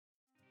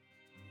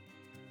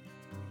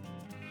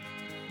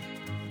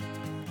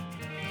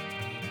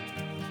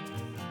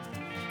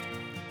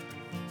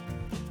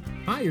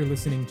Hi, you're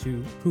listening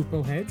to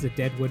Poopleheads, a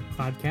Deadwood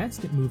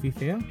podcast at Movie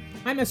Fail.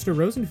 I'm Esther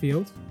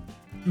Rosenfield.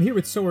 I'm here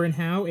with Soren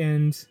Howe,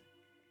 and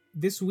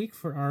this week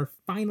for our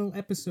final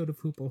episode of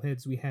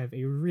Poopleheads, we have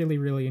a really,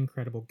 really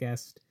incredible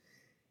guest.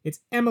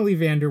 It's Emily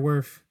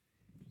Vanderwerf.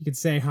 You can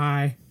say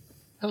hi.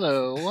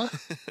 Hello.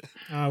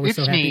 We're It's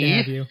so happy to me.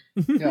 have you.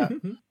 Yeah.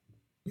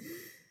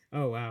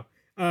 Oh, wow.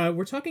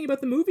 We're talking about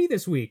the movie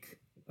this week.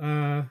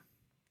 Yeah,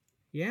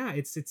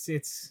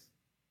 it's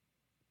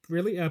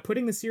really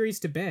putting the series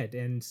to bed,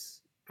 and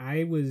we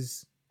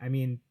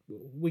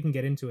can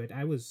get into it.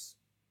 I was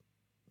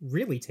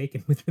really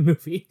taken with the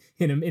movie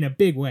in a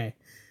big way.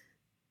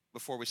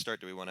 Before we start,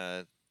 do we want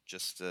to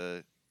just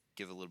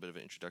give a little bit of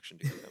an introduction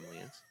to who Emily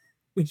is?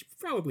 We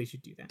probably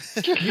should do that.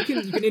 You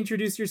can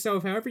introduce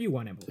yourself however you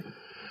want, Emily.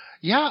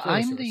 Yeah,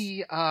 I'm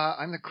the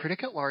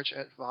critic at large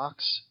at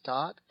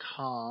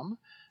Vox.com.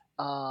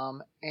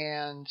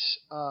 And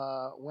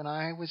when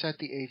I was at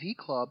the AV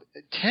Club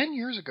 10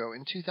 years ago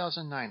in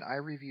 2009, I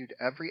reviewed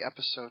every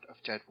episode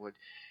of Deadwood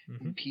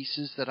in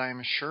pieces that I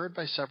am assured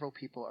by several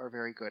people are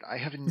very good. I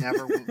have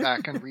never went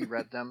back and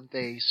reread them.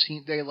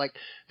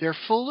 They're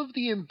full of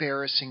the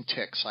embarrassing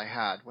tics I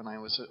had when I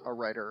was a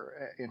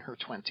writer in her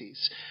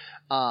 20s.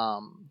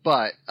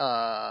 But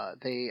I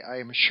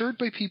am assured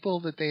by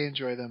people that they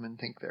enjoy them and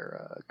think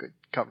they're a good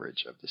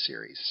coverage of the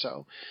series.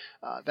 So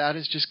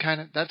that's kind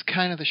of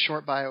the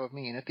short bio of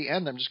me. And at the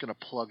end, I'm just going to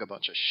plug a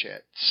bunch of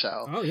shit.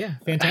 So oh yeah,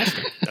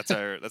 fantastic. That's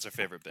our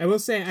favorite bit. I will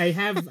say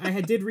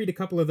I did read a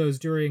couple of those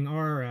during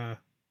our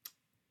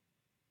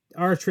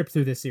trip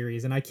through this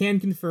series, and I can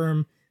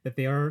confirm that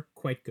they are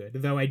quite good.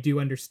 Though I do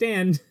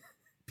understand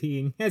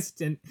being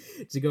hesitant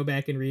to go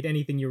back and read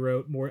anything you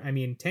wrote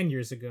 10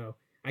 years ago.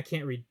 I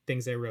can't read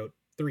things I wrote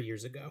 3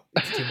 years ago.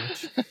 It's too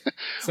much.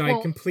 So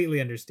I completely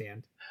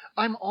understand.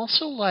 I'm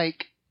also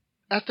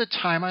at the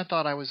time I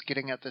thought I was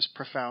getting at this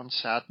profound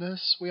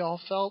sadness we all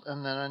felt,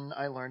 and then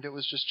I learned it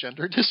was just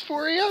gender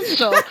dysphoria.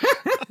 So,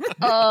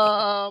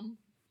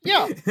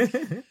 yeah,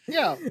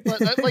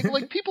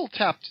 but people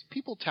tapped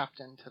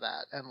into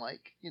that, and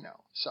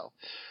so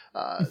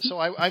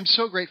I'm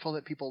so grateful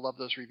that people love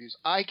those reviews.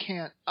 I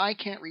can't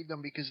read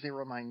them because they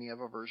remind me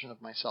of a version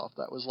of myself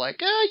that was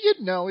like,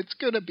 it's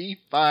gonna be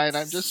fine.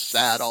 I'm just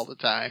sad all the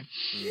time.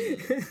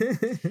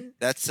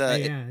 That's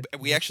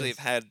we actually have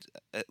had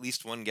at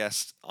least one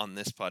guest on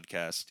this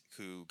podcast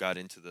who got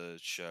into the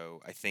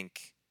show, I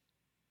think,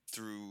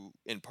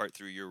 in part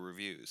through your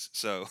reviews.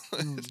 So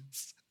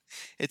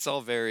it's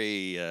all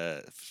very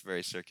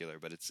very circular,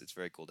 but it's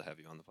very cool to have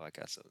you on the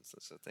podcast.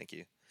 So thank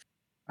you.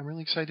 I'm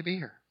really excited to be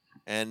here.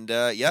 And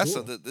cool.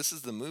 So this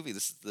is the movie.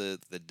 This is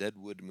the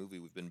Deadwood movie.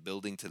 We've been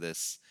building to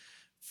this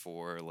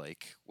for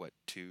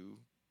 2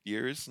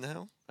 years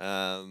now,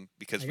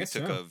 because we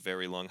took a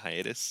very long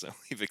hiatus, so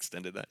we've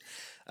extended that.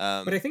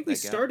 But I think we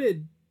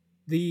started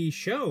the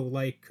show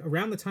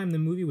around the time the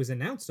movie was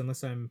announced,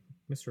 unless I'm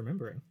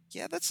misremembering.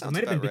 Yeah, that sounds. It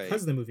might have been right.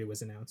 because the movie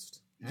was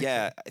announced. Actually.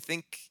 Yeah, I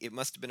think it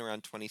must have been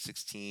around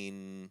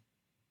 2016.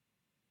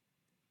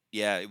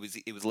 Yeah, it was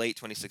late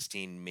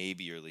 2016,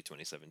 maybe early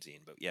 2017.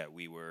 But yeah,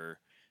 we were.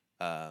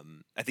 I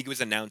think it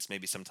was announced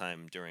maybe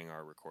sometime during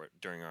our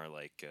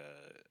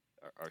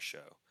our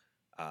show.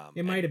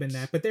 It might have been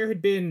that, but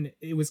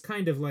it was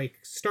kind of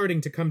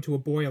starting to come to a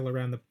boil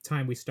around the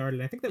time we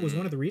started. I think that was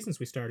one of the reasons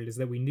we started, is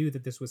that we knew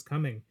that this was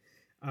coming.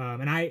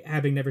 And I,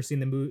 having never seen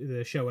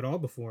the show at all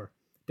before,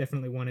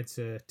 definitely wanted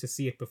to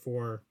see it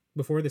before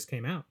this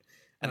came out.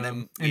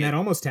 And that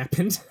almost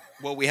happened.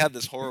 Well, we had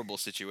this horrible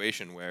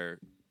situation where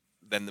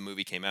then the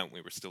movie came out and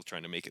we were still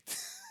trying to make it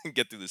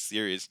get through the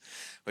series,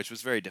 which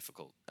was very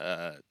difficult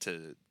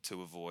to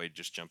avoid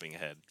just jumping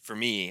ahead. For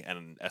me,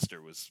 and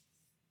Esther was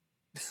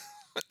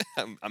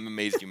I'm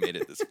amazed you made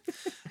it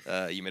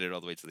you made it all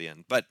the way to the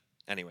end. But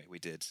anyway, we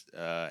did.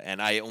 And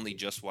I only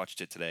just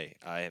watched it today.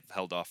 I have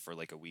held off for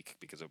a week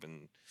because I've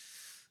been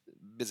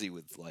busy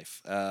with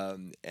life.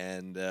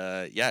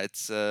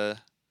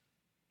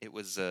 It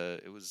was a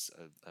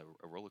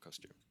roller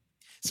coaster.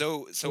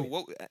 So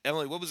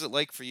Emily, what was it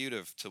like for you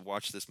to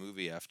watch this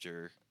movie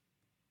after?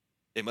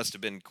 It must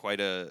have been quite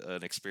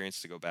an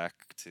experience to go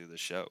back to the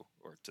show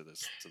or to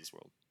this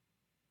world.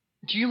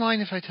 Do you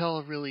mind if I tell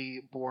a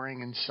really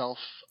boring and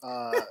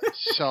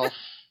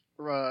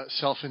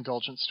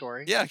self-indulgent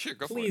story? Yeah, sure,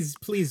 go for it.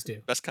 Please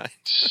do. Best kind.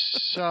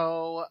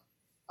 So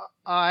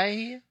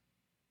I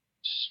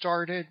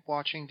started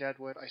watching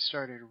Deadwood. I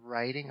started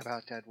writing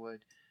about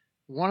Deadwood.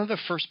 One of the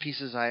first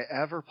pieces I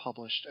ever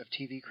published of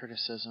TV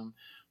criticism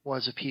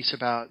was a piece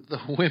about the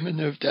women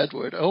of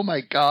Deadwood. Oh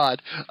my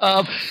God.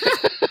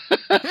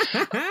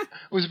 It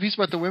was a piece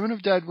about the women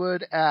of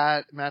Deadwood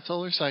at Matt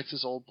Zoller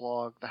Seitz' old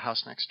blog, The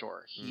House Next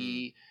Door.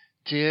 He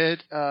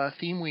did a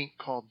theme week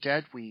called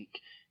Dead Week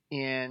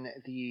in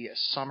the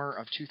summer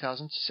of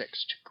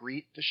 2006 to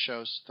greet the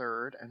show's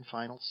third and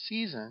final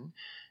season.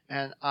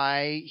 And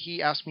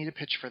he asked me to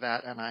pitch for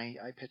that, and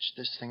I pitched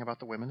this thing about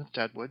the women of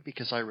Deadwood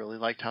because I really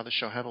liked how the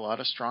show had a lot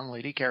of strong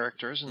lady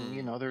characters, and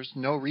there's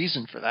no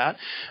reason for that.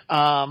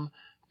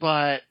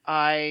 But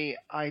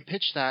I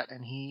pitched that,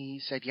 and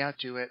he said, "Yeah,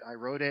 do it." I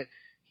wrote it.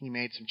 He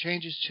made some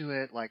changes to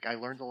it. Like, I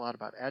learned a lot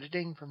about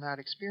editing from that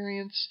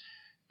experience,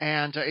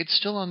 and it's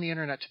still on the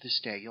internet to this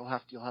day. You'll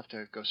have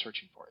to go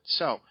searching for it.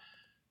 So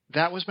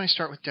that was my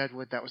start with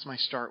Deadwood. That was my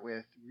start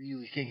with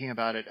really thinking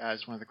about it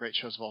as one of the great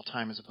shows of all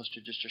time, as opposed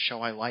to just a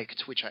show I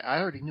liked, which I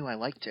already knew I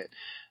liked it.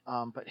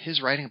 But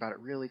his writing about it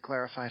really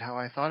clarified how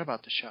I thought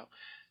about the show.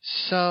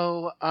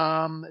 So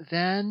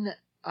then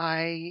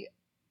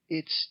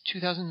it's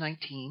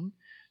 2019,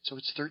 so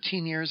it's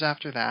 13 years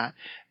after that,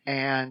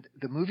 and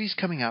the movie's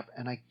coming up,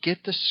 and I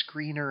get the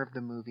screener of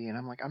the movie, and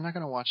I'm like, I'm not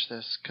going to watch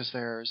this because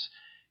there's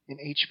an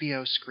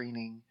HBO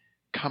screening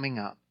coming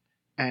up,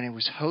 and it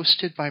was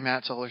hosted by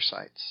Matt Zoller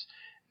Seitz,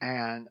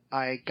 and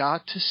I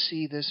got to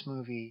see this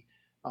movie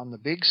on the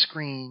big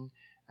screen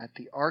at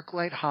the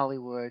ArcLight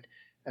Hollywood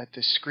at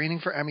the screening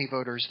for Emmy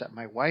voters that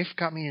my wife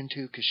got me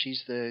into because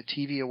she's the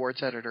TV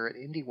awards editor at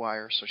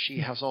IndieWire, so she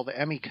has all the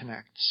Emmy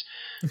connects.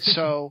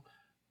 So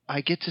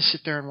I get to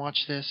sit there and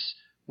watch this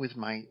with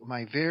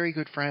my very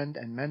good friend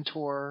and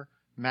mentor,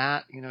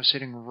 Matt,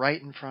 sitting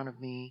right in front of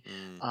me.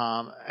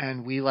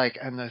 And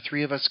and the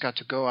three of us got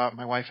to go out,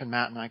 my wife and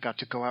Matt and I got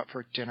to go out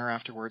for dinner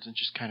afterwards and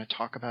just kind of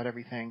talk about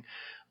everything.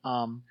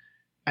 And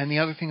the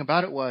other thing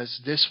about it was,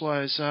 this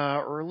was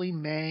early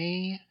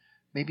May,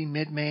 maybe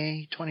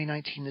mid-May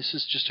 2019. This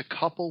is just a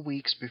couple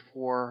weeks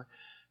before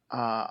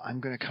I'm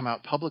going to come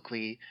out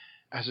publicly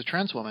as a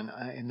trans woman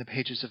in the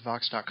pages of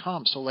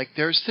Vox.com. So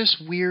there's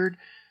this weird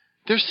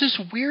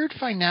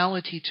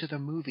finality to the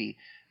movie.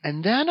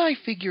 And then I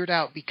figured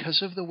out,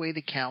 because of the way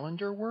the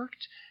calendar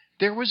worked,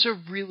 there was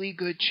a really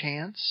good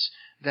chance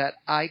that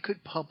I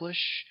could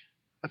publish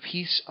a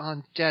piece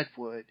on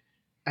Deadwood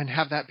and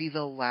have that be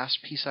the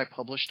last piece I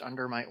published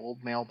under my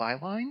old mail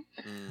byline.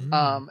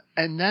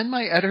 And then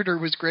my editor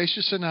was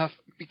gracious enough,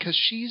 because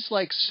she's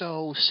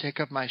so sick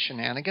of my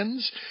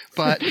shenanigans,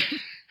 but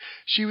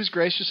she was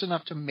gracious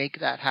enough to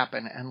make that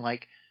happen. And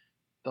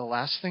the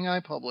last thing I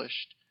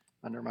published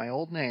under my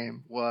old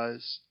name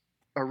was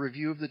a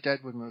review of the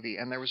Deadwood movie.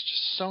 And there was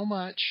just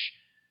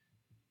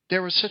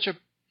there was such a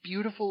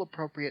beautiful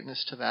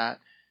appropriateness to that.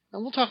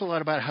 And we'll talk a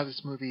lot about how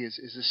this movie is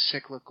a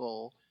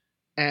cyclical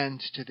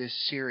end to this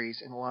series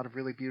in a lot of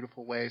really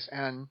beautiful ways,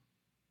 and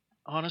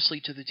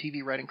honestly to the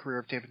TV writing career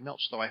of David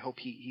Milch, though I hope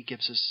he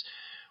gives us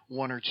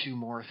one or two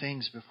more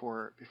things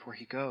before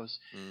he goes.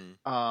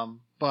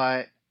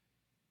 But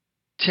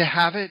to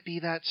have it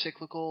be that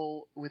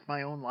cyclical with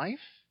my own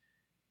life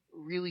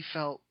really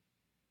felt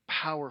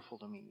powerful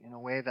to me in a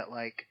way that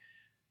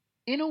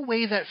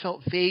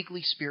felt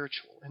vaguely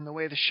spiritual, in the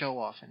way the show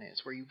often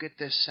is, where you get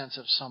this sense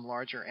of some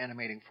larger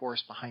animating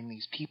force behind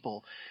these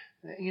people.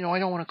 I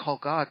don't want to call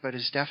God, but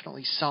is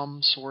definitely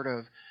some sort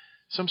of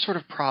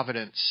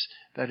providence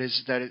that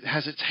it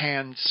has its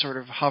hand sort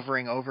of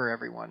hovering over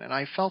everyone. And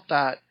I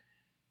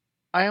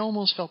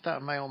almost felt that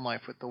in my own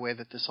life with the way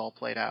that this all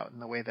played out, and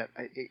the way that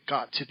it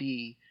got to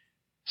be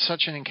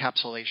such an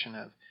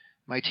encapsulation of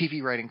my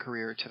TV writing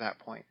career to that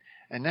point.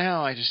 And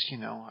now I'm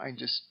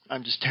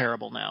just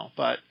terrible now.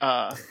 But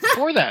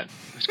before then,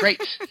 it was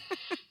great.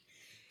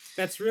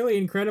 That's really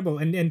incredible.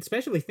 And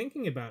especially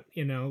thinking about,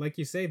 like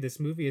you say, this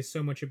movie is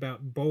so much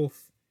about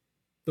both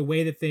the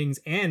way that things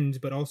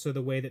end, but also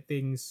the way that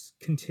things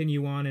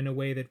continue on in a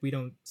way that we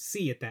don't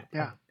see at that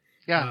point.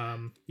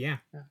 Yeah.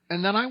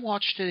 And then I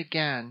watched it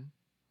again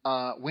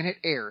when it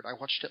aired. I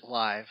watched it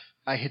live.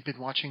 I had been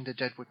watching the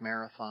Deadwood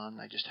Marathon.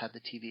 I just had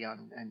the TV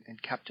on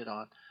and kept it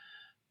on.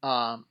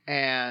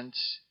 And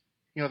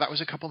that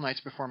was a couple nights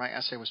before my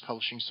essay was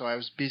publishing, so I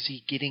was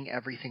busy getting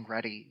everything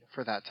ready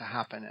for that to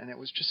happen. And it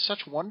was just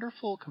such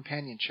wonderful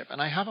companionship. And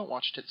I haven't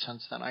watched it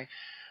since then. I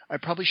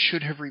probably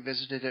should have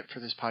revisited it for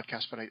this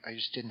podcast, but I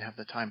just didn't have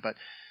the time. But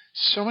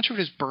so much of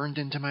it is burned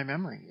into my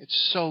memory. It's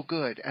so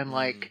good. And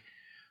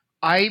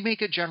I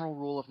make a general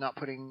rule of not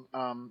putting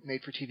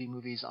made-for-TV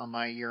movies on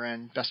my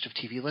year-end best of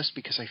TV list,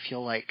 because I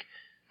feel like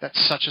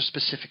that's such a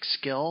specific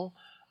skill.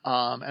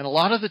 And a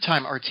lot of the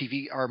time our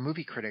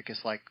movie critic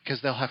is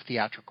because they'll have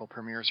theatrical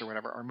premieres or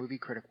whatever, our movie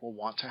critic will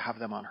want to have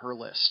them on her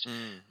list.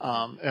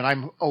 And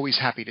I'm always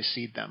happy to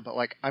see them, but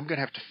I'm going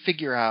to have to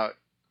figure out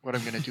what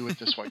I'm going to do with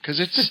this one,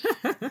 because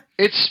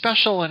it's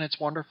special and it's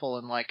wonderful.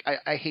 And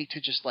I hate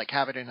to just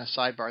have it in a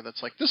sidebar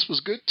that's this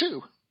was good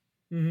too.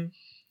 Mm-hmm.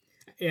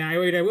 Yeah,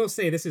 I will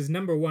say this is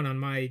number one on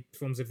my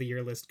films of the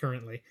year list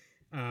currently.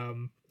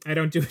 I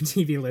don't do a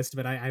TV list,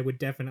 but I would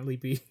definitely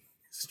be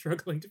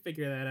struggling to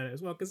figure that out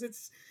as well, because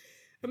it's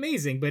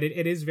amazing. But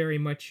it is very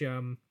much,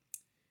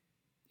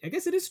 I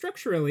guess it is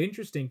structurally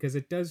interesting, because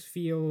it does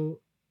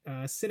feel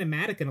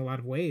cinematic in a lot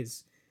of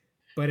ways.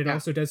 But it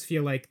also does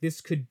feel like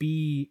this could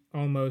be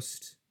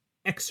almost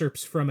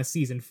excerpts from a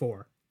season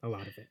 4, a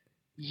lot of it.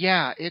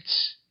 Yeah,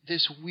 it's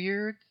this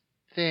weird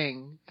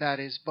thing that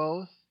is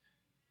both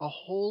a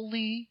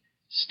wholly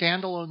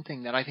standalone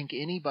thing that I think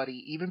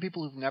anybody, even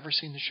people who've never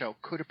seen the show,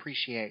 could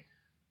appreciate,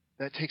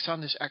 that takes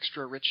on this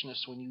extra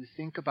richness when you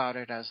think about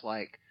it as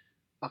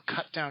a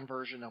cut-down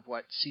version of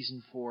what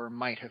season 4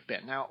 might have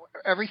been. Now,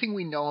 everything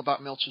we know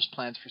about Milch's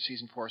plans for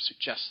season 4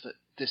 suggests that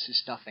this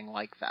is nothing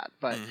like that.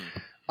 But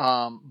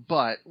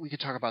But we could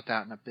talk about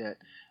that in a bit.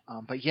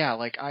 But yeah,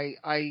 like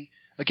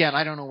again,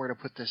 I don't know where to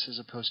put this as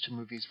opposed to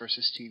movies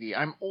versus TV.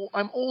 I'm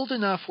old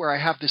enough where I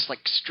have this like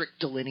strict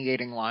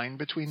delineating line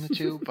between the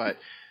two, but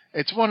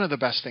it's one of the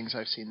best things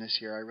I've seen this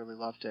year. I really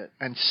loved it,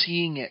 and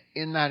seeing it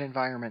in that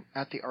environment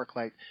at the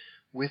ArcLight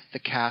with the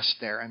cast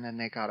there, and then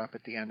they got up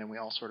at the end and we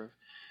all sort of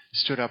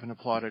stood up and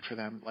applauded for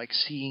them. Like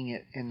seeing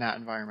it in that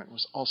environment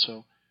was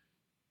also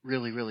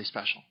really, really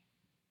special.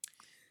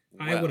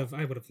 Well, I would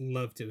have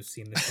loved to have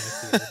seen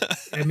this in the theater.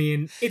 I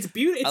mean, it's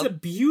a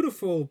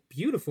beautiful,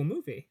 beautiful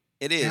movie.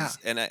 It is,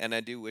 yeah. and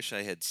I do wish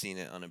I had seen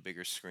it on a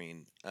bigger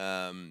screen.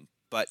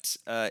 But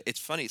it's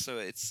funny. So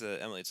it's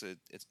Emily. It's an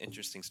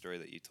interesting story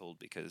that you told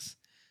because,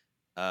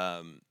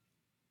 and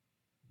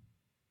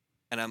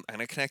I'm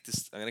gonna connect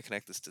this. I'm gonna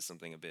connect this to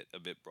something a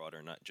bit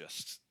broader, not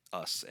just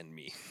us and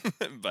me.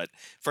 But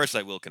first,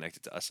 I will connect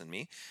it to us and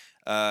me.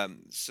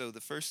 So the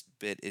first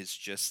bit is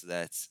just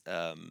that,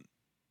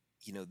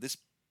 this.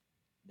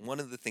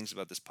 One of the things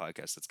about this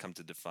podcast that's come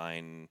to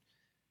define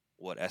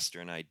what Esther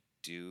and I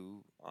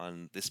do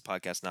on this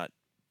podcast, not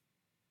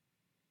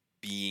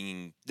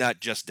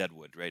just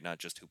Deadwood, right? Not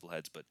just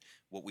Hoopleheads, but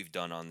what we've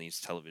done on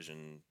these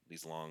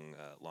long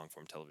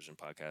form television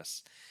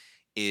podcasts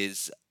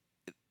is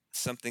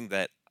something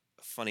that,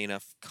 funny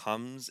enough,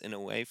 comes in a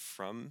way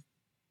from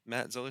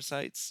Matt Zoller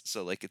Seitz.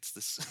 So like it's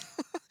this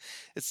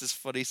it's this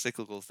funny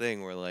cyclical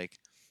thing where like,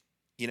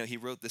 he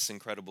wrote this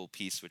incredible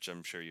piece, which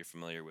I'm sure you're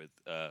familiar with,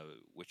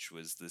 which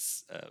was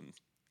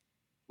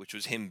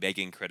him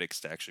begging critics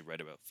to actually write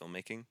about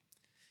filmmaking,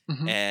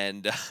 mm-hmm.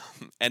 and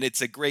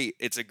it's a great,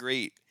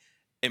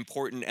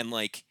 important, and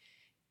like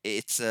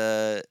it's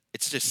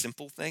just a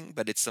simple thing,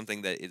 but it's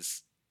something that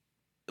is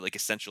like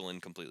essential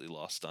and completely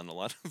lost on a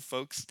lot of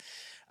folks.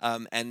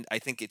 And I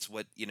think it's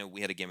what,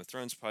 we had a Game of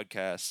Thrones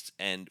podcast,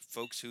 and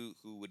folks who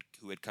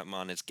had come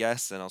on as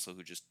guests and also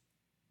who just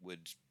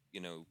would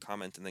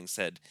comment and things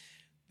said.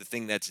 The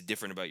thing that's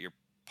different about your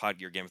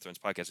Game of Thrones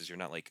podcast is you're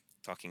not like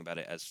talking about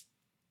it as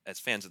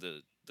fans of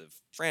the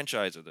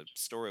franchise or the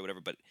story or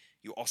whatever, but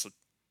you also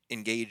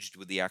engaged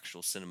with the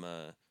actual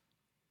cinema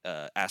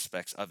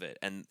aspects of it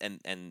and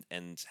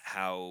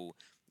how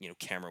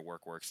camera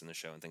work works in the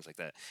show and things like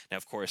that. Now,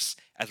 of course,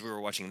 as we were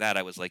watching that,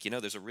 I was like,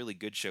 there's a really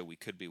good show we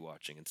could be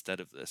watching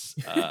instead of this,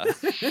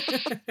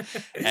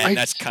 and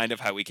that's kind of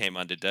how we came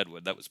onto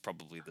Deadwood. That was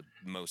probably the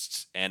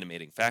most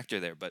animating factor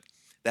there, but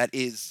that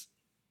is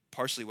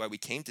partially why we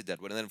came to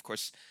Deadwood. And then, of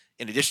course,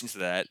 in addition to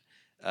that,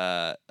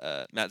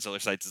 Matt Zoller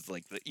Seitz is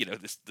like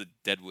the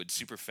Deadwood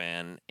super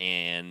fan,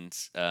 and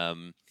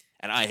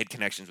I had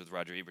connections with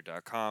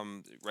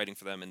RogerEbert.com, writing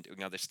for them and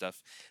doing other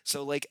stuff.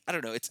 So like, I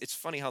don't know, it's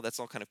funny how that's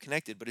all kind of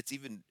connected, but it's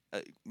even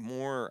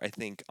more, I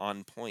think,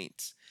 on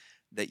point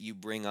that you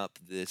bring up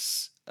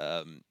this.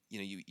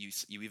 You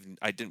even,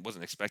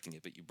 wasn't expecting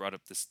it, but you brought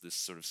up this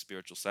sort of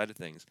spiritual side of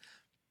things.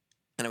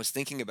 And I was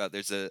thinking about,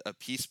 there's a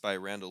piece by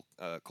Randall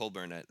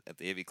Colburn at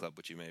the AV Club,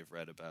 which you may have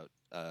read, about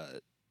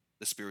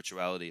the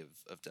spirituality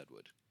of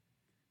Deadwood.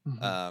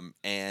 Mm-hmm.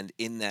 And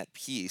in that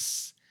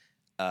piece,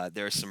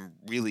 there are some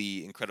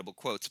really incredible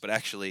quotes, but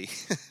actually,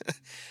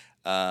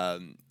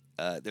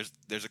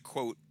 there's a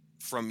quote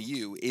from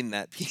you in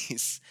that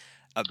piece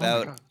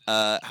about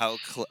how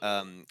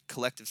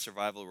collective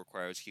survival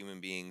requires human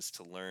beings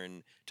to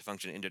learn to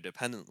function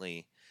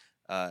interdependently,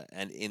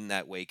 and in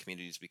that way,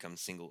 communities become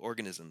single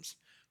organisms.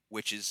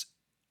 Which is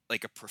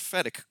like a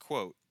prophetic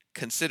quote,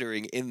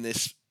 considering in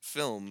this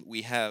film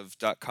we have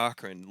Doc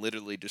Cochran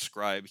literally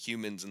describe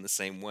humans in the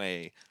same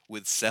way,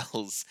 with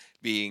cells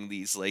being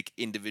these like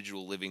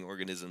individual living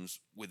organisms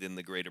within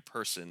the greater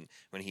person,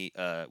 when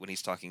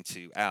he's talking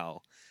to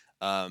Al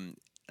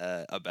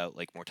about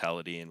like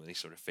mortality, and when he's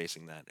sort of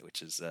facing that,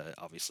 which is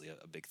obviously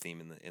a big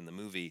theme in the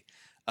movie.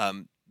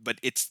 But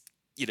it's,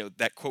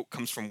 that quote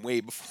comes from way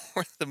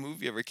before the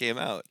movie ever came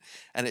out,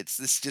 and it's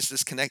this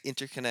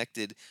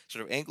interconnected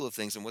sort of angle of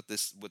things. And what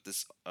this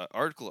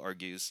article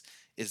argues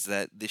is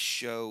that this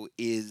show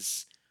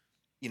is,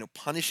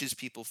 punishes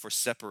people for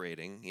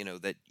separating.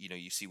 That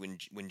you see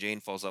when Jane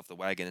falls off the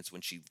wagon, it's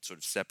when she sort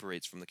of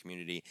separates from the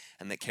community,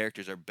 and that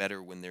characters are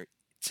better when they're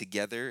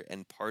together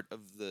and part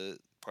of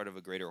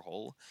a greater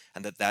whole,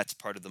 and that's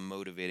part of the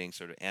motivating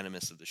sort of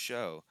animus of the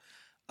show.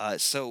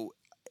 So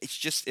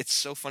it's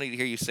so funny to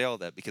hear you say all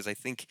that, because I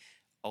think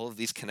all of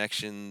these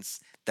connections,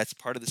 that's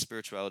part of the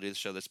spirituality of the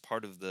show. That's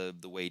part of the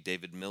way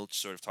David Milch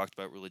sort of talked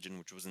about religion,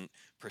 which wasn't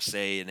per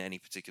se in any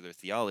particular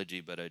theology,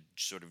 but a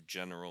sort of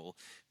general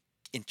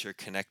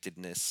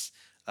interconnectedness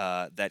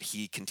that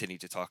he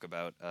continued to talk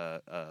about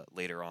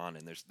later on.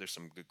 And there's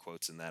some good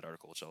quotes in that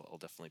article, which I'll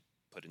definitely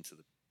put into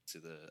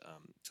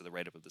the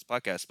write-up of this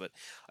podcast. But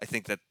I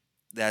think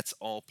that's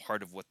all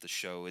part of what the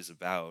show is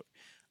about.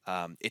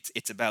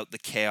 It's about the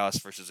chaos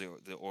versus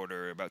the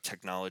order, about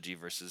technology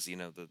versus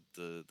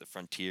the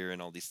frontier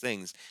and all these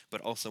things.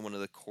 But also one of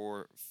the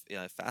core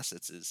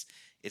facets is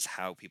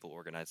how people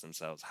organize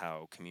themselves,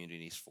 how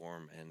communities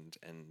form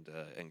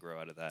and grow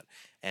out of that.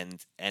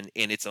 And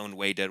in its own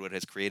way, Deadwood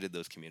has created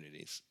those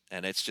communities,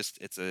 and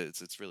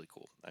it's really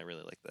cool. I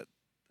really like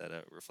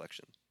that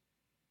reflection.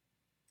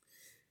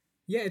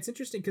 Yeah, it's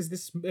interesting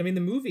because I mean,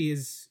 the movie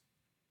is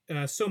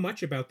so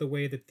much about the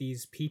way that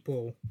these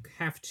people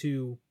have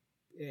to.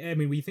 I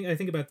mean, I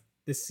think about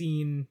the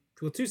scene.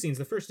 Well, two scenes.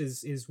 The first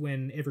is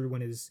when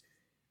everyone is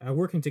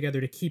working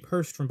together to keep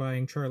Hearst from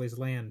buying Charlie's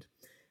land,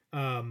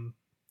 um,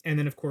 and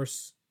then of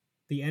course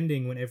the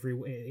ending when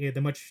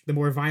the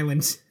more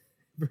violent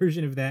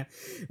version of that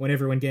when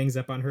everyone gangs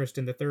up on Hearst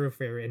in the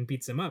thoroughfare and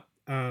beats him up.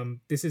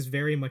 This is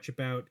very much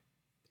about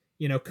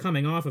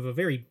coming off of a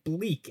very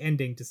bleak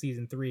ending to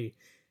season 3.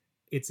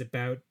 It's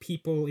about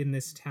people in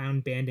this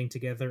town banding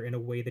together in a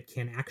way that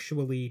can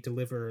actually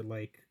deliver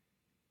like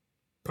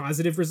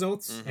positive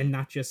results and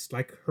not just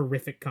like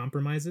horrific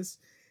compromises.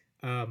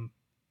 um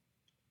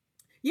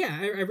yeah,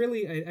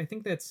 I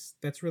think that's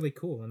really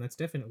cool, and that's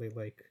definitely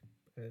like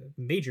a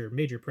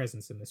major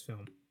presence in this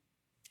film.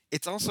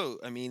 It's also,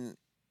 I mean,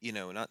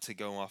 not to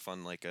go off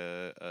on like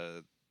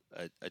a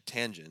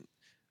tangent,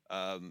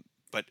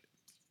 but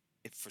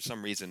if for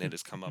some reason it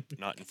has come up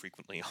not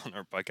infrequently on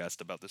our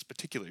podcast about this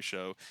particular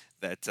show,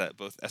 that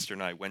both Esther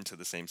and I went to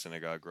the same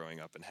synagogue growing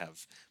up and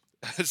have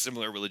a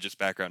similar religious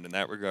background in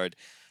that regard.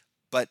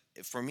 But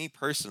for me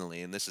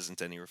personally, and this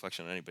isn't any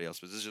reflection on anybody else,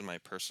 but this is just my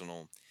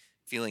personal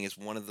feeling, is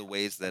one of the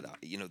ways that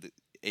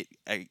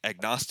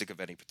agnostic of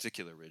any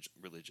particular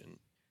religion,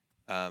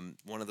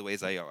 one of the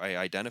ways I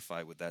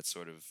identify with that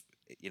sort of,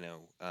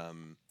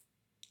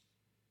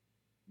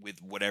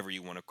 with whatever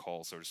you want to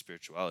call sort of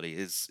spirituality,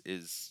 is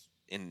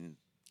in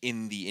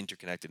the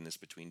interconnectedness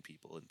between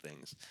people and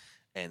things.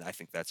 And I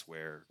think that's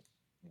where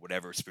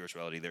whatever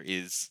spirituality there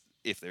is,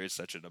 if there is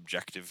such an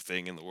objective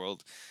thing in the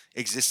world,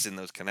 exists in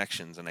those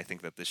connections. And I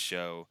think that this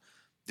show,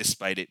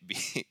 despite it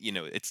being,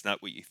 it's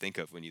not what you think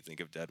of when you think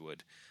of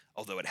Deadwood,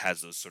 although it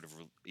has those sort of,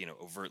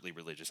 overtly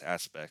religious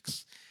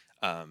aspects.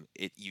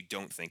 You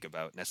don't think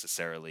about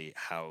necessarily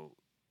how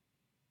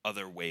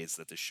other ways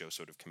that this show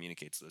sort of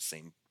communicates those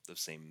same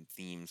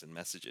themes and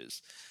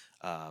messages.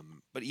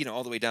 But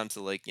all the way down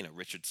to like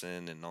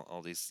Richardson and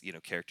all these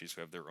characters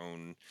who have their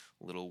own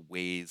little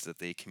ways that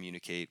they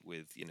communicate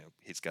with.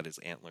 He's got his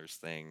antlers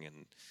thing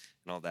and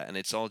all that, and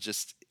it's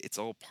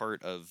all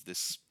part of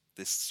this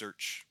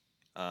search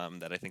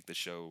that I think the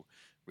show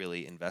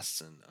really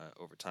invests in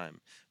over time.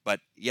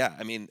 But yeah,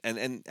 I mean,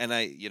 and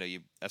I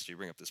Esther, you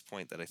bring up this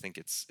point that I think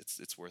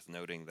it's worth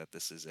noting that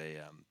this is a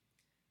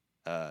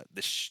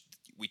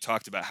we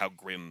talked about how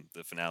grim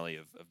the finale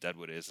of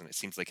Deadwood is, and it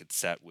seems like it's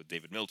sat with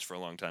David Milch for a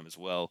long time as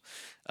well,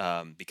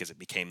 because it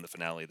became the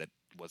finale that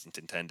wasn't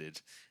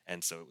intended,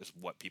 and so it was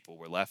what people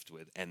were left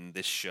with. And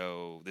this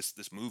show,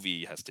 this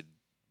movie, has to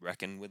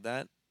reckon with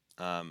that,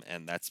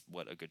 and that's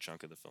what a good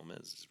chunk of the film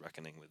is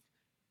reckoning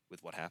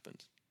with what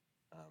happened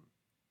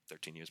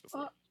 13 years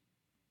before.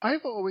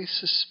 I've always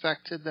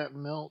suspected that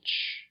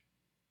Milch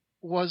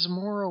was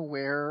more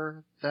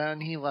aware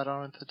than he let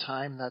on at the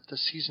time that the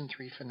season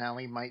 3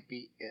 finale might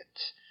be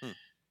it.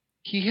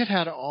 He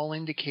had all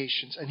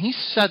indications, and he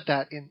said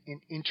that in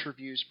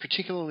interviews,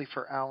 particularly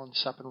for Alan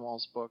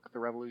Sepinwall's book, The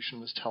Revolution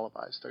Was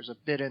Televised. There's a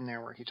bit in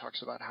there where he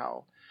talks about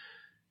how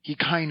he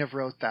kind of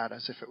wrote that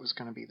as if it was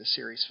going to be the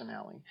series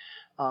finale.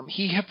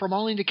 From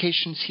all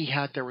indications,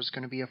 there was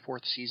going to be a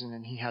 4th season,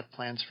 and he had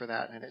plans for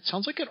that. And it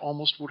sounds like it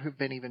almost would have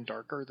been even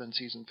darker than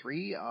season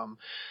 3.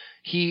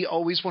 He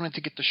always wanted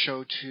to get the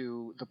show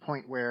to the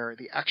point where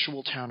the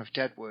actual town of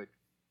Deadwood,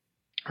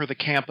 or the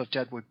camp of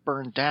Deadwood,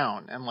 burned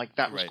down, and like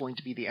that was going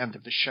to be the end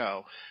of the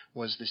show,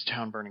 was this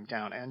town burning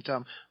down. And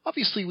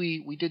obviously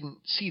we didn't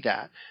see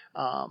that.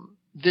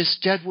 This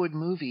Deadwood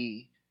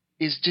movie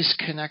is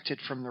disconnected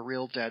from the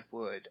real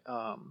Deadwood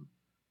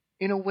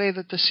in a way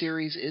that the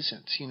series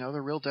isn't.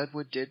 The real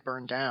Deadwood did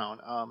burn down.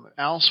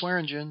 Al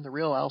Swearingen, the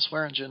real Al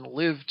Swearingen,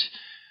 lived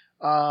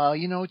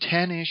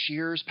 10-ish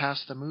years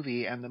past the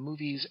movie, and the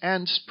movie's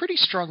end pretty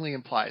strongly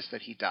implies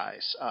that he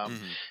dies.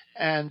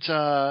 And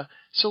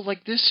so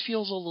like this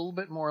feels a little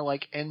bit more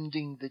like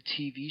ending the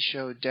TV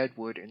show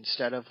Deadwood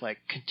instead of like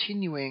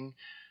continuing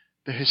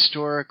the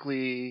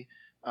historically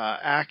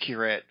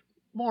accurate,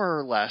 more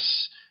or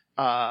less,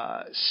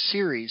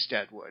 series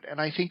Deadwood.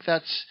 And I think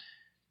that's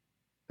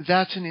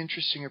an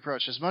interesting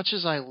approach. As much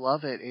as I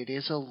love it, it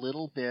is a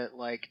little bit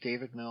like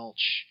David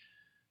Milch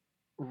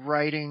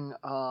writing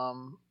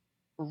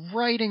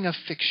a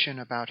fiction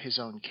about his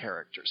own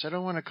characters. I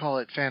don't want to call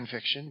it fan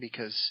fiction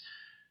because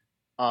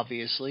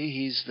obviously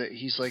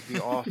he's like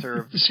the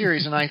author of the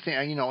series, and I think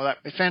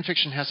that fan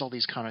fiction has all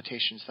these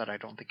connotations that I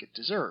don't think it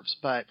deserves.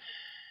 But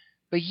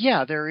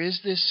yeah, there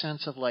is this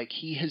sense of like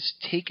he has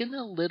taken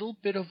a little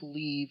bit of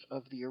leave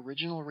of the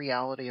original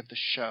reality of the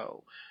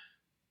show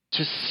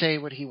to say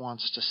what he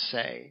wants to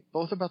say,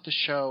 both about the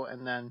show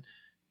and then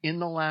in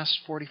the last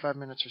 45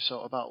 minutes or so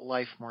about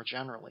life more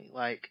generally.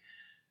 Like,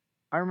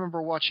 I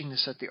remember watching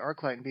this at the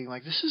ArcLight and being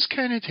like, this is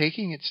kind of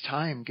taking its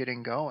time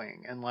getting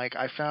going. And like,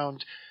 I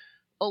found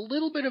a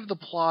little bit of the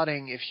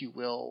plotting, if you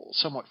will,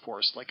 somewhat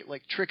forced.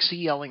 Like Trixie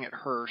yelling at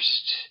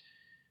Hearst,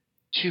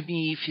 to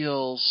me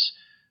feels,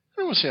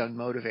 I don't want to say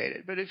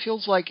unmotivated, but it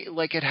feels like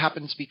it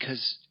happens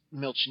because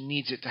Milch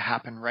needs it to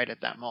happen right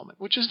at that moment,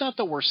 which is not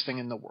the worst thing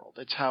in the world.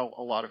 It's how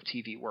a lot of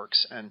TV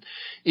works. And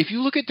if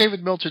you look at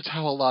David Milch, it's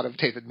how a lot of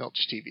David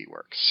Milch TV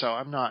works. So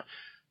I'm not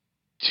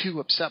too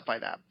upset by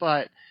that.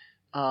 But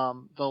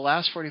the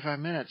last 45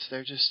 minutes,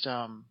 they're just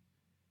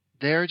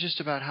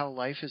about how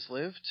life is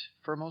lived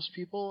for most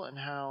people and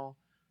how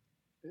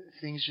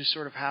things just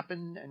sort of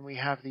happen, and we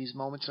have these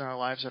moments in our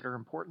lives that are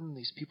important,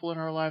 these people in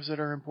our lives that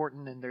are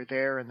important, and they're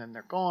there and then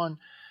they're gone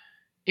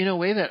in a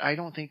way that I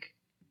don't think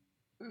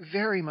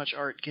very much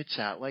art gets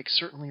at. Like,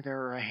 certainly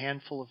there are a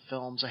handful of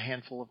films, a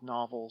handful of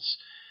novels.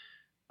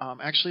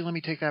 Actually, let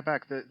me take that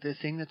back. The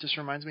thing that this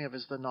reminds me of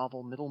is the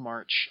novel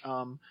Middlemarch,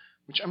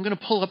 which I'm going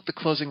to pull up the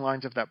closing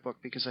lines of that book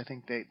because I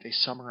think they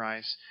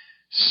summarize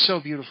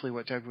so beautifully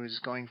what Deadwood is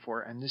going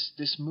for. And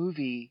this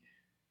movie,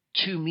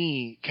 to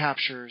me,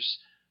 captures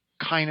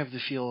kind of the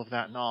feel of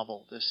that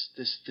novel,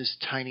 this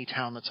tiny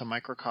town that's a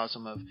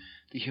microcosm of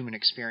the human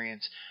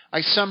experience.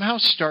 I somehow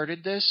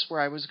started this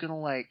where I was going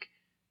to,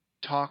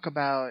 talk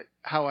about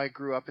how I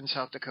grew up in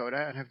South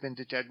Dakota and have been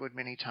to Deadwood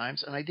many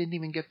times, and I didn't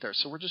even get there.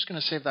 So we're just going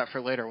to save that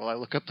for later while I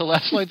look up the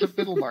last lines of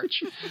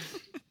Middlemarch.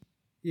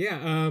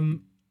 Yeah,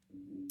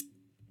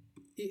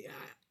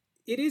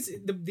 it is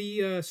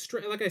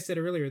like I said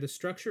earlier, the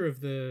structure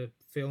of the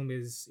film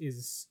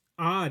is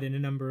odd in a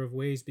number of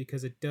ways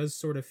because it does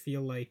sort of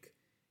feel like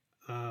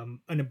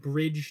an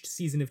abridged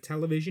season of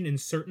television in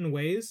certain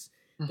ways.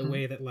 Mm-hmm.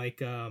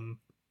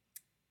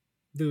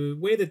 The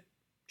way that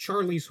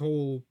Charlie's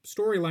whole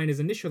storyline is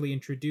initially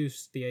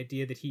introduced, the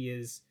idea that he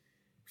is,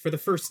 for the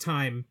first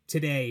time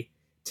today,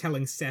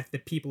 telling Seth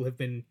that people have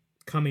been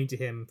coming to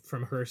him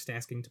from Hearst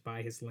asking to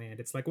buy his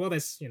land. It's like, well,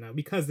 that's,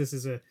 because this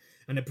is an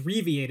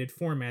abbreviated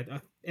format,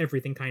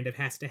 everything kind of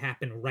has to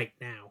happen right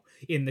now.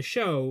 In the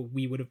show,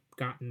 we would have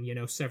gotten,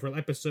 several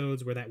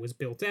episodes where that was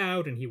built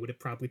out, and he would have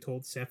probably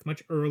told Seth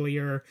much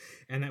earlier,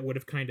 and that would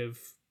have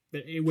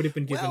it would have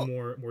been given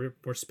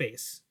more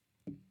space.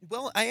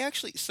 Well, I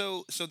actually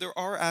so there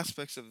are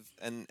aspects of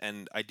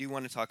and I do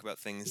want to talk about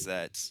things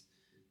that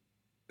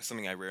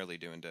something I rarely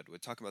do in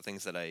Deadwood. Talk about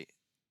things that I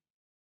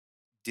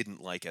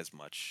didn't like as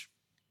much.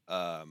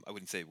 I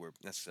wouldn't say were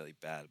necessarily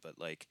bad, but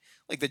like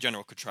the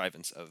general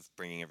contrivance of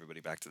bringing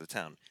everybody back to the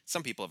town.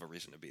 Some people have a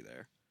reason to be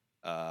there,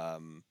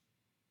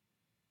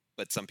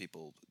 but some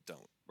people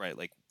don't. Right?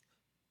 Like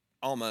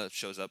Alma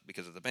shows up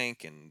because of the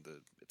bank and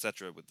the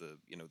etc. with the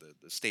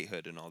the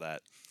statehood and all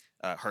that.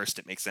 Hearst,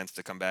 it makes sense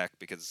to come back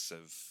because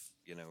of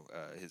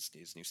his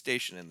new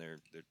station, and they're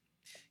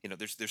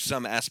there's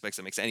some aspects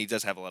that make sense, and he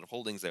does have a lot of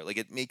holdings there. Like,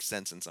 it makes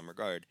sense in some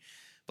regard,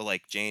 but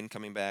like Jane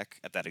coming back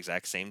at that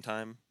exact same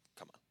time,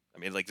 come on. I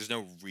mean, like, there's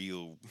no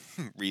real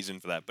reason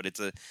for that, but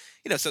it's a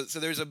so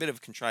there's a bit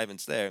of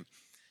contrivance there.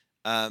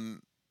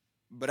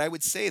 But I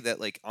would say that,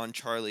 like, on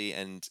Charlie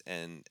and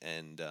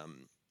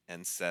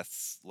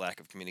Seth's lack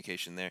of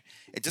communication there,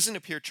 it doesn't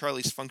appear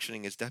Charlie's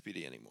functioning as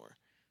deputy anymore.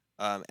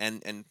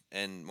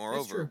 And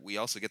moreover, we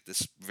also get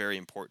this very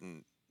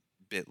important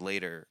bit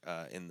later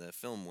in the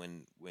film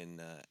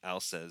when Al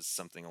says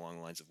something along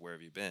the lines of "Where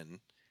have you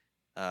been?"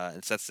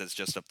 And Seth says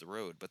just up the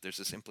road. But there's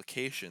this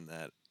implication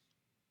that,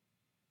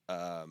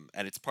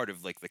 and it's part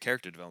of like the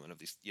character development of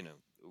these,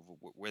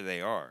 where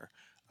they are.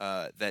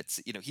 That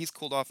he's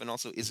cooled off and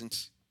also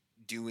isn't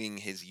doing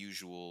his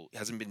usual,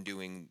 hasn't been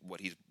doing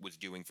what he was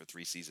doing for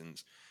 3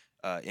 seasons.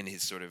 In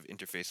his sort of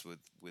interface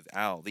with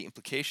Al. The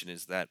implication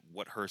is that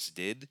what Hearst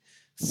did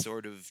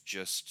sort of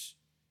just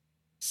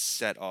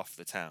set off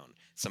the town.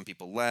 Some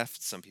people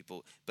left,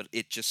 but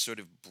it just sort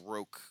of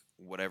broke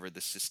whatever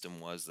the system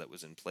was that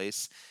was in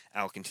place.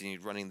 Al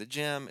continued running the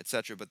gym,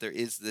 etc. But there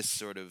is this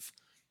sort of,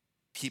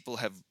 people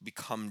have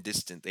become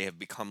distant. They have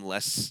become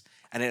less,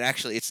 and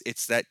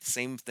it's that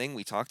same thing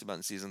we talked about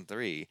in season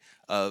 3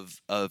 of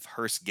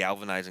Hearst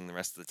galvanizing the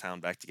rest of the town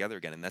back together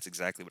again, and that's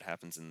exactly what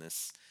happens in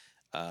this.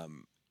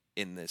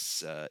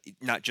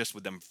 Not just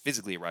with them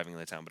physically arriving in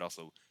the town, but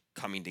also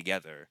coming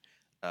together,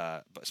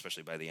 but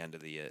especially by the end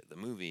of the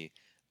movie,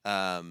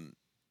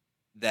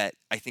 that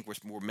I think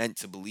we're meant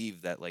to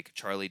believe that, like,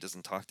 Charlie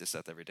doesn't talk to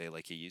Seth every day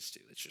like he used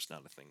to. It's just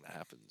not a thing that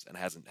happens, and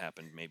hasn't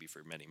happened maybe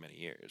for many, many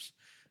years.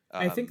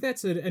 I think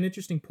that's an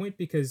interesting point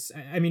because,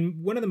 I mean,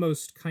 one of the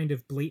most kind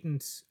of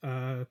blatant,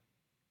 I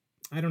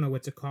don't know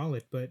what to call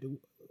it, but,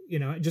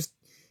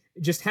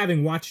 just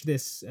having watched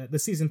this, the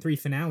season 3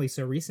 finale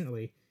so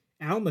recently,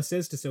 Alma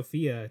says to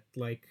Sophia,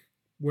 like,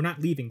 we're not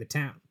leaving the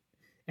town.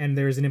 And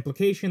there's an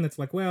implication that's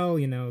like, well,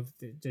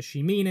 does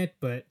she mean it?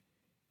 But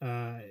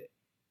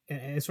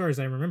as far as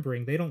I'm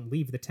remembering, they don't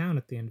leave the town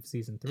at the end of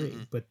season 3.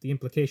 Mm-hmm. But the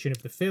implication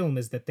of the film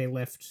is that they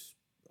left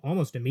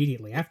almost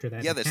immediately after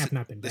that. Yeah,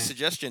 the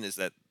suggestion is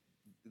that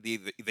they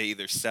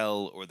either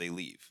sell or they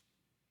leave.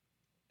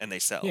 And they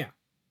sell. Yeah.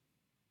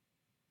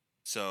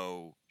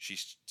 So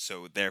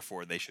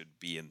therefore they should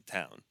be in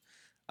town.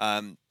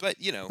 But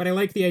I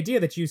like the idea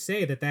that you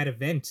say that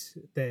event,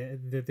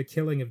 the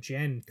killing of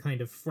Jen,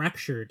 kind of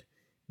fractured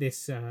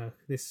this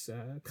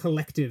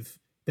collective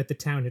that the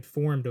town had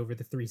formed over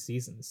the 3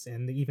 seasons.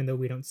 And even though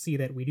we don't see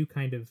that, we do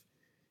kind of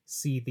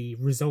see the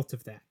result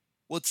of that.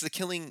 Well, it's the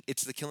killing.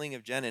 It's the killing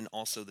of Jen, and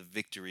also the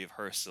victory of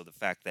her. So the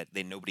fact that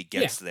nobody Yeah.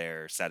 gets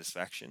their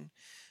satisfaction.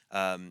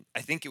 I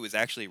think it was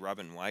actually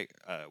Robin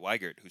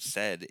Weigert who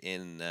said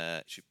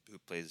who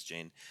plays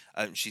Jane.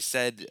 She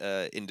said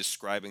in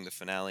describing the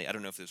finale. I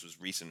don't know if this was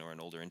recent or an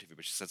older interview,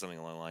 but she said something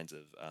along the lines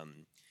of.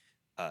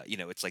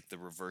 It's like the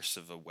reverse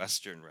of a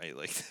western, right?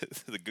 Like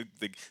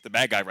the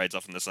bad guy rides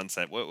off in the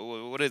sunset.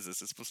 What is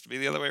this? It's supposed to be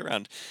the other way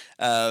around.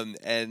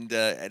 And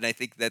I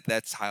think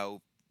that's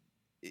how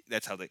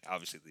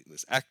obviously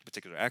this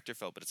particular actor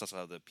felt, but it's also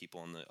how the people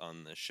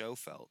on the show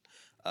felt,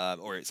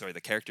 or sorry, the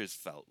characters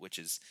felt, which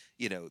is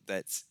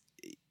that's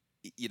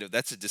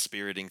a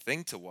dispiriting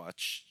thing to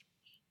watch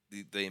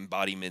the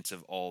embodiment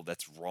of all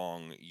that's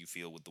wrong you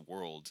feel with the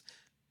world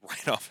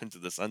right off into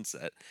the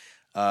sunset.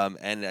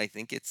 And I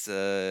think it's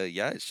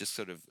just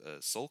sort of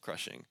soul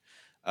crushing,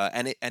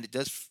 and it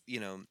does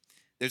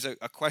there's a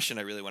question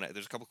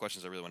there's a couple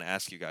questions I really want to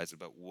ask you guys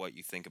about what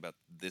you think about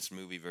this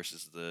movie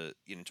versus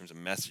in terms of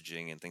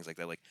messaging and things like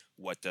that. Like,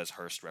 what does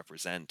Hearst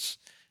represent?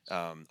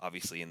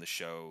 Obviously, in the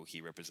show,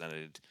 he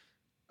represented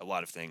a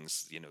lot of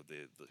things. The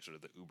sort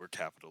of the uber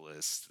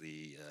capitalist,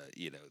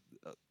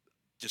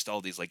 just all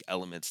these like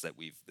elements that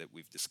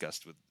we've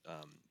discussed with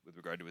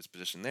regard to his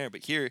position there.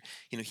 But here,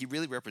 he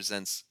really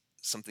represents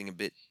something a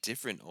bit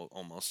different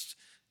almost.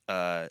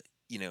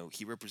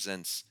 He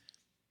represents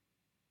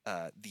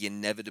the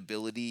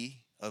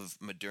inevitability of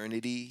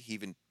modernity. He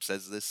even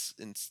says this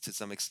to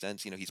some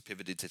extent. He's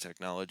pivoted to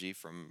technology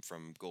from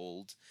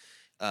gold.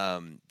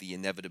 The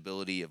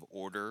inevitability of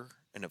order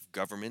and of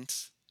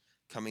government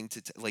coming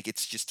to like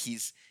it's just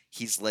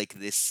he's like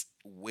this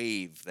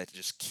wave that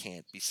just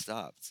can't be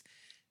stopped.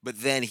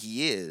 But then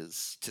he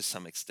is, to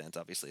some extent.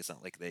 Obviously, it's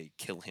not like they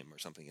kill him or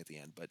something at the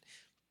end, but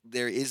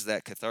there is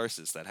that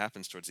catharsis that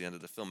happens towards the end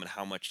of the film, and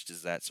how much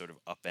does that sort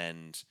of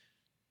upend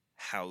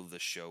how the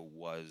show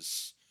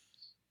was,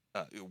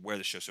 where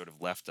the show sort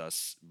of left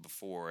us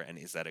before, and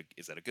is that a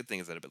good thing?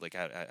 Is that a bit like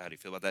how do you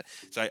feel about that?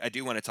 So I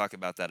do want to talk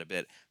about that a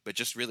bit, but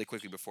just really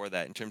quickly before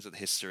that, in terms of the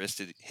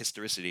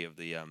historicity of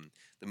the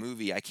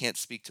movie, I can't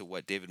speak to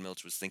what David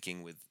Milch was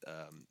thinking with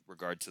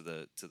regard to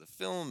the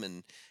film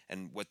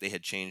and what they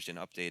had changed and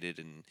updated,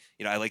 and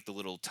I like the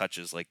little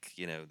touches, like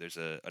there's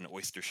an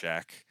oyster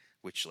shack.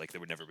 Which, like, there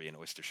would never be an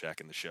oyster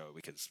shack in the show,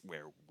 because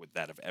where would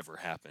that have ever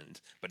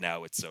happened? But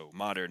now it's so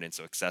modern and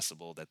so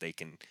accessible that they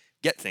can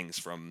get things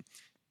from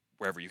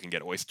wherever you can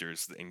get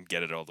oysters and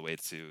get it all the way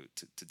to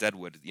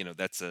Deadwood.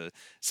 That's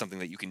something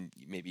that you can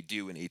maybe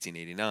do in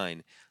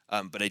 1889.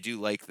 But I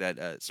do like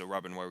that. So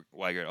Robin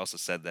Weigert also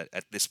said that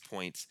at this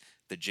point,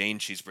 the Jane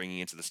she's bringing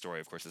into the story,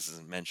 of course, this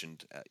isn't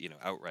mentioned,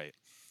 outright,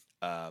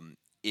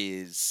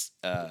 is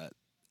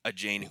a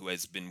Jane who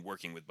has been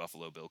working with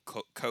Buffalo Bill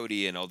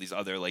Cody and all these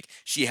other, like,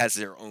 she has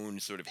their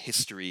own sort of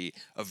history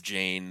of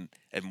Jane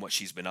and what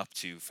she's been up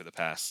to for the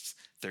past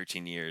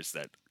 13 years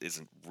that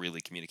isn't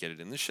really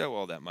communicated in the show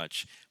all that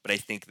much. But I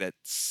think that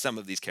some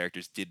of these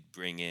characters did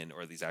bring in,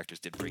 or these actors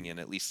did bring in,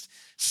 at least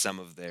some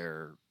of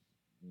their,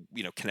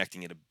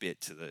 connecting it a bit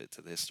to the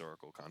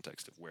historical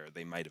context of where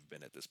they might have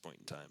been at this point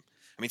in time.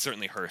 I mean,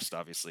 certainly Hearst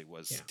obviously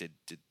did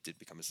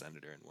become a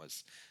senator and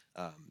was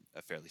a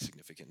fairly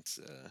significant.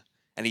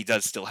 And he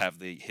does still have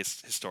the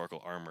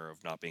historical armor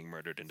of not being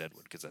murdered in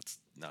Deadwood, because that's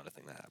not a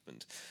thing that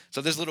happened.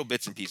 So there's little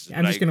bits and pieces. Yeah,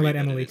 I'm just going to let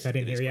Emily cut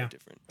in here. Yeah.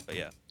 Different. But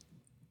yeah.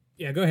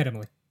 Yeah, go ahead,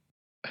 Emily.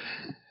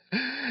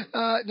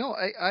 No,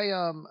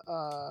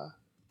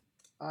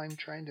 I'm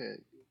trying to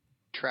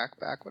track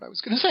back what I was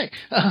going to say.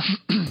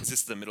 Is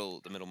this the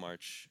middle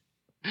march?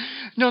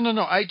 No.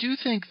 I do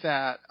think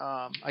that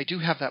I do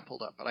have that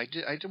pulled up, but I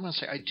do want to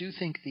say I do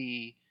think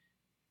the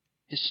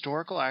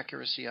historical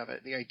accuracy of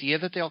it, the idea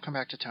that they all come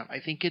back to town, I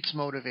think it's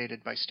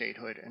motivated by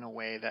statehood in a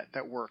way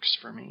that works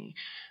for me.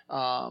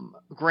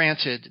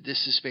 Granted,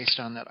 this is based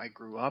on that I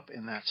grew up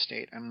in that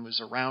state and was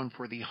around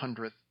for the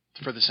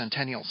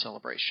centennial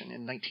celebration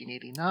in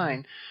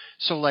 1989.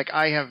 So, like,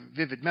 I have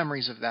vivid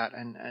memories of that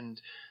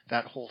and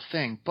that whole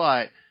thing.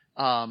 But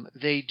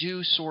they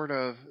do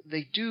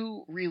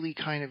really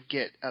kind of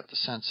get at the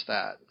sense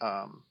that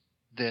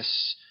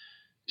this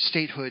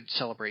statehood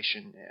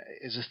celebration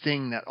is a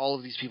thing that all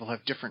of these people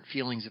have different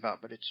feelings about,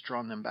 but it's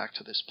drawn them back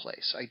to this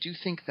place. I do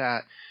think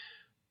that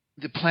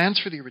the plans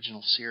for the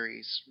original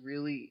series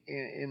really,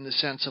 in the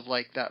sense of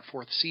like that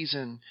fourth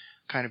season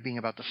kind of being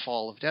about the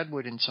fall of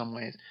Deadwood in some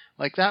ways,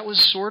 like that was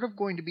sort of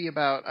going to be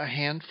about a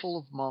handful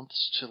of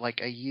months to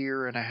like a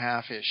year and a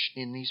half-ish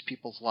in these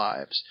people's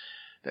lives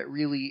that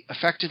really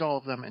affected all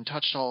of them and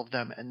touched all of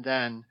them, and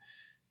then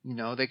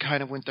they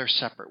kind of went their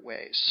separate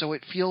ways. So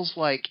it feels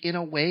like, in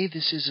a way,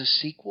 this is a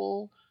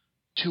sequel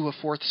to a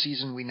fourth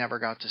season we never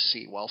got to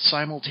see, while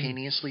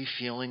simultaneously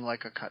feeling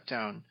like a cut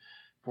down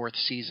fourth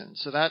season.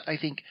 So that, I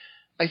think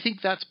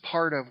that's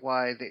part of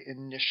why the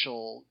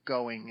initial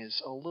going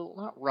is a little,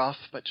 not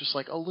rough, but just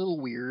like a little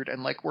weird,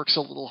 and like works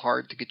a little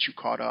hard to get you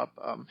caught up,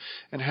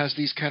 and has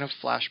these kind of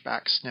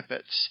flashback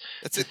snippets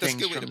to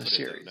things from the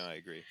series. No, I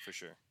agree, for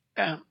sure.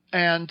 I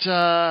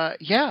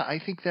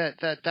think that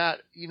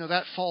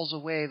that falls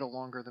away the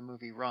longer the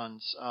movie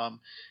runs. I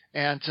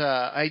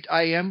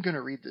am going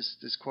to read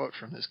this quote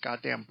from this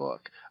goddamn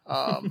book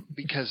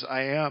because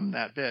I am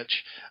that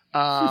bitch.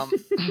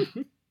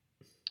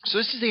 So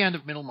this is the end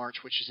of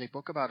Middlemarch, which is a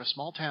book about a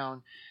small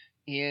town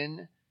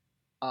in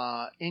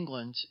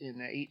England in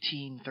the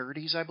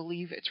 1830s, I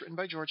believe. It's written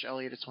by George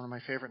Eliot. It's one of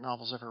my favorite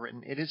novels ever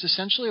written. It is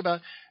essentially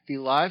about the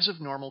lives of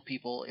normal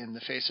people in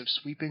the face of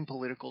sweeping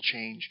political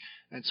change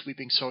and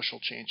sweeping social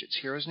change. Its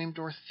hero's named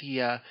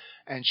Dorothea,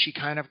 and she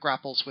kind of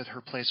grapples with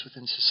her place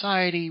within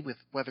society, with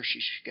whether she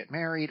should get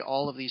married,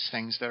 all of these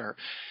things that are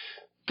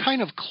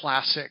kind of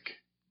classic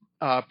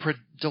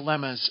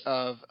dilemmas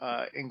of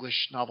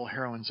English novel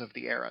heroines of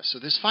the era. So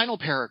this final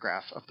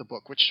paragraph of the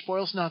book, which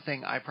spoils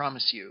nothing, I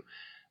promise you,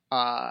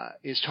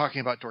 is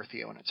talking about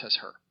Dorothea, and it says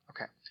her.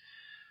 Okay.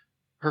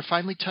 Her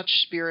finely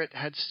touched spirit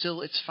had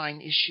still its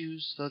fine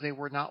issues, though they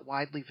were not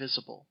widely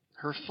visible.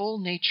 Her full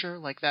nature,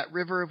 like that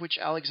river of which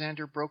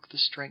Alexander broke the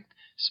strength,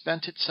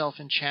 spent itself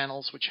in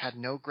channels which had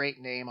no great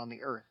name on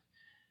the earth.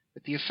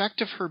 But the effect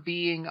of her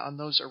being on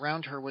those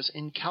around her was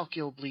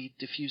incalculably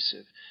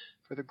diffusive,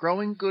 for the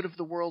growing good of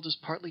the world is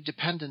partly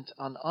dependent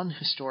on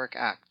unhistoric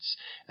acts,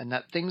 and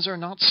that things are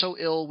not so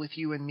ill with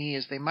you and me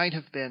as they might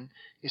have been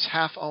is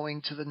half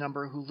owing to the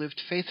number who lived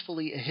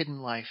faithfully a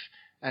hidden life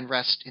and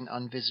rest in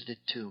unvisited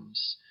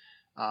tombs.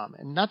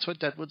 And that's what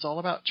Deadwood's all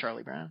about,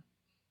 Charlie Brown.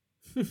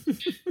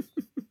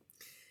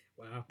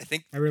 Wow,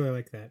 I really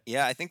like that.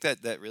 Yeah, I think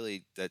that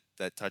really that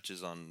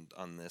touches on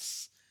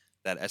this,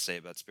 that essay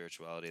about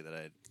spirituality that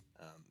I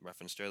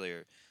referenced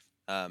earlier.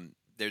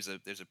 There's a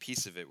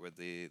piece of it where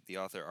the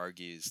author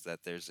argues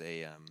that there's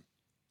a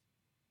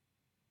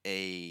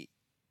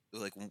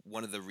like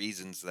one of the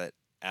reasons that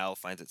Al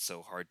finds it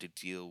so hard to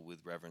deal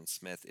with Reverend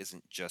Smith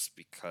isn't just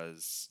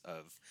because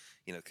of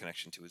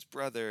connection to his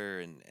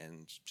brother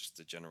and just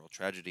the general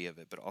tragedy of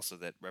it, but also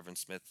that Reverend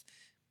Smith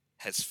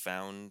has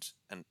found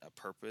a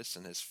purpose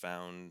and has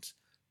found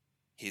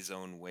his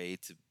own way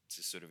to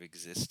sort of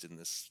exist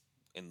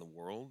in the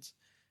world,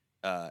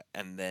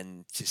 and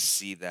then to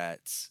see the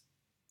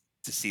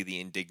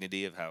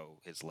indignity of how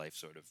his life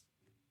sort of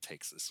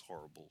takes this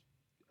horrible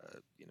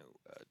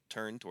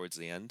turn towards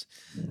the end,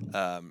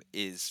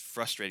 is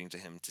frustrating to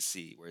him to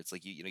see, where it's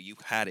like you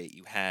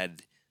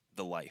had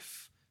the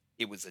life.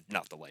 It was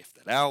not the life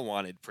that Al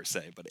wanted per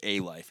se, but a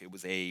life. It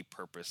was a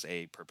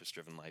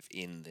purpose-driven life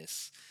in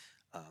this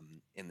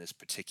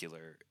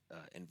particular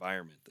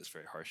environment, this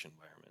very harsh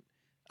environment.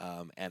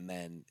 And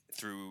then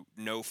through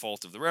no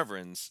fault of the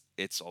Reverend's,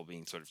 it's all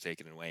being sort of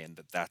taken away,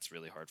 and that's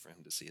really hard for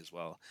him to see as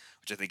well,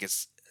 which I think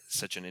is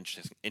such an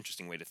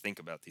interesting way to think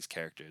about these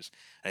characters.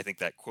 And I think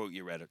that quote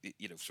you read,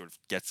 sort of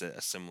gets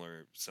a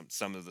similar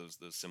some of those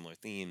similar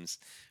themes,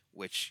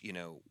 which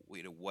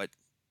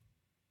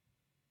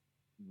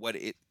what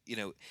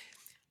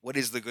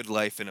is the good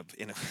life in a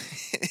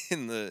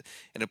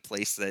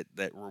place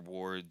that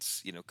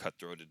rewards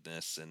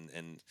cutthroatedness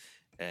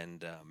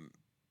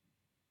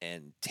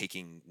and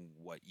taking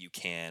what you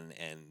can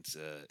and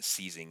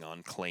seizing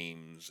on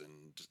claims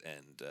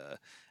and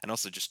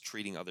also just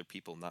treating other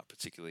people not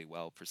particularly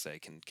well per se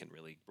can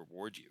really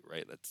reward you,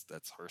 right?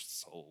 That's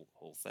Hearst's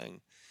whole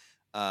thing,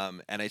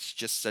 and it's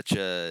just such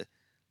a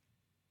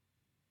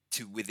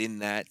within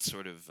that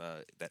sort of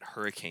that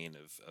hurricane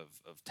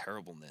of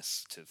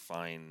terribleness to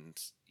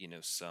find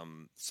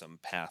some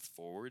path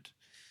forward,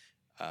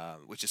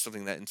 which is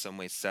something that in some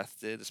ways Seth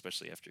did,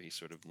 especially after he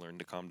sort of learned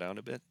to calm down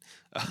a bit.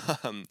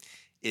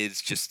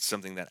 Is just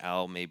something that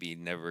Al maybe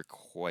never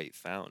quite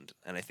found,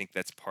 and I think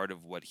that's part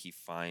of what he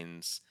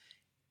finds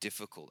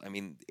difficult. I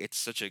mean, it's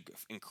such an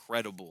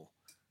incredible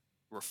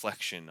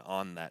reflection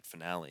on that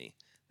finale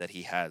that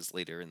he has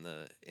later in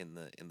the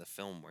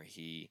film, where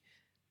he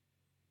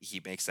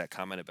makes that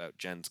comment about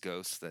Jen's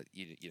ghost, that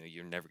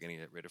you're never going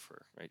to get rid of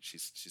her, right?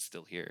 She's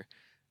still here,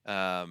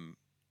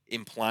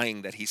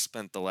 implying that he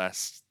spent the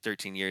last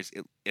 13 years,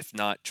 if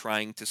not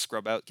trying to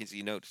scrub out, because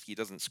he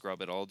doesn't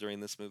scrub at all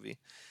during this movie.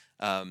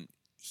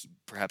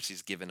 Perhaps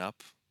he's given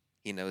up.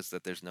 He knows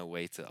that there's no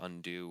way to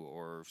undo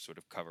or sort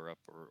of cover up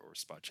or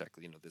spot check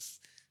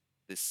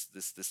this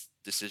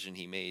decision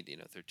he made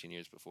 13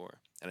 years before,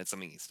 and it's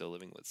something he's still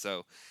living with.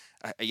 So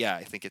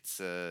I think it's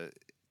there's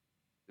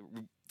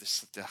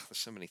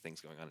so many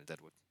things going on in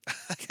Deadwood.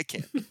 I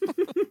can't.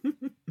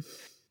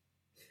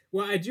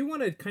 Well, I do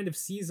want to kind of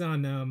seize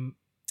on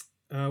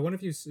one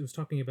of you was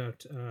talking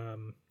about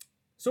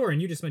Soren.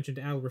 You just mentioned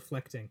Al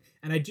reflecting,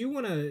 and I do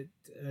want to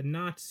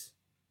not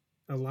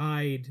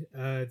allied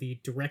the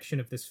direction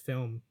of this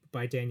film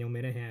by Daniel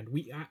Minahan.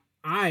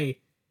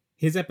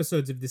 His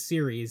episodes of the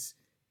series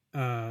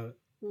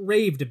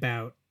raved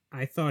about.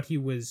 I thought he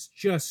was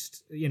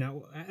just, I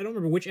don't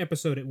remember which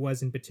episode it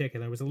was in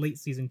particular. It was a late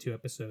season 2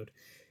 episode.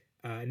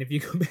 And if you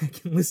go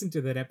back and listen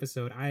to that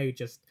episode, I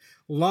just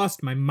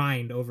lost my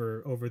mind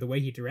over the way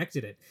he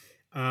directed it.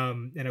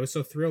 And I was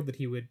so thrilled that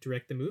he would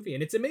direct the movie.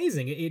 And it's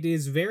amazing. It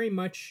is very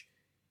much,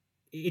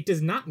 it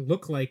does not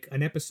look like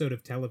an episode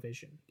of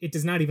television. It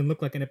does not even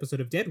look like an episode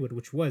of Deadwood,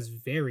 which was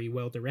very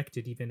well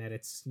directed, even at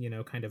its,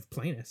 kind of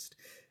plainest.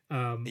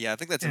 Yeah, I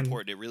think that's and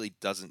important. It really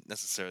doesn't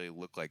necessarily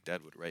look like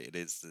Deadwood, right? It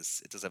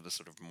does have this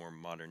sort of more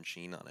modern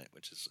sheen on it,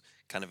 which is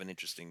kind of an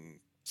interesting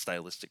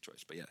stylistic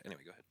choice. But yeah,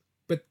 anyway, go ahead.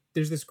 But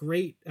there's this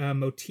great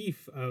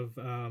motif of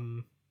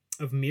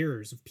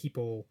mirrors, of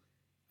people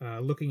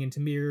looking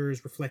into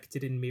mirrors,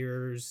 reflected in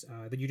mirrors,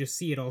 that you just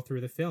see it all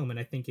through the film. And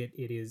I think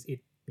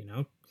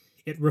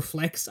it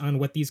reflects on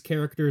what these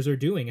characters are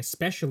doing,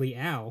 especially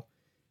Al,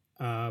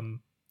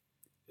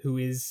 who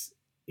is,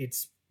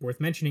 it's worth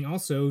mentioning,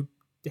 also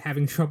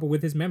having trouble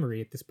with his memory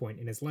at this point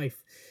in his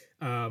life.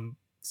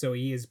 So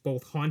he is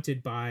both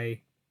haunted by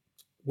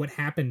what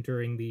happened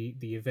during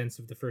the events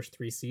of the first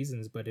 3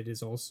 seasons, but it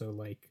is also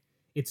like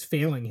it's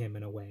failing him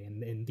in a way,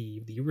 and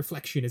the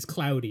reflection is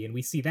cloudy, and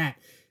we see that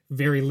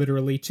very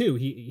literally too.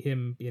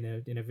 Him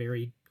in a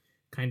very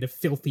kind of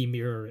filthy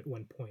mirror at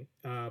one point.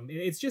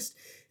 It's just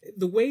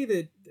the way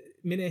that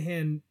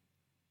Minahan,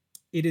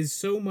 it is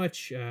so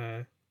much,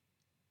 it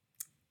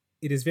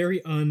is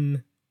very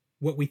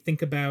what we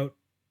think about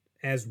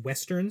as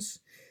Westerns,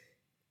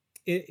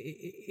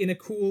 in a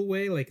cool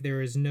way. Like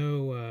there is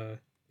no,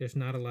 there's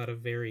not a lot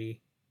of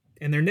very,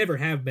 and there never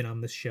have been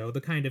on this show,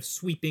 the kind of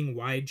sweeping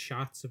wide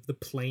shots of the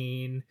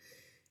plain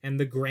and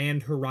the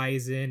grand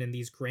horizon and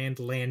these grand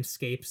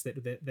landscapes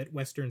that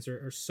Westerns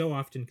are so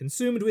often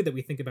consumed with, that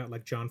we think about,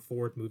 like John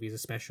Ford movies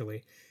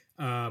especially.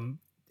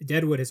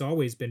 Deadwood has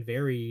always been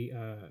very,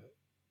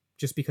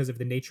 just because of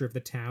the nature of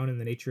the town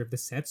and the nature of the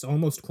sets,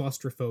 almost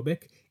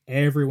claustrophobic.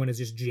 Everyone is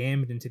just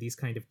jammed into these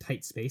kind of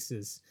tight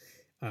spaces.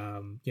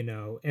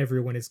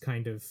 Everyone is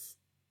kind of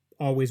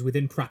always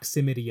within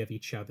proximity of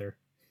each other.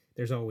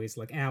 There's always,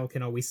 like, Al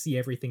can always see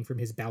everything from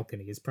his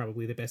balcony is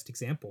probably the best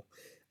example.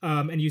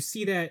 And you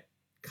see that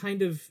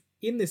kind of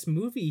in this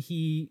movie.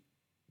 He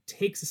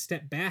takes a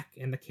step back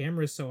and the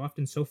camera is so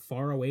often so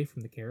far away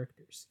from the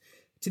characters,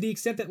 to the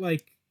extent that,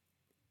 like,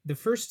 the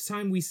first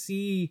time we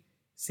see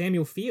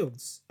Samuel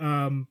Fields,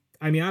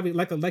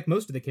 like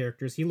most of the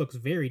characters, he looks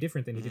very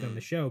different than he did on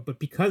the show, but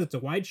because it's a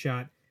wide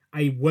shot,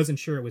 I wasn't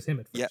sure it was him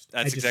at first. Yeah,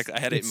 that's exactly. I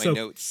had it in my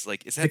notes.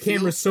 Like, is that the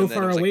camera's so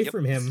far away like,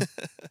 from him?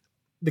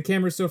 The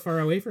camera's so far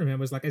away from him.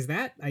 I was like, is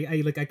that?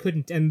 I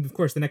couldn't. And of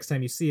course, the next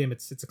time you see him,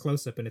 it's a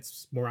close up and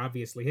it's more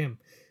obviously him.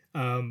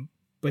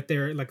 But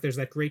there's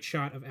that great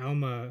shot of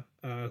Alma,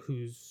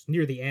 who's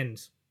near the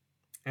end,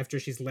 after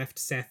she's left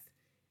Seth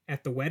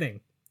at the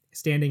wedding,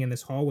 standing in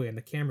this hallway, and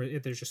the camera,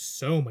 there's just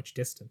so much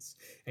distance,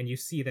 and you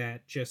see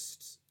that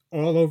just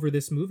all over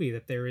this movie,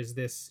 that there is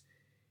this.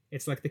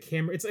 It's like the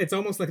camera. It's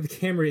almost like the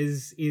camera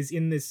is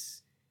in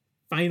this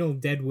final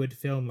Deadwood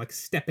film, like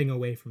stepping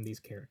away from these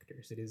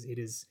characters. It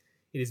is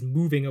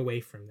moving away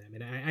from them,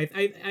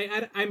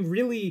 and I'm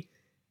really,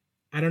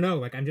 I don't know,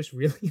 like, I'm just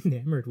really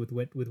enamored with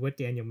what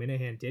Daniel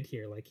Minahan did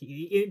here. Like,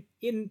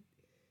 in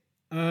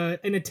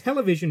a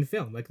television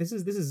film, like, this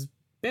is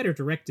better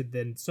directed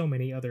than so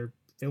many other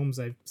films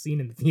I've seen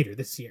in the theater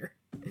this year.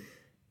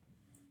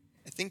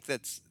 I think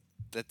that's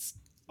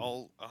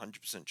all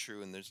 100%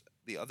 true, and there's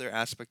the other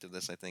aspect of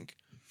this, I think,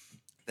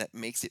 that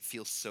makes it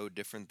feel so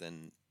different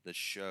than the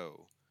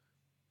show.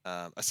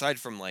 Aside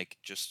from, like,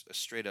 just a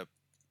straight up,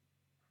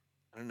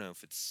 I don't know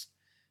if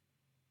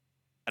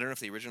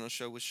the original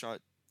show was shot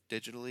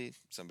digitally.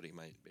 Somebody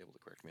might be able to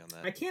correct me on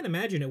that. I can't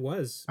imagine it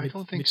was. I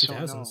don't think so.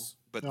 No.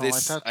 But no,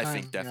 this, at that time, I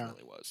think,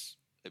 definitely was.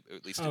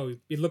 At least.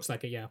 It looks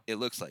like it. Yeah. It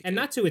looks like. And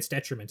not to its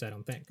detriment, I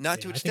don't think.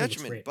 Not to its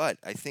detriment, but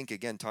I think,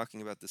 again,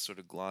 talking about this sort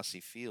of glossy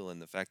feel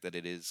and the fact that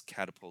it is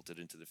catapulted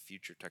into the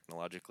future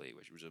technologically,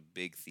 which was a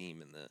big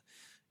theme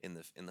in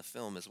the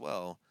film as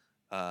well,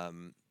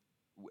 and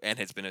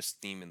has been a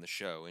theme in the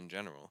show in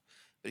general.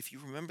 But if you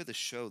remember the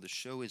show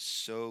is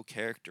so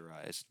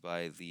characterized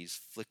by these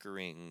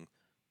flickering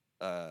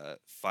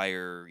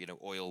fire,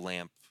 oil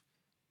lamp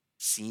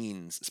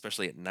scenes,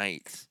 especially at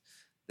night,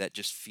 that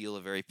just feel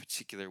a very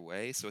particular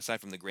way. So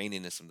aside from the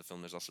graininess of the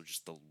film, there's also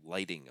just the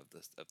lighting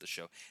of the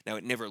show. Now,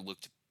 it never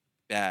looked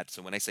bad.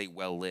 So when I say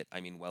well lit, I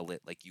mean well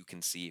lit, like you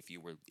can see if you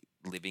were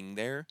living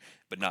there,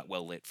 but not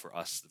well lit for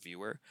us, the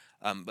viewer.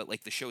 But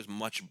like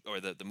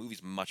the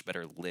movie's much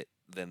better lit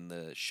than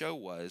the show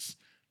was,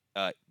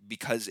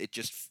 because it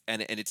just,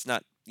 and it's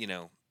not,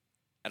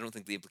 I don't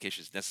think the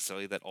implication is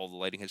necessarily that all the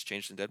lighting has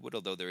changed in Deadwood,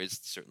 although there is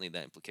certainly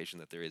that implication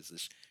that there is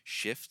this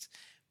shift.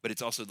 But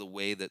it's also the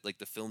way that, like,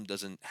 the film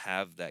doesn't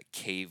have that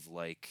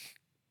cave-like,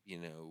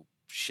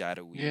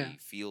 shadowy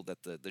feel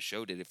that the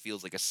show did. It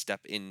feels like a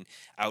step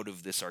out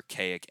of this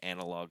archaic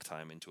analog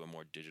time into a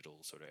more digital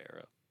sort of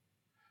era.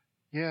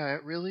 Yeah,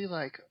 it really,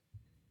 like,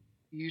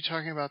 you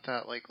talking about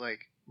that, like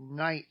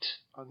Night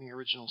on the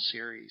original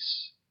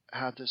series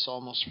had this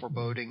almost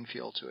foreboding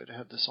feel to it. It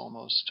had this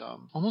almost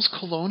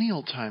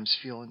colonial times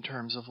feel in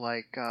terms of,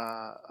 like,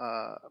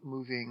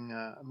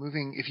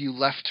 moving. If you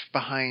left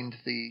behind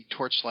the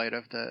torchlight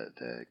of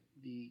the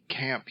the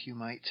camp, you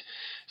might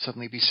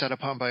suddenly be set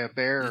upon by a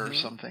bear or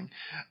Mhm. something.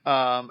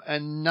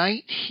 And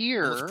night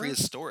here, Almost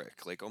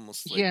prehistoric, like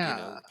almost like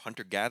yeah.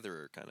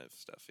 hunter-gatherer kind of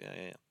stuff.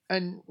 Yeah.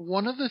 And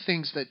one of the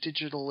things that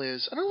digital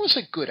is, I don't want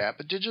to say good at,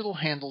 but digital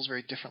handles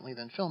very differently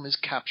than film, is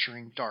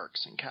capturing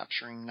darks and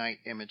capturing night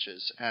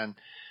images. And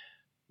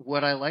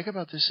what I like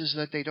about this is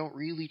that they don't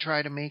really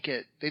try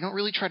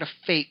to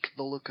fake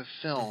the look of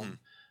film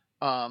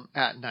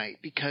at night,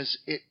 because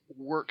it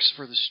works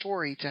for the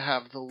story to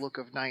have the look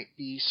of night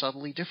be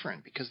subtly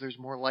different, because there's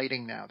more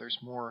lighting now.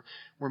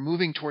 We're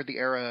moving toward the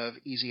era of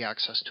easy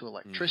access to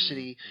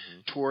electricity,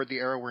 toward the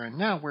era we're in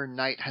now, where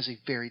night has a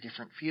very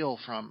different feel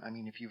from, I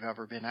mean, if you've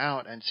ever been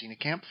out and seen a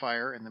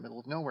campfire in the middle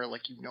of nowhere,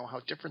 like, you know how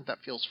different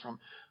that feels from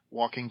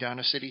walking down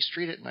a city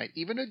street at night,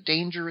 even a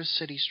dangerous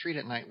city street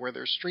at night where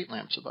there's street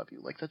lamps above you.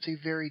 Like, that's a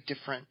very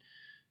different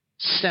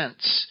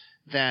sense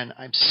than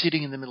I'm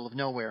sitting in the middle of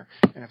nowhere,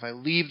 and if I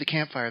leave the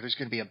campfire, there's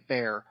going to be a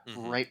bear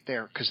right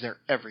there, because they're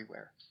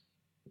everywhere.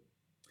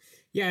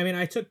 Yeah, I mean,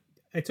 I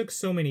took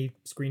so many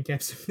screen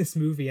caps of this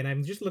movie, and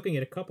I'm just looking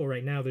at a couple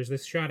right now. There's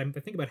this shot, I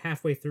think about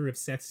halfway through, of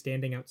Seth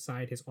standing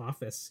outside his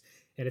office,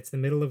 and it's the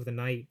middle of the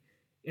night,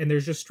 and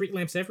there's just street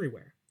lamps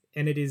everywhere.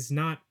 And it is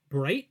not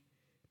bright,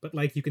 but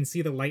like you can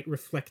see the light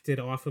reflected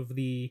off of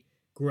the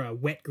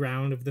wet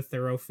ground of the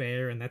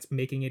thoroughfare, and that's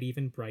making it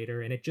even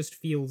brighter. And it just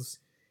feels,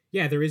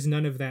 yeah, there is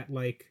none of that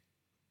like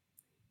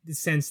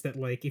sense that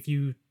like if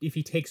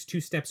he takes 2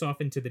 steps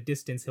off into the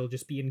distance, he'll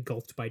just be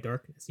engulfed by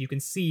darkness. You can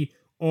see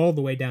all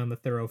the way down the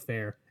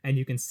thoroughfare, and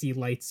you can see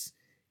lights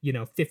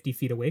 50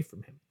 feet away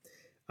from him.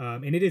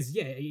 And it is,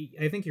 yeah,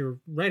 I think you're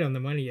right on the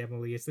money,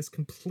 Emily. It's this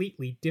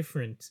completely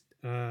different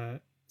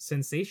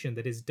sensation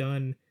that is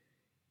done,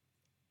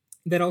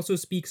 that also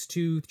speaks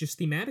to just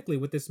thematically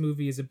what this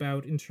movie is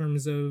about in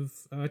terms of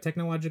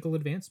technological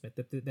advancement.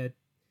 That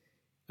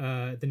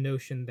the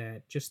notion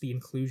that just the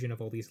inclusion of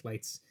all these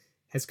lights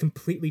has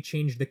completely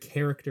changed the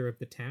character of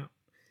the town.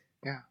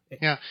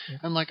 Yeah.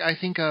 And like, I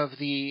think of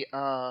the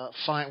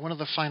one of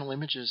the final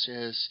images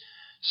is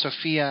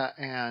Sophia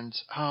and,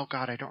 oh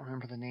god, I don't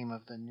remember the name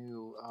of the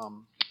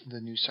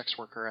new sex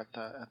worker at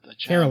the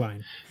gym.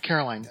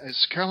 Caroline.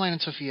 It's Caroline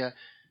and Sophia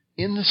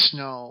in the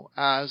snow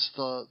as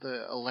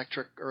the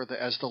electric, or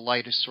as the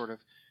light is sort of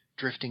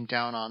drifting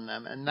down on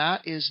them. And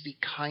that is the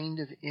kind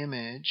of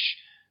image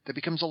that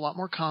becomes a lot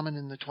more common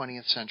in the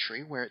 20th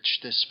century,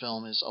 which this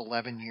film is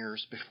 11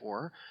 years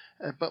before.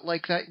 But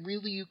like, that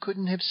really you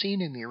couldn't have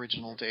seen in the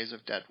original days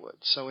of Deadwood.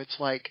 So it's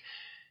like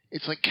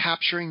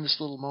capturing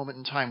this little moment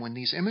in time when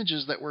these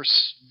images that we're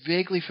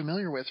vaguely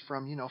familiar with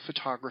from,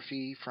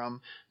 photography,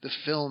 from the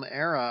film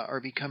era, are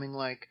becoming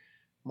like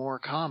more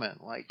common.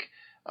 Like,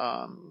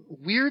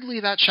 weirdly,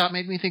 that shot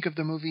made me think of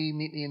the movie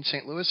Meet Me in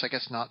St. Louis. I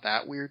guess not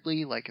that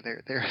weirdly. Like,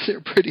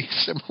 they're pretty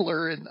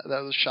similar, and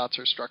those shots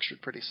are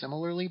structured pretty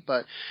similarly.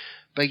 But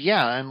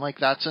yeah, and like,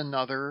 that's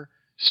another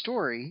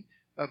story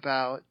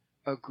about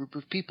a group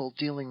of people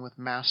dealing with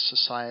mass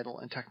societal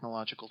and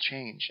technological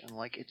change. And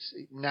like,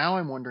 now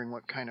I'm wondering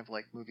what kind of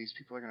like movies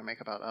people are going to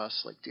make about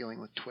us, like,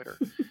 dealing with Twitter.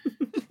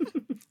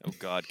 Oh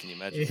God, can you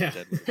imagine?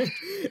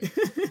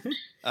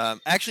 Yeah.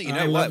 Actually, you know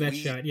I what? love that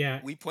shot. Yeah,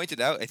 we pointed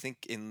out, I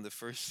think, in the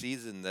first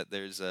season that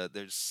there's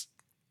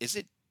is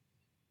it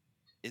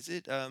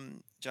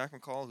Jack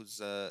McCall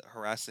who's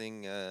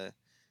harassing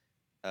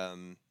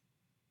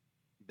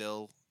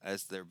Bill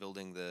as they're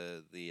building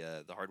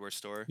the hardware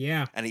store?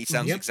 Yeah, and he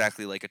sounds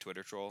exactly like a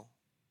Twitter troll.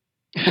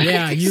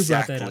 Yeah, exactly you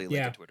brought that up.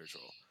 like a Twitter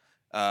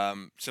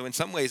troll. So in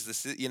some ways,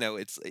 this is,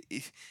 it's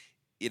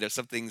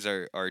some things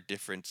are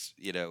different,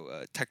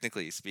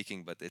 technically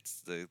speaking, but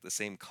it's the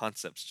same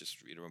concepts just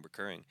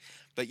recurring.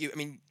 But I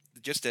mean,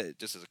 just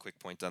as a quick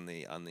point on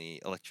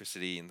the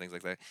electricity and things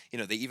like that,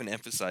 they even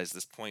emphasize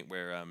this point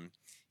where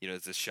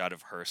there's this shot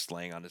of Hearst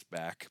laying on his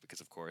back because,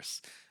 of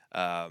course,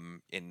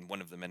 in one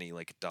of the many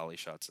like dolly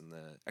shots in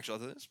the, actually,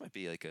 although this might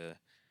be like a,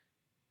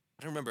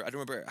 I don't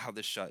remember how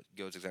this shot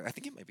goes exactly. I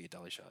think it might be a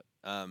dolly shot.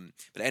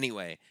 But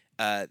anyway,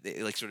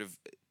 like sort of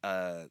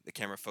the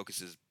camera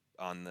focuses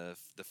on the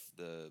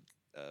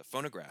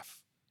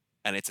phonograph,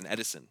 and it's an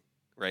Edison,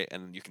 right?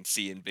 And you can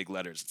see in big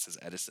letters it says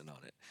Edison on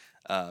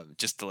it,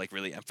 just to like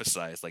really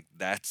emphasize like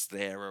that's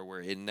the era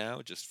we're in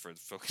now. Just for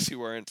folks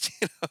who aren't,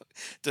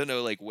 don't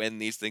know like when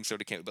these things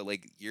sort of came, but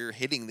like you're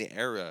hitting the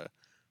era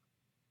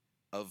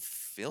of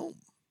film,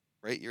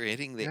 right? You're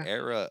hitting the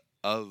era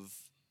of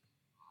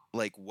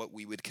like what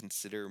we would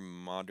consider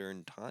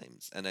modern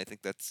times, and I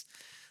think that's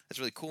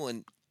really cool.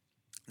 And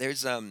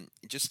there's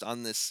just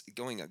on this,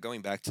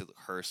 going back to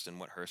Hearst and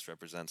what Hearst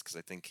represents, because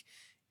I think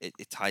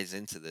it ties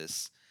into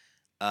this.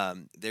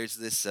 There's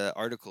this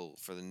article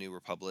for the New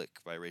Republic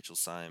by Rachel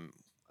Syme,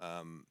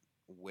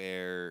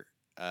 where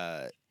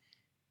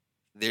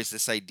there's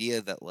this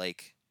idea that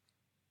like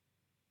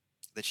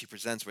that she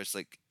presents, where it's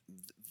like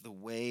the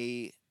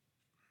way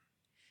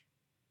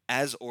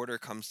as order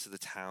comes to the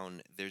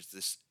town, there's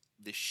this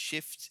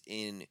shift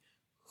in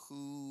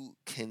who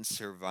can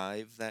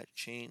survive that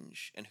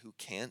change and who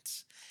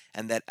can't,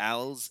 and that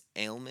Al's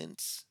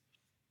ailment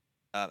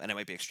and I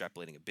might be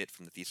extrapolating a bit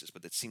from the thesis,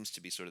 but that seems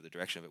to be sort of the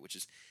direction of it, which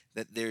is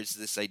that there's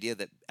this idea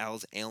that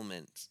Al's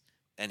ailment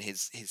and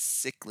his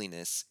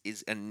sickliness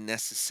is a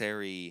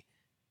necessary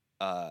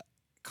uh,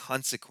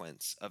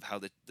 consequence of how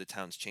the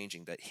town's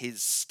changing. That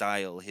his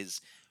style,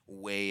 his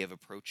way of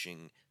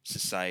approaching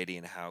society,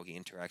 and how he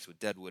interacts with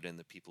Deadwood and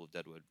the people of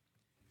Deadwood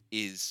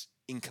is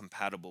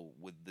incompatible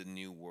with the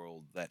new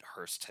world that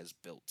Hearst has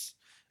built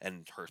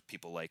and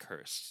people like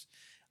Hearst.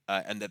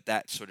 And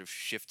that sort of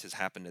shift has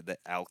happened, and that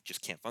Al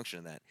just can't function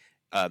in that.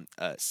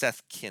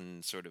 Seth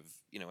can sort of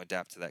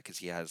adapt to that because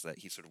he has that,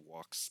 he sort of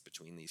walks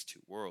between these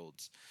two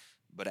worlds,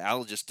 but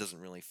Al just doesn't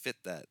really fit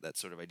that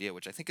sort of idea,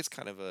 which I think is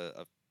kind of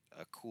a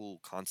cool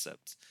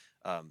concept.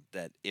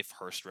 That if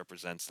Hearst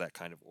represents that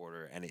kind of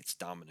order and it's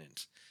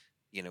dominant,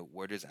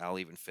 where does Al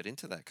even fit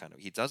into that kind of?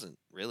 He doesn't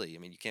really. I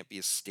mean, you can't be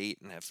a state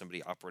and have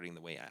somebody operating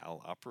the way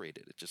Al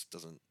operated. It just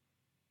doesn't.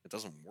 It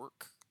doesn't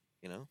work.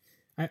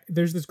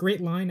 There's this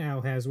great line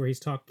Al has where he's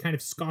kind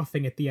of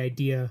scoffing at the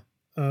idea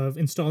of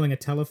installing a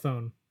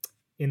telephone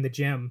in the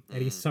gem,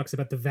 and he talks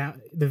about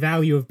the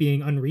value of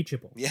being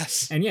unreachable.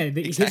 Yes. And yeah,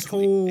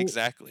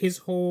 his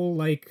whole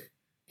like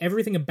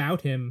everything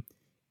about him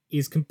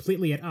is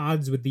completely at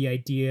odds with the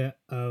idea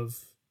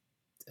of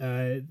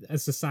a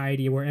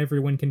society where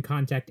everyone can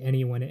contact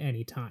anyone at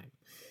any time.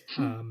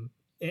 And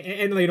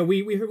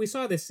we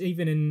saw this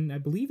even in, I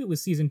believe it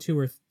was season 2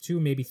 or 2,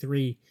 maybe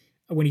 3,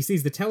 when he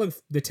sees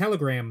the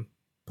telegram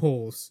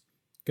polls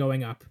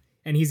going up,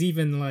 and he's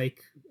even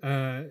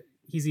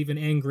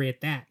angry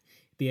at that,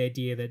 the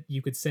idea that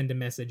you could send a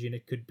message and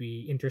it could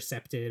be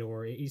intercepted,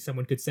 or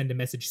someone could send a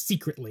message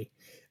secretly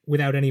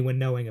without anyone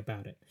knowing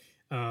about it.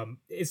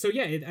 So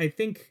yeah, I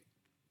think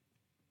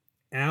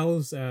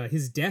Al's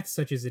his death,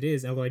 such as it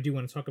is, although I do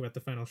want to talk about the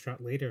final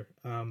shot later,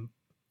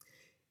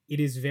 it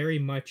is very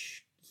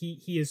much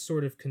he is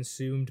sort of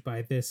consumed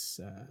by this.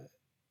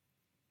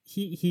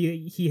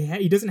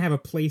 He doesn't have a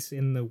place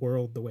in the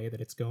world the way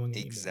that it's going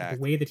anymore. Exactly.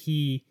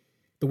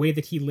 The way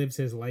that he lives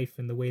his life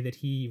and the way that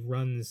he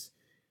runs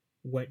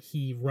what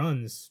he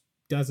runs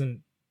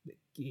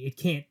he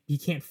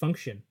can't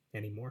function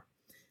anymore.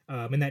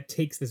 And that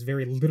takes this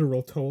very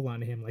literal toll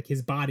on him. Like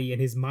his body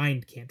and his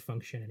mind can't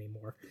function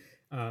anymore.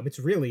 It's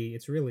really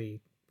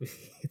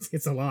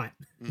it's a lot.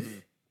 Mm-hmm.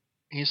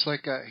 He's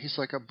like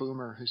a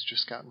boomer who's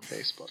just gotten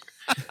Facebook.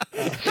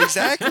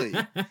 Exactly.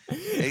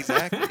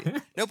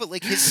 No, but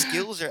like his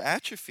skills are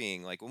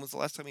atrophying. Like, when was the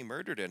last time he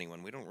murdered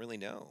anyone? We don't really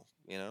know.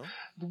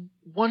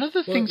 One of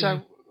the things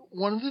I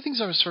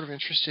was sort of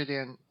interested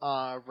in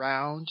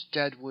around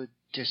Deadwood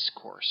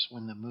discourse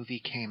when the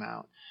movie came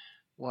out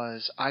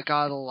was I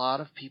saw a lot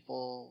of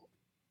people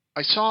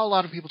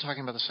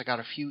talking about this. I got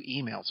a few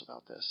emails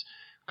about this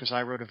because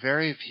I wrote a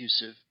very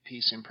effusive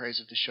piece in praise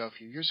of the show a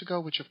few years ago,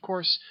 which of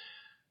course,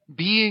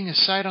 being a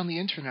site on the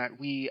internet,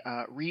 we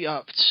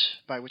re-upped,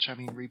 by which I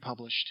mean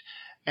republished,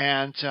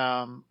 and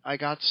I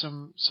got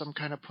some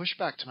kind of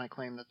pushback to my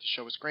claim that the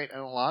show was great,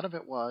 and a lot of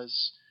it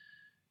was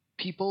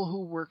people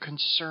who were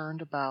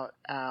concerned about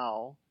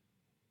Al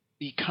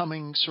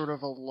becoming sort of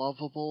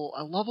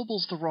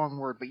lovable's the wrong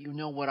word, but you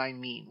know what I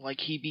mean. Like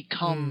he's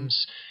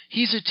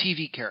a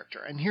TV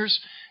character. And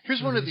here's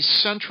one of the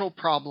central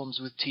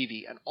problems with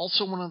TV, and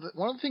also one of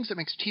the things that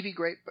makes TV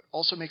great, but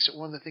also makes it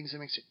one of the things that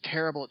makes it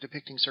terrible at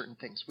depicting certain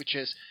things, which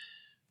is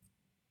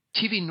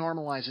TV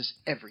normalizes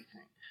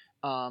everything.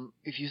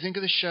 If you think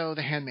of the show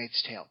The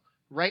Handmaid's Tale,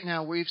 right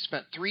now, we've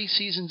spent 3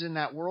 seasons in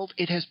that world.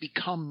 It has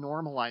become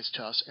normalized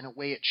to us in a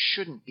way it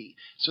shouldn't be.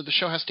 So the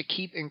show has to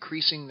keep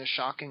increasing the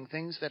shocking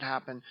things that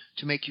happen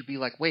to make you be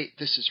like, wait,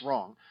 this is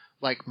wrong.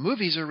 Like,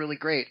 movies are really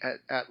great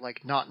at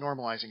like not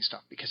normalizing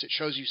stuff because it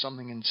shows you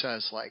something and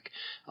says like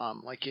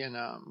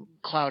in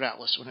Cloud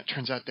Atlas when it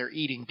turns out they're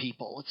eating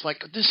people. It's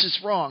like, this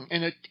is wrong.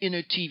 In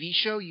a TV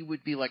show, you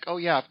would be like, oh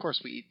yeah, of course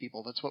we eat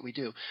people. That's what we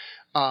do.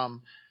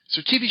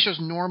 So TV shows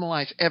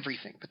normalize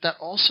everything, but that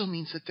also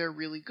means that they're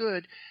really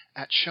good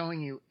at showing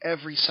you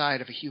every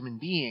side of a human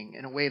being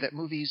in a way that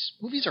movies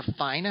are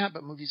fine at,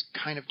 but movies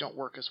kind of don't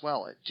work as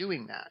well at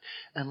doing that.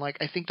 And like,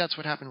 I think that's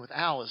what happened with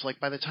Al, is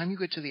like by the time you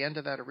get to the end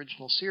of that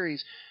original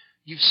series,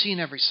 you've seen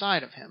every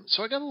side of him.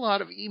 So I got a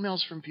lot of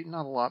emails from people,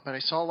 not a lot, but I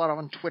saw a lot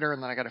on Twitter,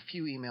 and then I got a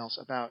few emails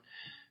about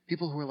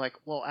people who were like,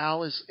 well,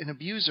 Al is an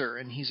abuser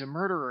and he's a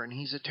murderer and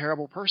he's a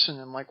terrible person.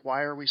 And like,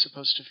 why are we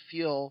supposed to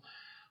feel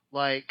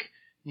like,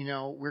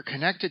 we're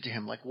connected to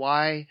him? Like,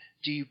 why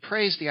do you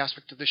praise the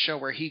aspect of the show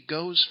where he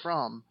goes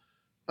from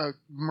a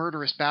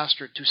murderous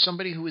bastard to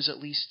somebody who is at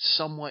least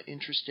somewhat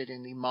interested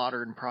in the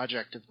modern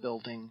project of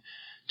building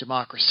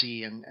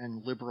democracy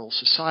and liberal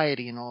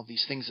society and all of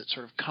these things that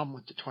sort of come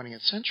with the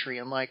 20th century?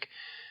 And like,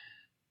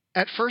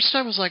 at first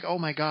I was like, oh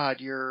my God,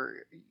 you're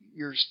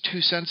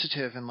too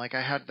sensitive. And like,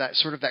 I had that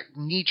sort of that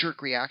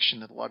knee-jerk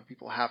reaction that a lot of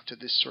people have to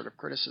this sort of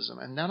criticism.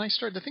 And then I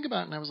started to think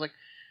about it, and I was like,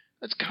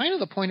 that's kind of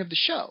the point of the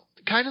show.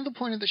 Kind of the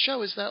point of the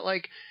show is that,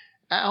 like,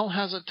 Al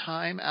has a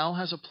time, Al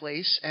has a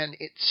place, and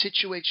it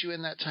situates you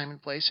in that time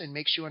and place and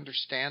makes you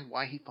understand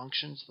why he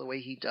functions the way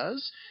he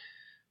does.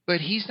 but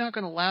he's not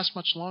going to last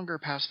much longer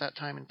past that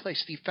time and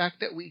place. The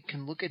fact that we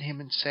can look at him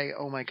and say,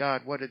 oh my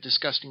God, what a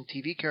disgusting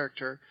TV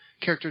character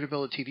to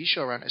build a TV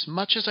show around. As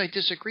much as I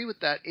disagree with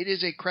that, it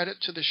is a credit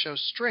to the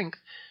show's strength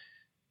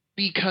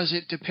because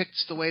it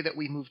depicts the way that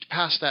we moved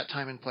past that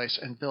time and place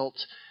and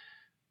built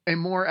a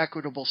more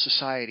equitable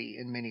society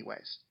in many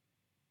ways.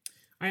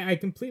 I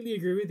completely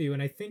agree with you.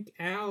 And I think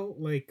Al,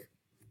 like,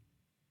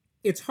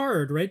 it's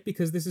hard, right?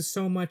 Because this is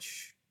so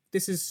much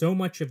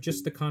of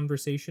just the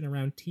conversation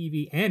around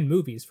TV and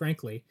movies,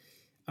 frankly.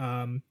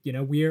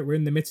 We're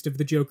in the midst of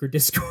the Joker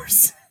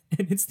discourse,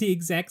 and it's the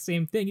exact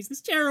same thing. He's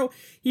this Jaro.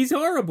 He's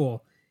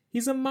horrible.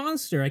 He's a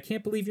monster. I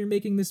can't believe you're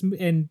making this,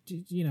 and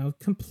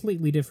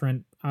completely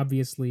different,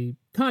 obviously,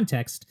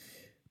 context,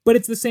 but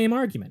it's the same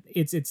argument.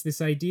 It's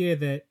this idea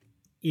that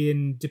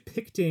in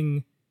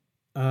depicting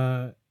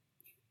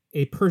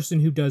a person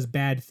who does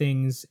bad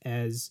things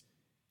as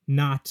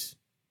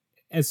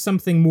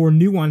something more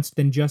nuanced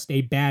than just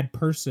a bad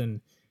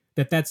person,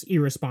 that's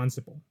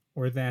irresponsible,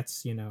 or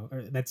that's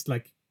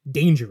like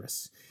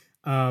dangerous.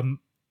 And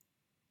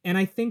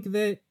I think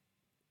that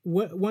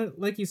what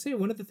like you say,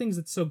 one of the things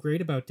that's so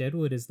great about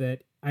Deadwood is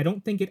that I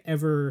don't think it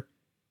ever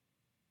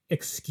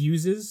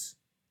excuses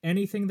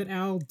anything that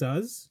Al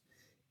does.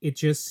 It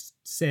just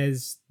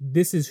says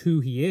this is who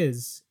he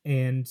is,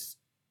 and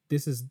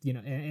this is,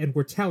 and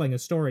we're telling a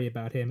story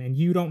about him, and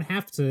you don't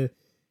have to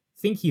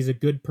think he's a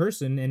good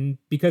person, and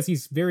because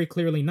he's very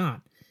clearly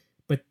not,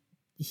 but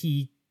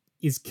he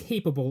is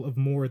capable of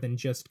more than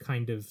just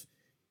kind of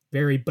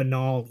very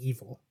banal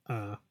evil.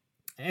 I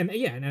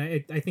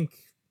think,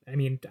 I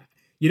mean,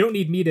 you don't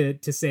need me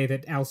to say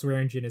that Al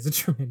Swearingen is a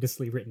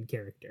tremendously written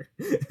character.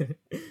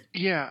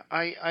 Yeah,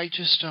 I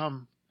just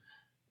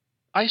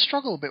I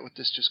struggle a bit with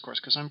this discourse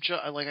because I'm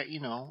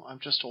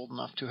just old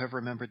enough to have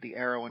remembered the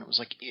era when it was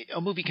like a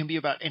movie can be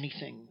about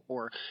anything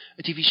or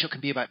a TV show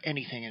can be about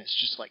anything, and it's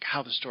just like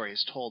how the story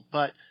is told.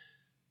 But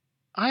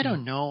I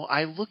don't know.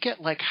 I look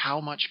at like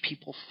how much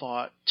people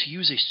thought, to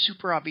use a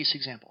super obvious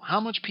example, how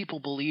much people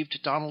believed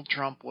Donald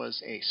Trump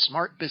was a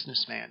smart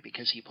businessman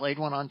because he played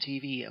one on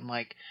TV, and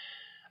like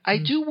I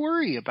do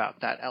worry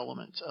about that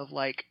element of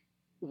like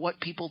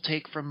what people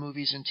take from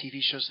movies and TV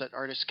shows that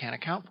artists can't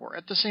account for.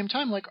 At the same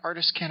time, like,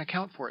 artists can't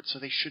account for it, so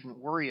they shouldn't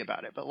worry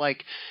about it. But,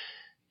 like,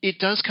 it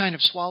does kind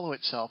of swallow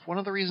itself. One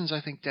of the reasons I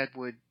think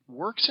Deadwood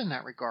works in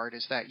that regard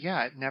is that,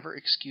 yeah, it never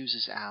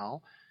excuses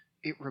Al.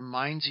 It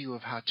reminds you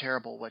of how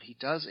terrible what he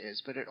does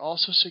is, but it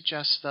also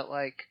suggests that,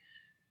 like,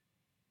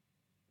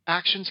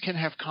 actions can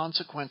have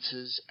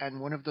consequences,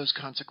 and one of those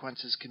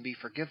consequences can be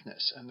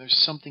forgiveness. And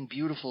there's something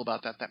beautiful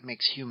about that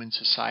makes human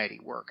society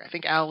work. I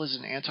think Al is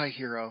an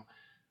anti-hero,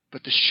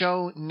 but the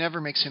show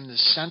never makes him the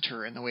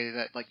center in the way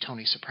that like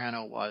Tony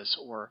Soprano was,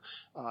 or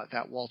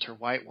that Walter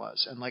White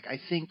was. And like I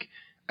think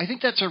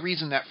that's a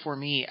reason that for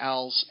me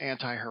Al's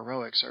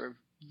anti-heroics are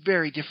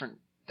very different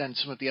than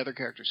some of the other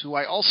characters who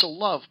I also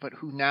love, but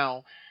who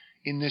now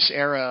in this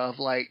era of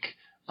like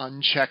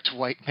unchecked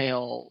white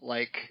male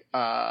like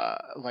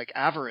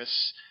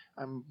avarice,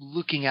 I'm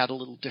looking at a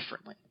little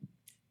differently.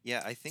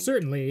 Yeah, I think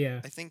certainly.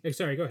 Yeah, I think.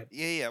 Sorry, go ahead.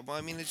 Yeah. Well,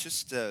 I mean, it's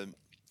just.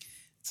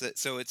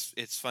 So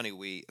it's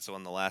funny. So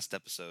on the last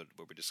episode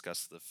where we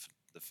discussed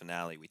the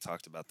finale, we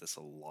talked about this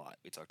a lot.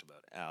 We talked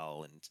about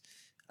Al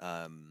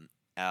and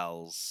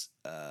Al's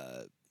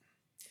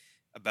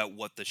about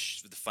what the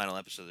final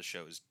episode of the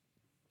show is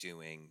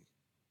doing.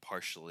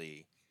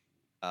 Partially,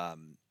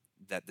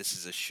 that this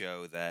is a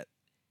show that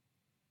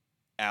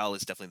Al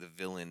is definitely the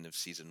villain of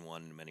season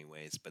 1 in many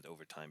ways, but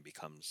over time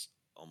becomes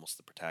almost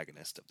the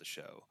protagonist of the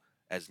show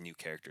as new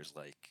characters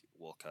like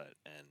Wolcott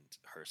and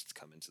Hearst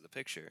come into the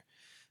picture.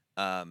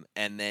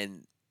 And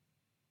then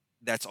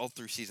that's all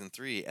through season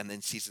 3, and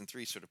then season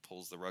 3 sort of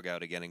pulls the rug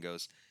out again and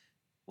goes,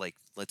 like,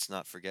 let's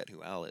not forget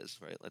who Al is,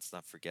 right? Let's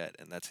not forget,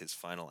 and that's his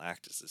final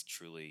act, is this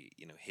truly,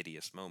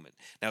 hideous moment.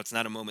 Now, it's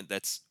not a moment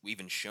that's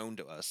even shown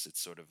to us. It's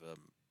sort of,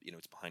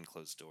 it's behind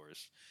closed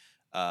doors.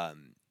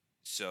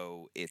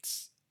 So it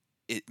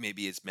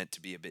maybe is meant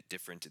to be a bit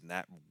different in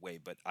that way.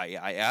 But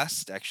I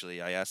asked Esther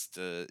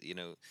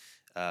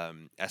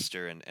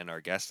and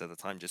our guest at the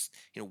time, just,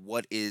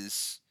 what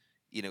is,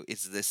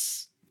 is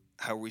this,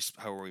 how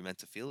are we meant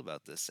to feel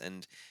about this?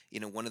 And,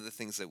 one of the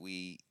things that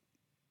we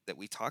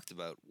talked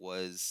about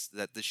was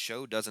that the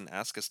show doesn't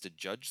ask us to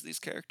judge these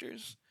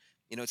characters.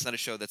 It's not a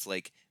show that's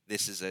like,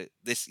 that,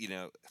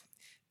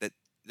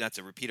 not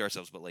to repeat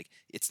ourselves, but like,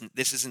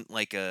 this isn't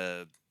like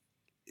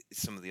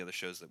some of the other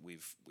shows that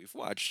we've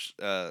watched,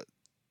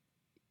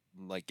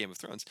 like Game of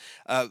Thrones,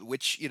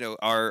 which,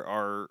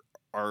 are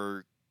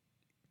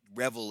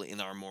revel in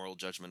our moral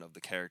judgment of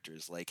the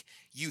characters. Like,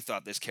 you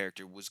thought this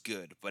character was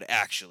good, but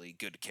actually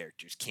good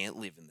characters can't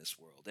live in this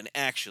world, and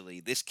actually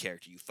this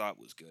character you thought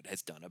was good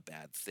has done a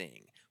bad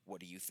thing. What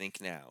do you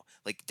think now?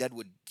 Like,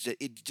 Deadwood,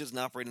 it doesn't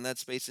operate in that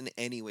space in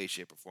any way,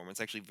 shape, or form.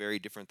 It's actually very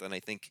different than, I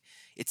think,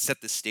 it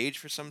set the stage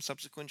for some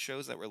subsequent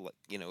shows that were,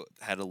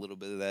 had a little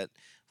bit of that,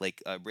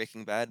 like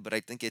Breaking Bad, but I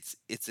think it's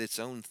its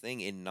own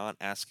thing in not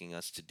asking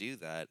us to do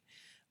that,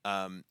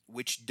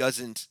 which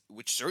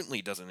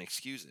certainly doesn't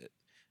excuse it.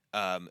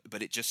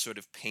 but it just sort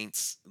of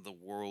paints the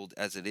world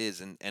as it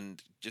is.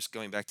 And just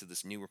going back to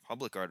this New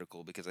Republic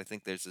article, because I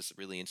think there's this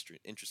really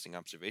interesting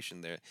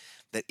observation there,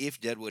 that if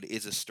Deadwood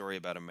is a story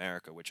about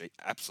America, which I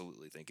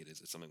absolutely think it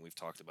is, it's something we've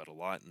talked about a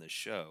lot in this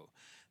show,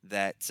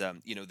 that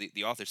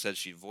the author says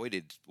she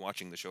avoided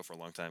watching the show for a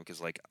long time because,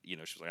 like,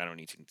 she's like, I don't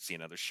need to see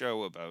another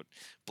show about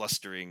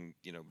blustering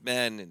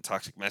men and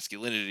toxic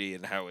masculinity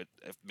and how it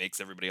makes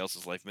everybody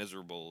else's life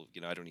miserable.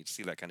 I don't need to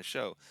see that kind of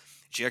show.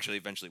 She actually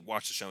eventually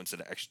watched the show and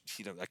said,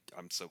 actually,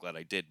 I'm so glad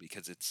I did,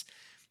 because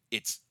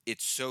it's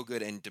so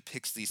good and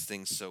depicts these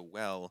things so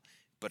well,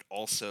 but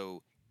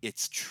also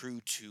it's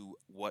true to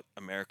what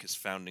America's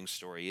founding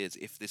story is.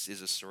 If this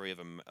is a story of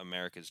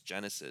America's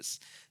genesis,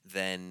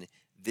 then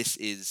this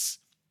is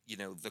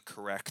the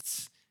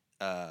correct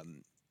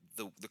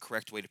the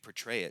correct way to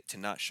portray it, to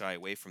not shy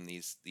away from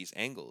these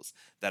angles.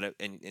 That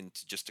and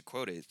just to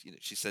quote it,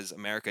 she says,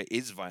 America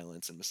is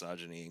violence and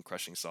misogyny and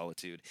crushing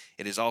solitude.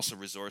 It is also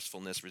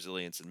resourcefulness,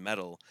 resilience, and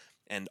metal.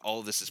 And all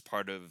of this is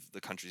part of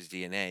the country's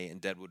DNA,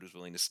 and Deadwood was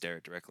willing to stare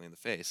it directly in the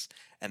face.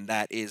 And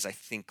that is, I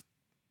think,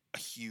 a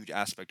huge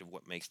aspect of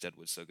what makes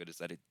Deadwood so good, is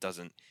that it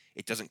doesn't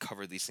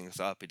cover these things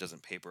up, it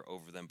doesn't paper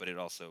over them, but it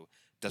also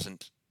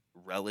doesn't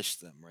relish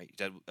them, right?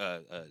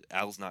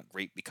 Al's not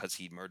great because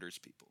he murders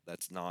people.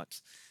 That's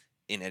not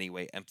in any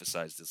way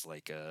emphasized as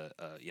like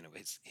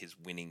his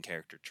winning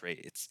character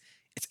trait. It's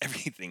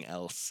everything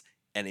else,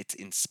 and it's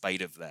in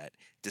spite of that,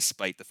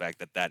 despite the fact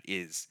that that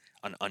is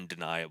an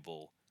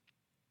undeniable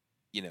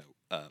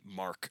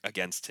mark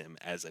against him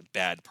as a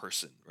bad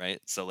person, right?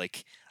 So,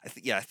 like, I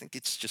think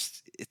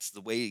it's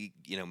the way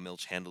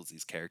Milch handles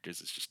these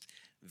characters is just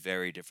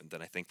very different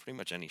than I think pretty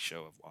much any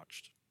show I've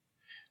watched.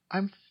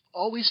 I'm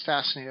always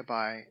fascinated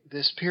by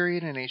this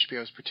period, and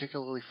HBO is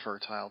particularly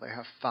fertile. They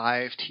have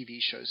 5 TV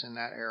shows in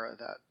that era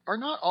that are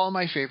not all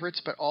my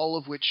favorites, but all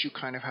of which you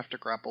kind of have to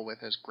grapple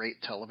with as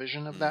great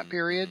television of that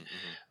period,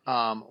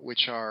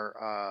 which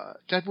are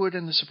Deadwood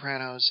and The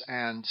Sopranos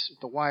and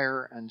The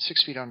Wire and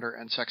 6 Feet Under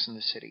and Sex and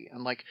the City.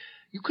 And, like,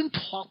 you can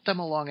plot them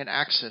along an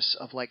axis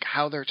of, like,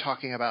 how they're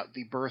talking about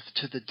the birth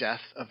to the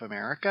death of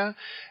America.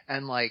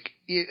 And, like,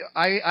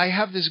 I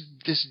have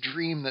this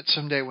dream that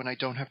someday, when I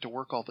don't have to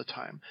work all the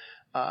time,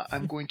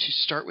 I'm going to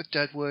start with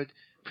Deadwood,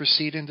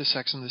 proceed into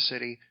Sex and the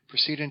City,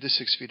 proceed into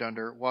 6 Feet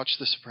Under, watch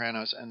The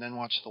Sopranos, and then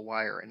watch The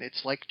Wire. And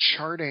it's like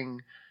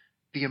charting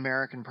the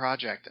American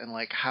project, and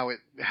like how it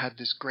had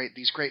these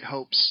great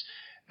hopes,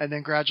 and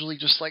then gradually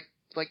just like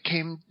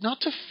came, not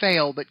to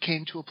fail, but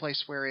came to a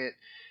place where it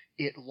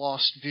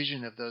lost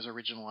vision of those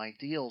original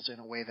ideals in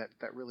a way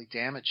that really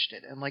damaged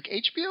it. And like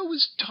HBO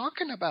was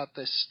talking about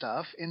this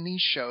stuff in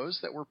these shows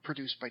that were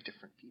produced by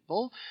different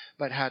people,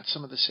 but had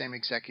some of the same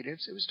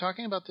executives. It was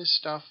talking about this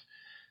stuff,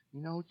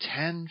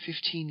 10,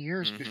 15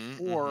 years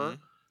before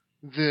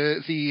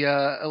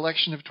the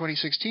election of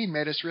 2016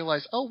 made us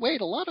realize, oh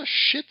wait, a lot of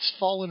shit's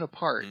fallen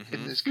apart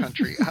in this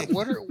country.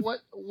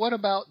 What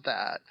about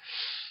that?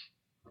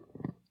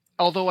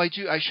 Although I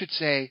should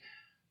say,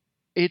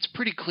 it's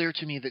pretty clear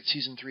to me that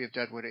season 3 of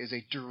Deadwood is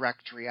a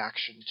direct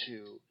reaction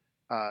to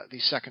the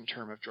second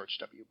term of George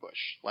W.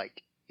 Bush,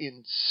 like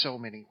in so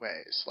many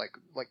ways, like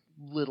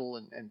little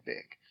and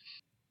big.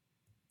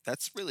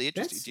 That's really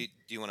interesting.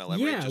 Do you want to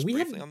elaborate just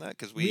briefly on that?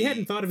 Because we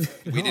hadn't thought of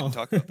it. We didn't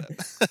talk about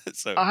that.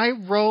 So I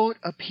wrote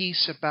a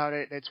piece about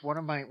it. It's one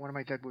of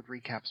my Deadwood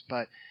recaps,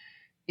 but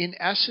in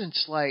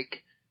essence,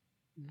 like,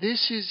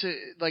 this is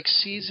like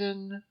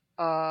season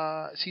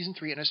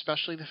 3, and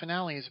especially the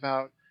finale, is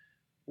about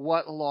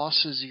what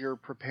losses you're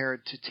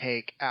prepared to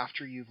take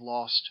after you've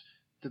lost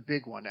the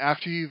big one,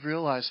 after you've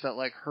realized that,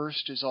 like,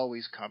 Hearst is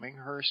always coming,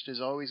 Hearst is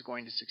always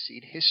going to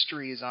succeed,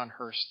 history is on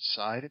Hearst's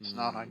side, it's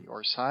not on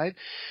your side.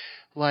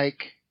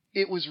 Like,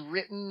 it was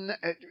written,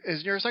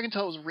 as near as I can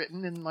tell, it was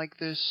written in like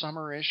the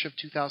summer-ish of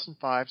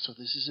 2005, so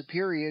this is a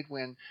period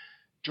when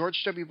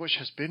George W. Bush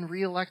has been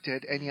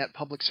reelected, and yet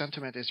public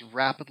sentiment is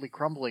rapidly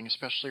crumbling,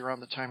 especially around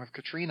the time of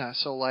Katrina.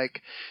 So,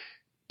 like,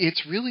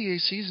 it's really a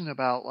season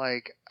about,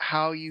 like,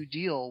 how you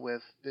deal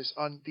with this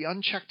the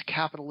unchecked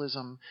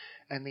capitalism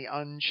and the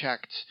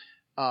unchecked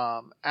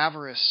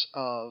avarice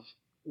of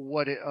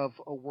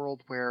a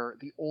world where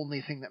the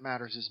only thing that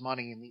matters is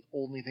money and the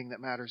only thing that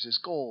matters is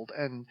gold.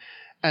 And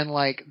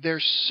like,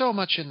 there's so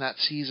much in that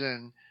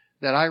season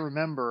that I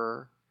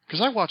remember,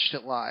 because I watched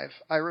it live.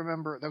 I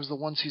remember that was the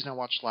one season I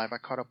watched live.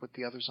 I caught up with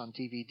the others on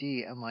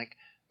DVD, and like,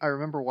 I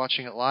remember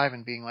watching it live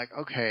and being like,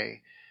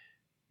 okay,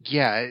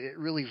 yeah, it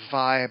really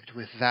vibed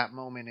with that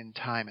moment in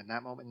time. And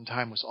that moment in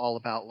time was all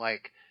about,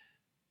 like,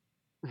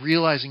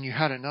 realizing you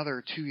had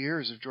another 2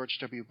 years of George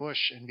W.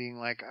 Bush and being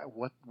like,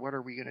 what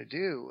are we going to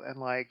do? And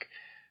like,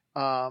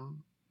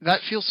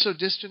 that feels so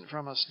distant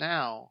from us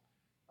now,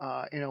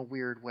 in a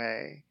weird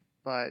way.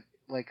 But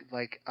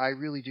like I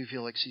really do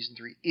feel like season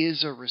 3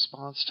 is a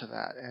response to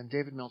that. And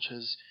David Milch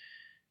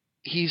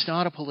he's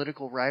not a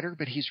political writer,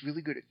 but he's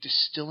really good at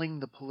distilling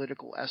the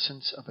political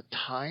essence of a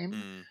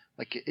time.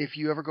 Like, if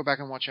you ever go back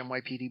and watch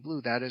NYPD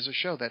Blue, that is a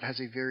show that has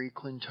a very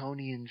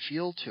Clintonian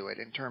feel to it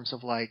in terms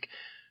of, like,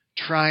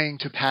 trying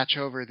to patch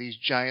over these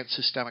giant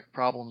systemic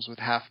problems with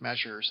half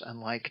measures, and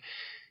like,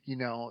 you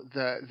know,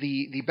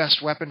 the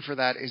best weapon for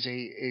that is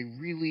a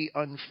really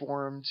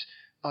unformed,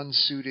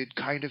 unsuited,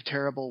 kind of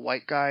terrible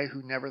white guy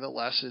who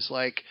nevertheless is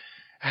like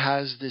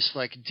has this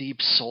like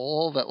deep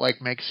soul that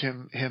like makes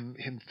him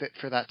fit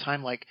for that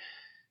time. Like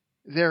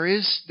there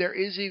is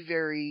a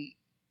very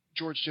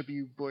George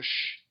W. Bush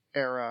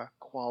era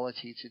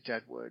quality to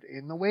Deadwood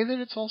in the way that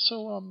it's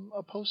also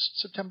a post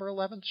September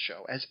 11th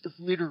show, as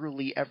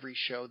literally every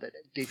show that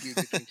debuted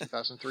between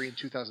 2003 and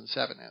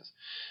 2007 is.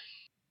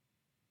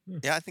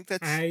 Yeah, I think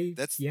that's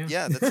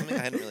something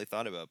I hadn't really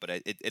thought about, but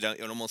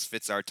it almost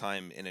fits our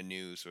time in a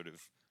new sort of,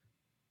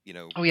 you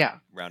know,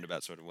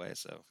 roundabout sort of way.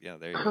 So yeah,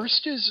 there you go.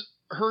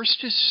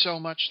 Hearst is so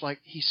much like,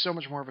 he's so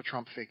much more of a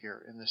Trump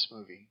figure in this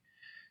movie,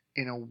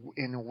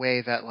 in a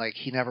way that like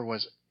he never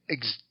was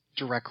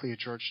directly a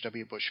George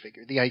W. Bush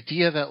figure. The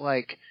idea that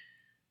like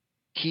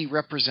he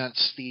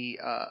represents the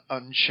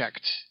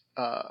unchecked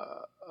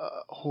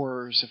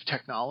horrors of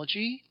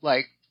technology,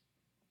 like,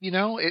 you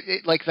know,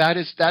 it like that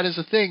is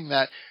a thing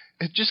that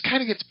it just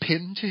kind of gets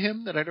pinned to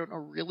him that I don't know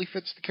really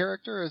fits the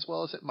character as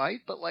well as it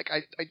might, but like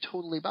I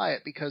totally buy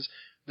it because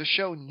the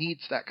show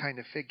needs that kind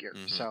of figure.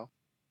 Mm-hmm. So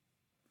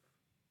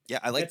yeah,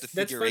 I like the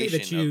figuration.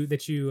 That's funny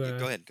that you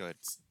go ahead.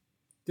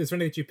 It's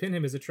funny that you pin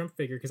him as a Trump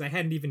figure, because I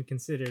hadn't even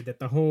considered that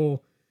the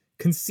whole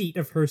conceit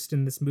of Hearst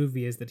in this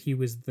movie is that he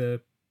was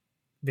the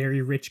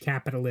very rich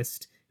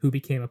capitalist who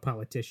became a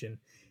politician.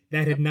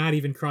 That had not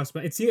even crossed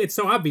my... It's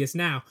so obvious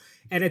now.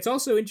 And it's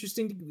also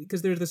interesting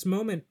because there's this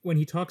moment when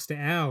he talks to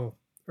Al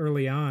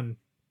early on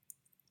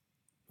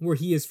where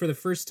he is, for the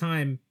first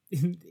time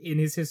in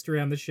his history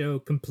on the show,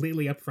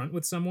 completely upfront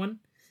with someone.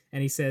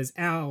 And he says,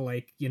 Al,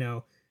 like, you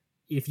know,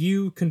 if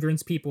you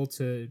convince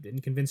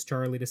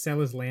Charlie to sell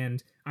his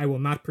land, I will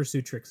not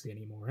pursue Trixie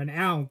anymore. And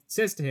Al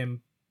says to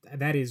him,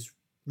 that is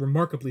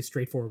remarkably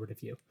straightforward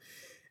of you.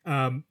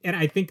 And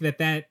I think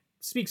that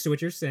speaks to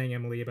what you're saying,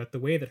 Emily, about the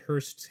way that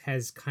Hearst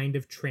has kind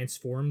of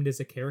transformed as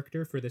a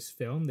character for this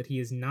film, that he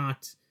is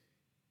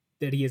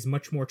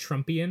much more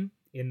Trumpian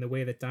in the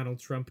way that Donald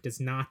Trump does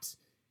not,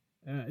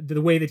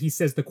 the way that he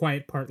says the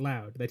quiet part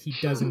loud, that he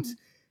doesn't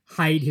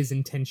hide his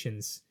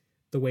intentions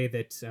the way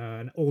that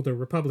an older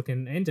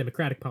Republican and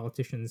Democratic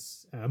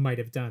politicians might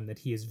have done, that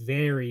he is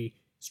very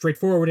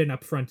straightforward and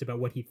upfront about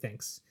what he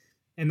thinks.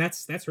 And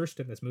that's Hearst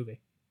in this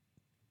movie.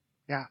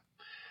 Yeah.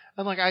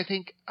 And like, I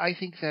think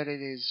that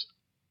it is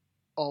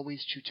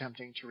always too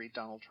tempting to read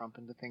Donald Trump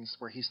into things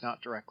where he's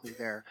not directly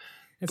there.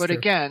 But true.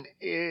 Again,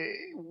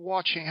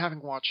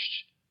 having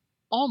watched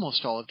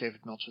almost all of David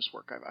Milch's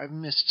work, I've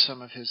missed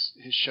some of his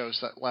shows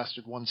that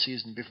lasted one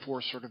season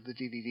before sort of the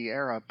DVD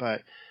era,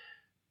 but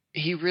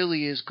he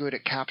really is good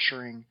at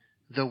capturing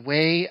the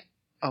way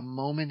a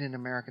moment in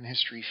American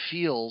history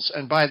feels,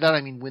 and by that I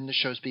mean when the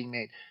show's being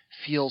made,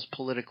 feels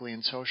politically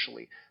and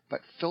socially,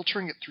 but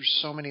filtering it through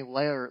so many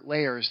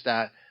layers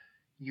that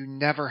you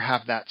never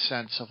have that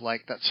sense of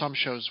like that some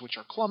shows which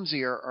are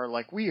clumsy are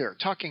like, we are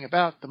talking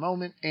about the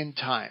moment in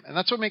time. And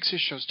that's what makes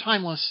his shows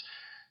timeless.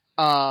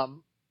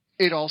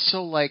 It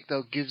also like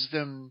though gives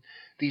them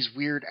these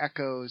weird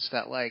echoes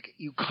that like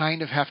you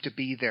kind of have to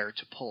be there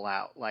to pull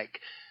out. Like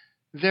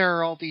there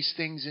are all these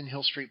things in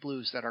Hill Street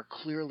Blues that are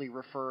clearly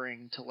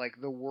referring to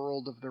like the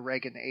world of the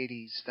Reagan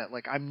 80s that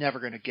like I'm never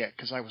going to get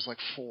because I was like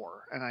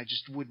 4 and I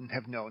just wouldn't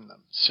have known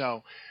them.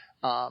 So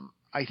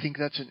I think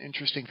that's an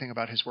interesting thing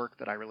about his work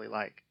that I really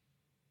like.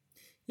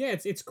 Yeah,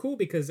 it's cool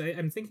because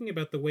I'm thinking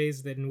about the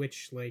ways that in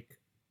which, like,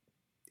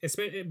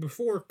 especially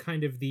before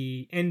kind of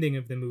the ending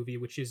of the movie,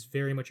 which is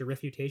very much a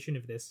refutation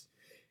of this,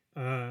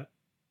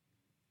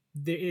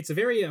 it's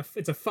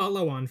a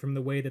follow-on from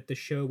the way that the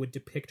show would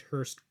depict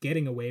Hearst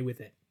getting away with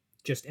it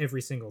just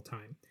every single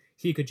time.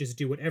 He could just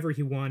do whatever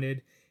he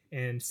wanted,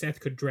 and Seth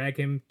could drag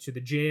him to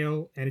the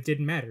jail, and it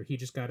didn't matter. He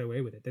just got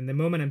away with it. And the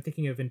moment I'm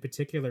thinking of in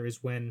particular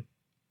is when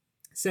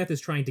Seth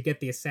is trying to get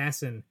the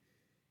assassin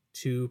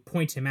to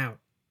point him out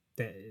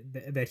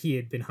that he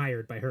had been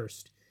hired by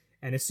Hearst.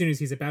 And as soon as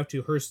he's about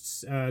to,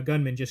 Hearst's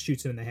gunman just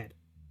shoots him in the head.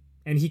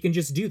 And he can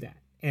just do that.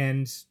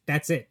 And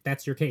that's it.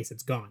 That's your case.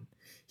 It's gone.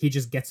 He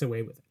just gets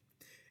away with it.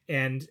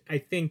 And I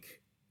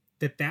think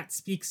that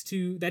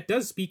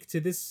does speak to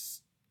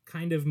this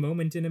kind of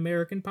moment in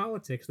American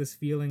politics, this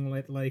feeling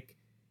that, like,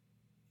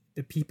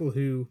 the people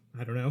who,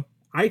 I don't know,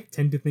 I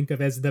tend to think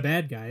of as the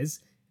bad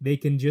guys, they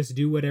can just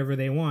do whatever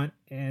they want,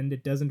 and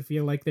it doesn't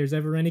feel like there's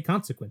ever any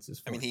consequences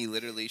for it. He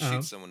literally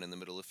shoots someone in the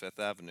middle of Fifth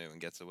Avenue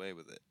and gets away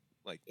with it.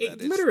 Like he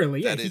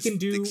can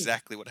do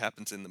exactly what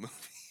happens in the movie.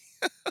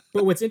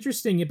 But what's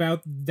interesting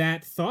about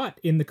that thought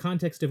in the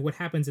context of what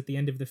happens at the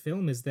end of the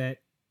film is that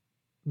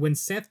when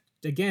Seth,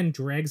 again,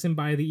 drags him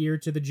by the ear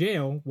to the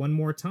jail one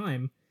more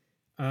time,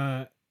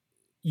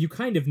 you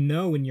kind of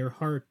know in your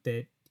heart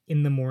that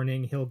in the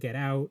morning he'll get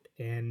out,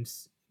 and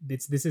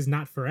this is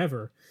not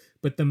forever.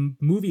 But the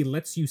movie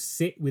lets you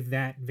sit with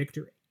that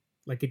victory.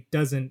 Like it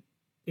doesn't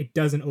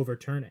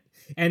overturn it.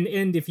 And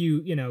if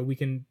we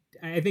can,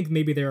 I think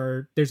maybe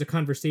there's a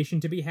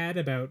conversation to be had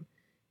about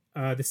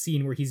the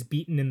scene where he's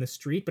beaten in the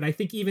street, but I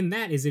think even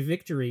that is a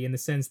victory in the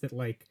sense that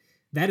like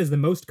that is the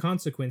most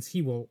consequence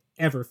he will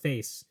ever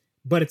face,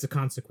 but it's a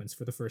consequence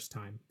for the first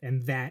time,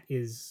 and that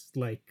is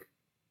like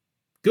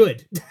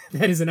good.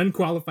 That is an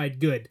unqualified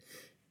good.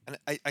 And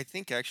I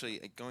think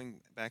actually going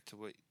back to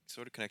what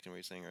sort of connecting what you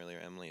were saying earlier,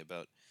 Emily,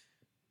 about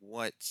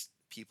what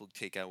people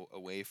take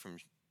away from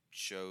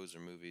shows or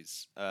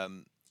movies.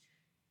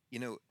 You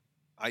know,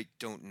 I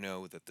don't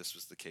know that this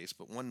was the case,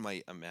 but one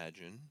might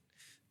imagine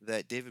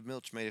that David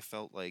Milch might have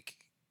felt like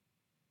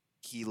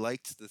he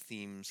liked the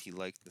themes, he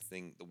liked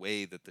the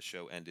way that the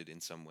show ended in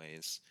some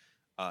ways,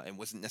 and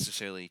wasn't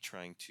necessarily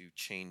trying to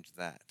change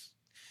that,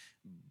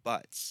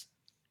 but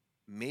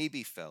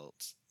maybe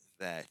felt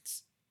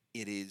that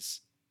it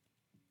is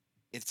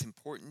it's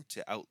important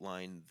to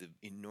outline the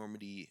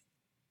enormity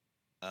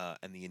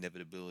and the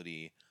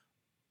inevitability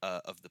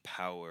of the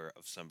power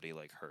of somebody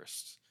like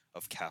Hearst,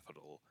 of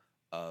capital,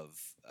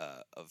 of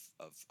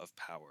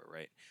power,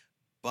 right?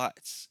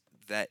 But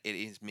that it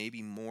is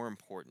maybe more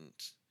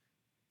important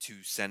to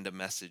send a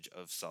message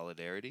of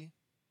solidarity.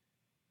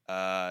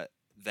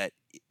 That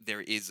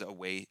there is a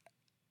way,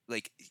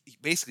 like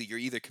basically, you're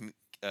either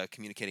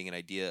communicating an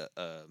idea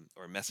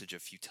or a message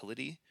of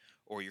futility,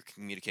 or you're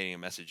communicating a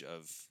message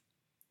of,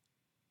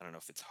 I don't know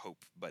if it's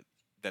hope, but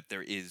that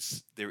there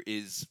is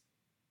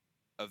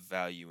a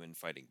value in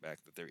fighting back,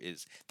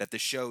 that the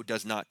show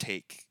does not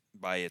take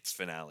by its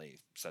finale,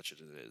 such as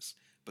it is,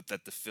 but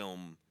that the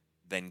film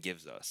then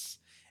gives us.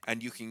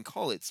 And you can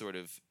call it sort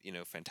of,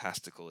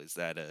 fantastical. Is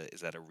that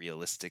a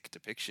realistic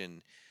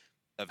depiction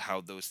of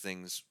how those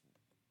things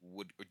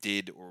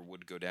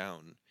would go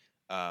down?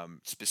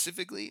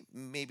 Specifically,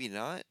 maybe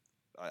not.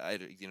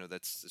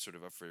 That's sort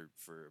of up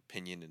for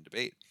opinion and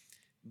debate.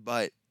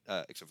 But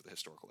except for the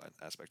historical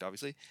aspect,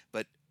 obviously.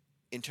 But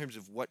in terms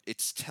of what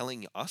it's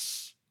telling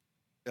us,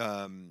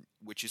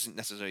 which isn't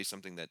necessarily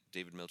something that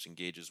David Milch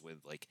engages with.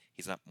 Like,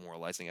 he's not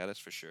moralizing at us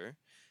for sure,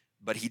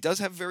 but he does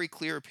have very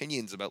clear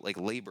opinions about, like,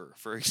 labor,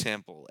 for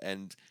example,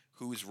 and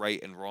who's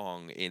right and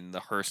wrong in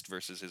the Hearst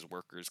versus his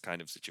workers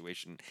kind of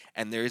situation.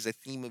 And there is a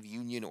theme of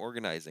union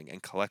organizing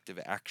and collective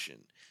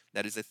action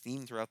that is a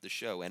theme throughout the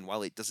show. And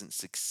while it doesn't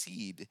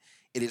succeed,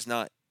 it is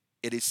not.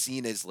 It is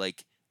seen as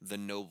like the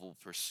noble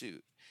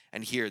pursuit.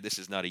 And here, this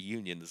is not a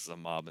union. This is a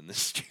mob in the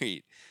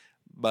street.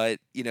 But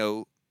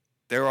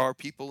there are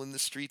people in the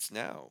streets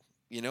now,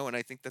 and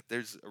I think that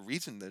there's a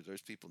reason that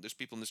there's people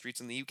in the streets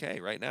in the UK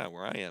right now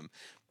where I am,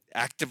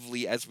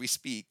 actively as we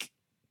speak,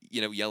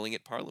 yelling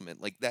at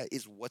Parliament. Like, that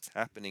is what's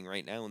happening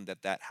right now, and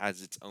that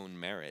has its own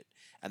merit.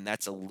 And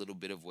that's a little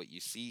bit of what you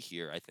see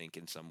here, I think,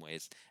 in some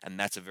ways. And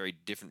that's a very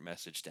different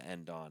message to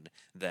end on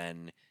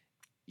than,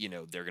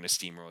 they're going to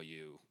steamroll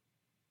you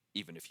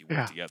even if you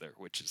work together,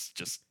 which is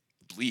just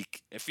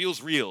bleak. It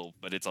feels real,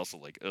 but it's also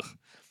like, ugh.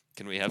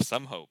 Can we have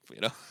some hope,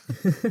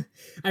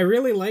 I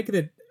really like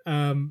that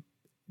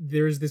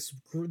there's this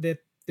that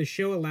the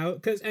show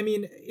because I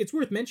mean, it's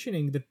worth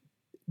mentioning that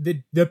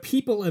the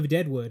people of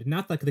Deadwood,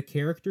 not like the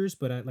characters,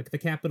 but like the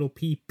capital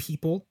P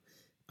people,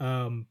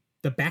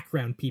 the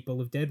background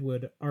people of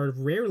Deadwood are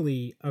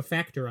rarely a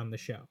factor on the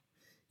show.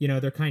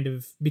 They're kind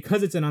of,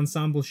 because it's an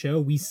ensemble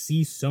show, we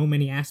see so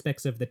many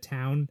aspects of the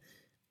town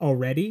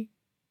already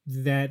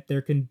that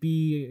there can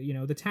be,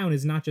 the town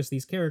is not just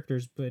these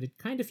characters, but it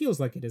kind of feels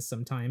like it is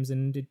sometimes,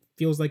 and it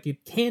feels like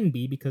it can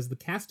be because the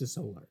cast is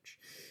so large.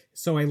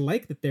 So I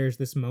like that there's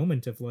this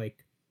moment of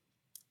like,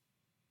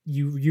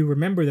 you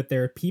remember that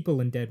there are people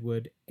in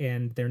Deadwood,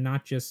 and they're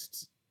not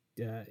just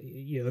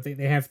they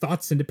have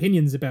thoughts and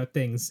opinions about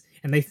things,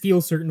 and they feel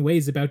certain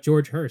ways about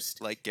George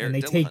Hearst, like Garrett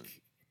and they Dillahunt.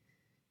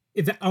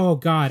 Oh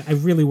God,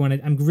 I'm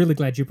really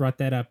glad you brought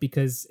that up,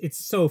 because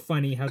it's so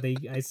funny how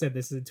I said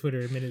this on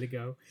Twitter a minute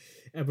ago,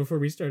 before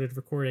we started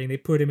recording. They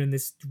put him in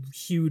this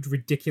huge,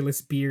 ridiculous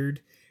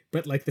beard,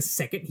 but like the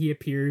second he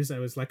appears, I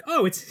was like,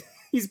 oh,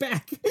 he's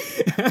back.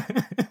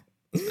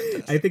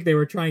 I think they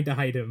were trying to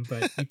hide him,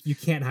 but you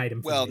can't hide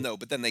him. Well, no,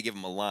 but then they give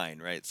him a line,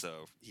 right?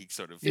 So he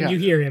sort of... And you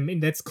hear him,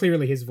 and that's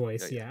clearly his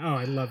voice. Yeah. Oh,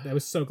 I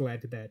was so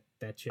glad that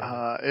show.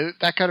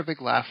 That got a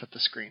big laugh at the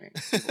screening.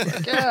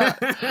 Like,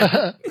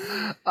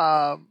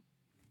 yeah.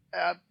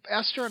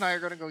 Esther and I are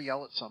going to go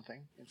yell at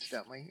something,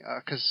 incidentally,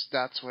 because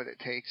that's what it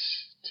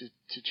takes to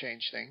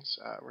change things.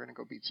 We're going to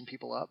go beat some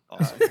people up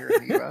here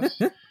in the U.S.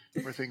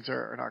 where things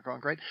are not going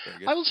great.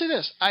 I will say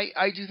this: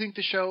 I do think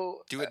the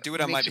show do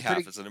it on my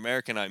behalf. As an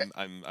American, I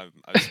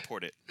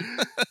support it.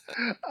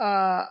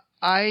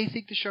 I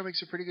think the show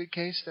makes a pretty good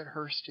case that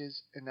Hearst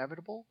is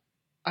inevitable.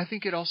 I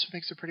think it also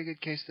makes a pretty good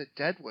case that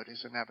Deadwood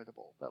is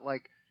inevitable. That,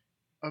 like,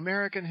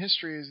 American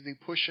history is the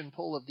push and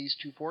pull of these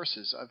two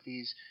forces, of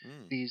these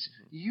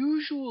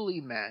usually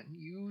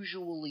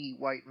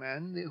white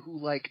men who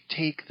like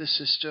take the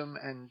system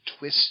and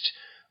twist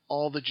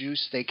all the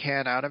juice they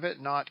can out of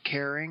it, not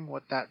caring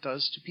what that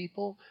does to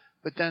people,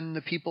 but then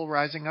the people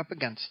rising up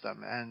against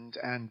them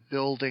and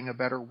building a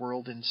better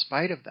world in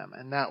spite of them.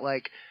 And that,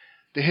 like,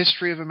 the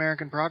history of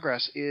American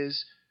progress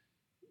is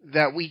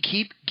that we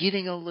keep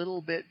getting a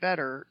little bit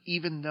better,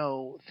 even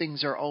though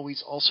things are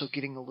always also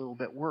getting a little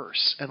bit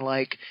worse. And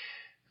like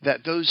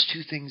that those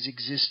two things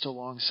exist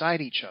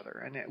alongside each other.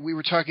 And we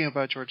were talking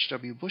about George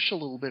W. Bush a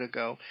little bit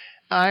ago.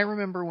 I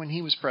remember when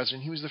he was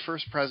president, he was the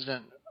first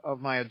president of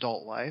my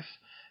adult life.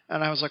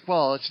 And I was like,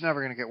 well, it's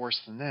never going to get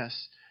worse than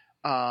this.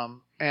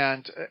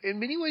 And in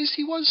many ways,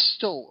 he was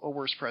still a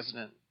worse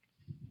president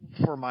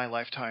for my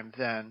lifetime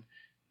then.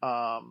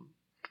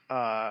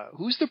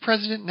 Who's the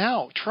president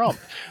now? Trump.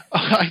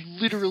 I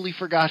literally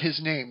forgot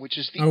his name, which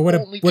is the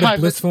only time. What a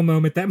blissful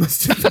moment that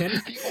must have been.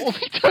 The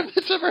only time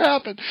that's ever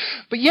happened.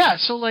 But yeah,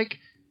 so like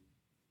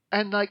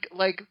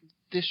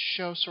this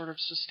show sort of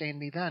sustained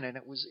me then, and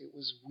it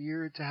was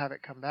weird to have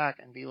it come back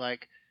and be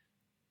like,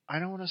 I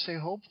don't want to say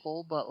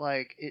hopeful, but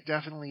like it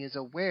definitely is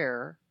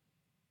aware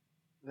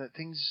that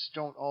things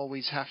don't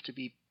always have to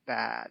be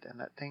bad, and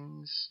that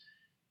things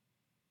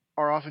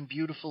are often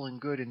beautiful and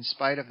good in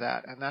spite of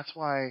that. And that's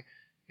why,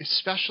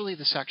 especially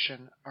the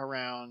section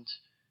around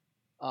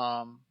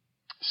Saul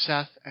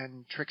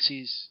and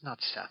Trixie's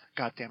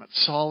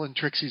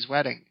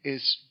wedding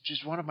is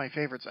just one of my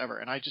favorites ever.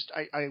 And I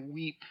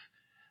weep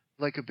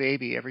like a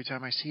baby every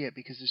time I see it,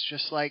 because it's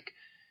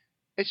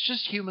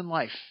just human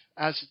life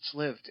as it's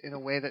lived in a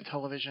way that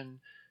television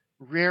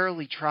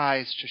rarely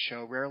tries to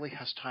show, rarely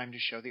has time to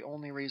show. The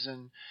only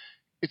reason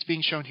it's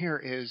being shown here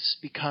is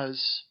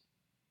because,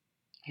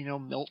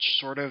 Milch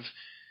sort of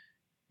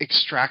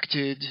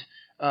extracted,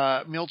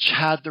 Milch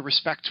had the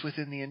respect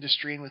within the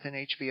industry and within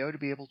HBO to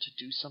be able to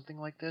do something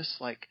like this.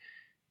 Like,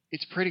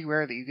 it's pretty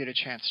rare that you get a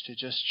chance to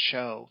just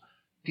show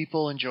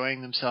people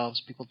enjoying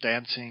themselves, people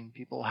dancing,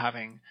 people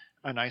having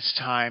a nice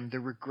time, the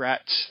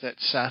regrets that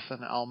Seth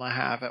and Alma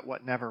have at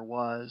what never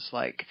was.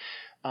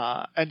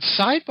 And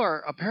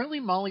sidebar, apparently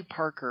Molly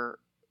Parker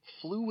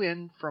flew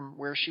in from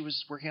where she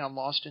was working on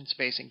Lost in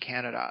Space in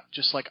Canada,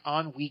 just like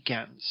on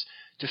weekends,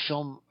 to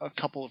film a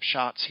couple of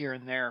shots here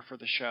and there for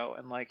the show.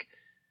 And like,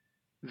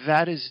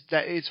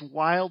 it's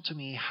wild to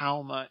me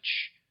how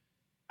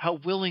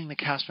willing the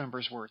cast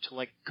members were to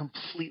like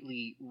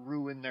completely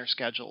ruin their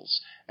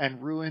schedules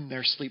and ruin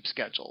their sleep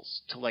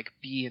schedules to like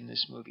be in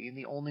this movie. And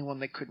the only one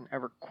they couldn't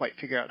ever quite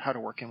figure out how to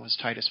work in was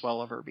Titus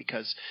Welliver,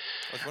 because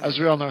as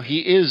we all know, he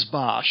is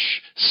Bosch.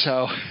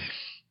 So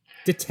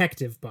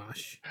Detective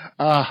Bosch.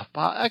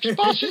 Actually,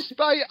 Bosch is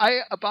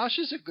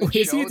a good show.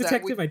 Is he a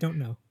detective? I don't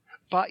know.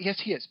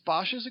 Yes, he is.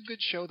 Bosch is a good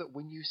show that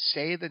when you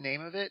say the name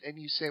of it and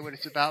you say what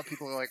it's about,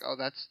 people are like, "Oh,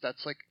 that's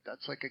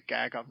like a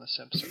gag on The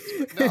Simpsons."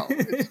 But no,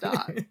 it's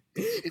not.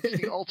 It's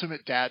the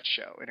ultimate dad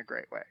show in a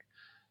great way.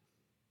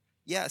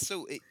 Yeah,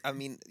 so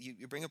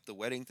you bring up the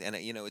wedding, and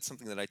it's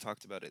something that I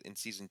talked about in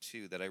season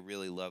 2 that I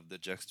really love, the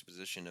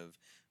juxtaposition of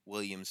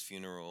William's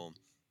funeral,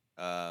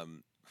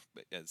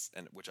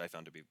 which I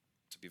found to be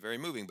very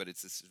moving, but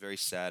it's this very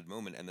sad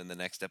moment. And then the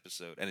next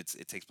episode, and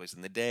it takes place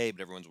in the day,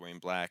 but everyone's wearing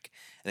black.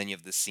 And then you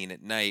have this scene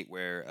at night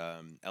where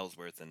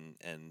Ellsworth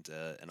and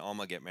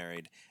Alma get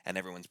married, and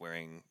everyone's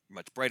wearing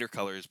much brighter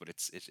colors, but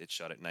it's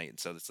shot at night. And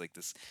so it's like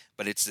this,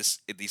 but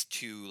it's these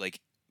two, like,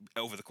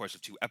 over the course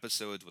of 2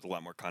 episodes with a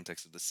lot more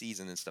context of the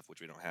season and stuff, which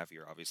we don't have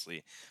here,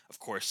 obviously. Of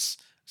course,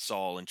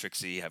 Saul and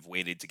Trixie have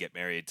waited to get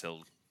married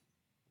till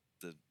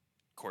the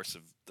course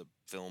of the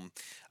film,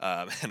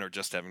 and are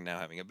just having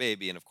a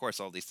baby, and of course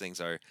all these things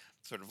are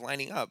sort of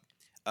lining up,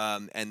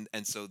 and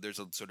so there's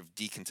a sort of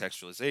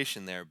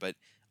decontextualization there. But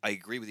I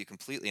agree with you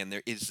completely, and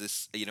there is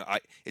this,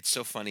 it's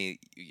so funny,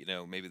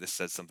 maybe this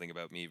says something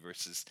about me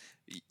versus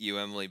you,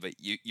 Emily, but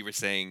you were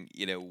saying,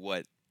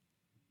 what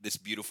this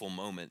beautiful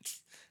moment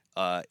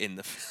in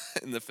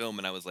the film,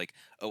 and I was like,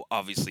 oh,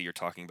 obviously you're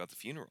talking about the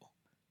funeral.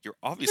 You're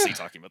obviously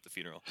talking about the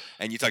funeral,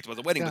 and you talked about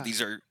the wedding, but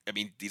these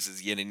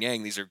is yin and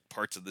yang. These are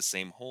parts of the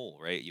same whole,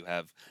 right? You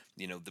have,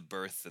 the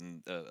birth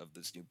and of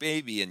this new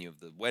baby, and you have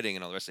the wedding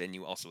and all the rest, and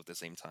you also at the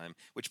same time,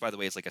 which by the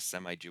way is like a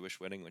semi-Jewish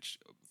wedding, which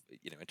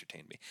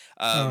entertained me.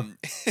 Oh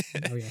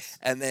yes.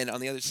 And then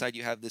on the other side,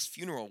 you have this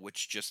funeral,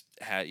 which just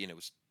had,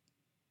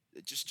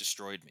 it just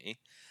destroyed me,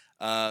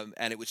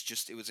 and it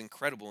was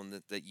incredible,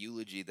 and that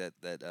eulogy that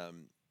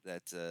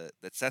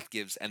Seth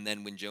gives, and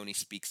then when Joni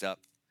speaks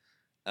up.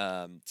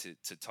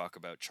 To talk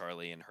about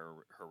Charlie and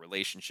her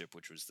relationship,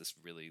 which was this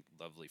really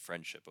lovely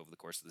friendship over the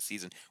course of the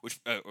season,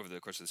 over the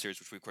course of the series,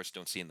 which we of course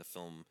don't see in the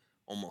film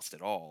almost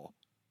at all,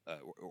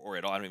 or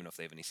at all. I don't even know if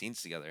they have any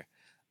scenes together,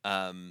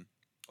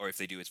 or if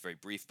they do, it's very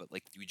brief. But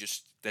like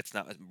that's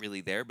not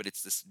really there. But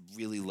it's this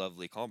really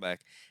lovely callback,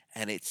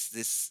 and it's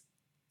this,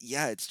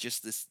 it's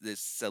just this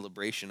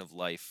celebration of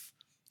life,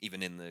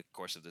 even in the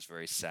course of this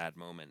very sad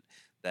moment.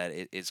 That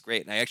it is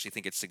great, and I actually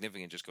think it's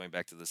significant. Just going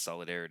back to the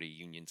solidarity,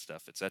 union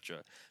stuff,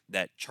 etc.,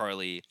 that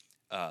Charlie,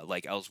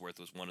 like Ellsworth,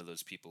 was one of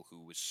those people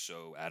who was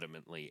so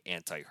adamantly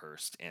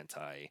anti-Hearst,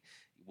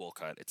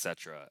 anti-Wolcott,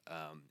 etc.,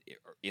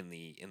 in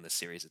the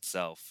series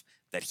itself,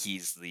 that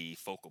he's the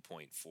focal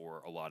point for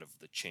a lot of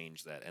the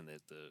change that and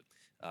the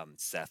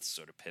Seth's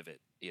sort of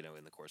pivot,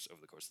 over the course of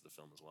the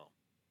film as well.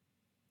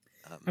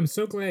 I'm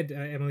so glad,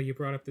 Emily, you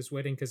brought up this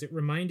wedding, because it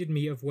reminded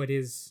me of what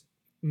is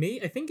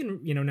me. I think,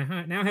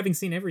 now having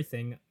seen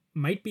everything,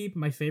 might be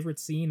my favorite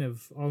scene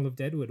of all of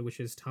Deadwood, which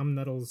is Tom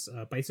Nuttall's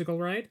bicycle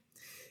ride,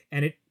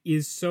 and it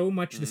is so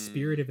much the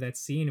spirit of that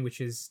scene,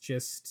 which is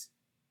just.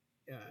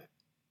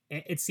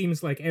 It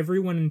seems like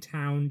everyone in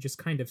town just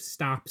kind of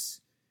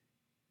stops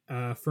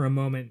for a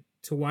moment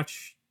to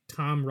watch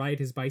Tom ride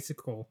his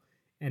bicycle,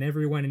 and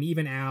everyone, and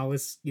even Al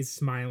is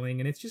smiling,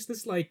 and it's just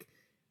this like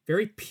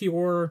very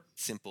pure,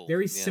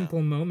 very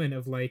simple moment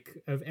of like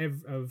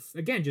of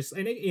again just,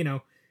 and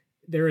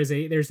there's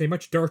a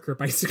much darker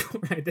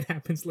bicycle ride that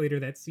happens later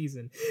that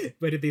season,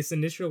 but this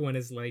initial one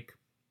is like,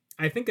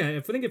 I think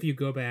if you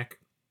go back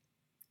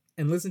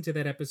and listen to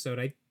that episode,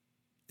 I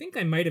think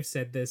I might have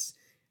said this.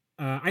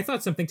 I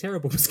thought something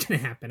terrible was going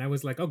to happen. I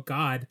was like, oh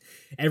God,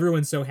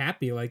 everyone's so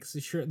happy. Like,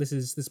 sure,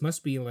 this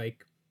must be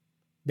like,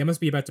 they must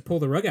be about to pull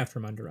the rug out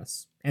from under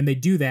us. And they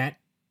do that,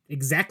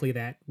 exactly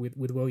that, with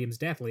William's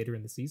death later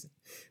in the season.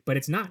 But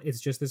it's not.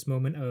 It's just this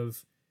moment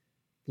of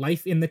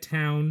life in the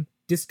town,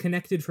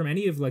 disconnected from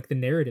any of like the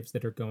narratives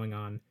that are going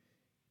on.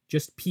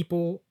 Just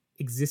people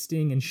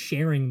existing and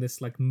sharing this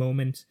like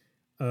moment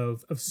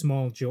of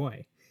small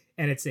joy.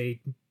 And it's a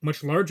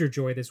much larger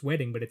joy, this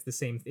wedding, but it's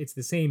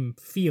the same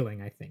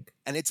feeling, I think.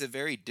 And it's a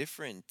very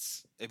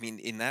different, I mean,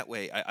 in that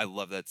way, I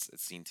love that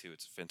scene too.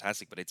 It's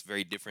fantastic, but it's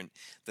very different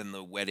than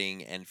the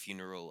wedding and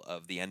funeral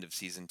of the end of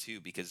season 2,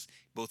 because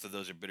both of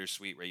those are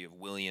bittersweet, right? You have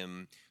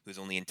William, who's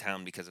only in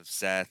town because of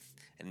Seth,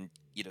 and,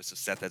 so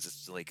Seth has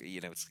this, like,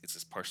 it's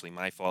just partially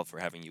my fault for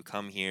having you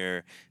come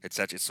here. It's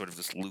sort of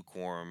this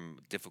lukewarm,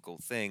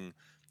 difficult thing.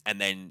 And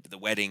then the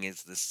wedding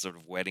is this sort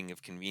of wedding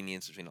of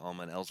convenience between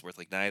Alma and Ellsworth.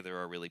 Like, neither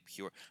are really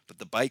pure. But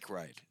the bike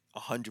ride,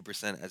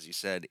 100%, as you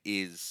said,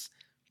 is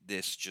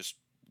this just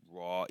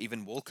raw.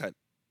 Even Wolcott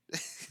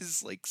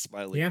is like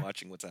smiling,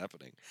 watching what's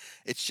happening.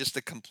 It's just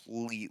a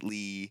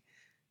completely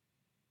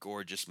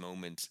gorgeous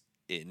moment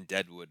in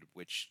Deadwood,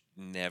 which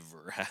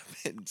never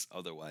happens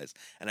otherwise.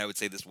 And I would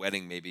say this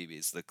wedding maybe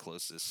is the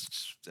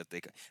closest that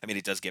they. I mean,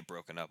 it does get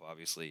broken up,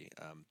 obviously,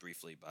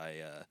 briefly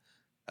by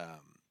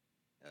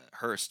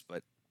Hearst,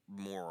 but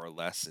more or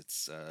less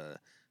it's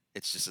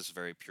just this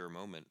very pure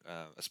moment,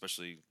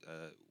 especially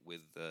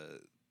with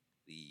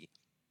the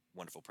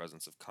wonderful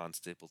presence of Con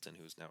Stapleton,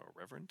 who is now a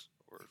reverend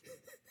or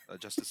a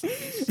justice of the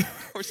peace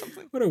or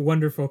something. What a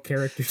wonderful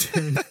character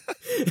turn.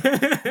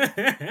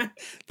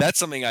 That's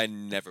something I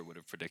never would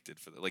have predicted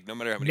for like, no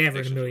matter how many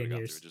predictions we got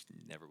through, it just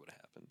never would have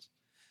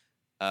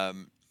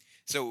happened.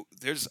 So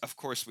there's, of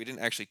course, we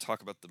didn't actually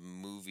talk about the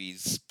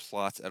movie's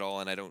plot at all,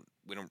 and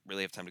we don't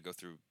really have time to go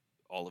through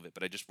all of it,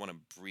 but I just want to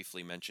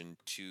briefly mention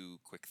two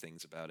quick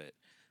things about it.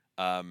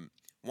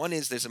 One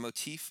is there's a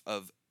motif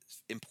of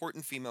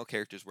important female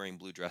characters wearing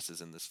blue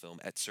dresses in this film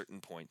at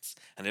certain points,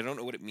 and I don't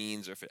know what it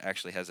means or if it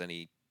actually has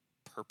any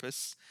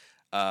purpose.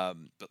 But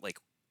like,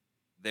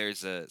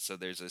 there's a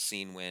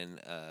scene when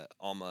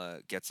Alma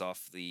gets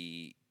off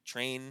the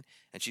train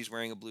and she's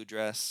wearing a blue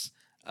dress.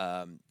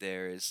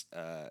 There's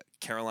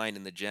Caroline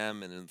in the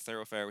Gem and in the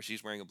Thoroughfare where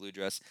she's wearing a blue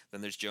dress.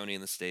 Then there's Joni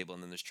in the stable,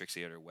 and then there's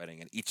Trixie at her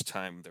wedding. And each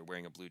time they're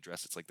wearing a blue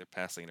dress, it's like they're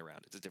passing it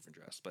around. It's a different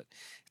dress, but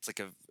it's like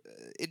a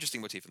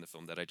interesting motif in the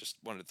film that I just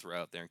wanted to throw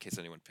out there in case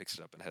anyone picks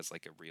it up and has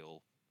like a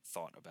real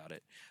thought about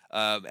it.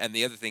 And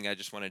the other thing I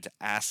just wanted to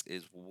ask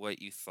is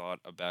what you thought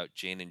about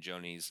Jane and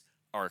Joni's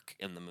arc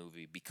in the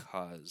movie,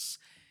 because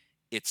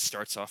it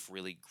starts off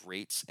really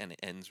great and it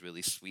ends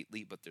really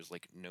sweetly, but there's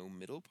like no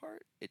middle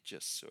part. It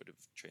just sort of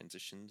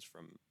transitions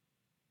from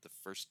the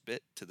first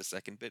bit to the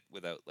second bit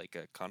without like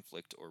a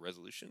conflict or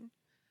resolution,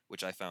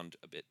 which I found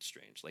a bit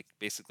strange. Like,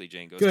 basically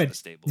Jane goes to the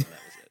stable and that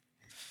was it.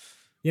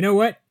 You know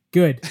what?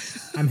 Good.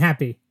 I'm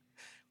happy.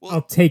 Well,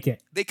 I'll take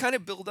it. They kind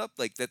of build up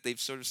like that. They've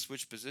sort of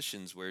switched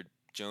positions where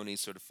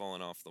Joni's sort of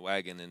fallen off the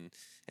wagon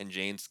and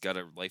Jane's got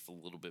her life a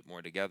little bit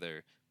more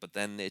together, but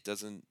then it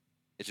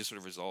just sort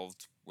of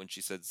resolved when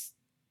she says,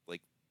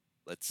 like,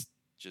 let's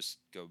just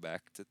go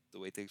back to the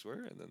way things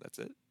were, and then that's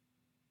it.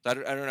 So I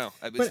don't know.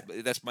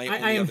 That's my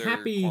only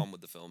other qualm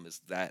with the film, is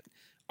that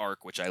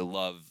arc, which I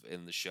love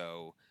in the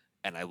show,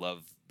 and I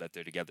love that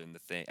they're together in the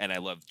thing, and I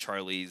love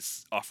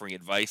Charlie's offering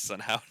advice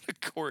on how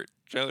to court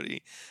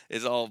Joni.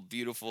 Is all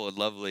beautiful and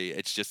lovely.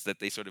 It's just that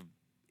they sort of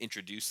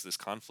introduce this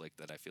conflict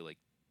that I feel like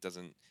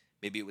doesn't.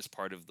 Maybe it was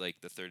part of like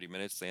the 30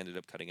 minutes they ended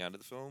up cutting out of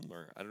the film,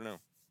 or I don't know.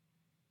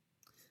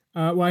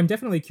 Well, I'm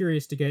definitely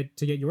curious to get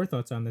your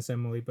thoughts on this,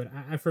 Emily. But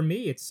for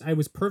me, I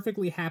was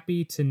perfectly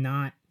happy to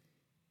not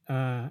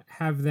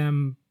have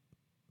them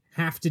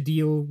have to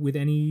deal with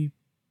any,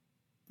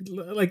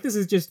 like, this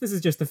is just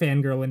the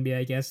fangirl in me,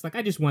 I guess. Like,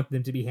 I just want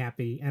them to be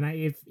happy, and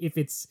if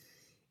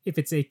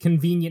it's a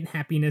convenient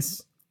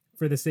happiness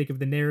for the sake of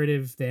the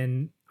narrative,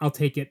 then I'll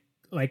take it.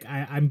 Like,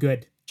 I'm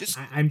good.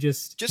 I'm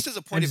just as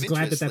a point of interest,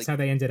 glad that that's how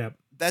they ended up.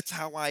 That's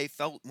how I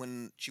felt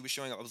when she was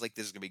showing up. I was like,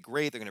 this is gonna be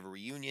great. They're gonna have a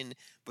reunion,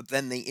 but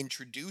then they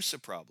introduce a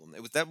problem.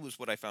 That was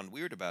what I found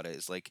weird about it.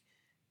 Is like,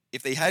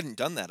 if they hadn't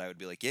done that, I would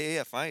be like,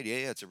 yeah, fine,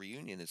 yeah, it's a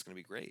reunion. It's gonna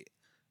be great.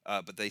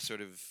 But they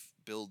sort of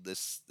build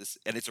this,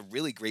 and it's a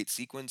really great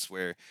sequence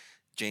where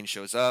Jane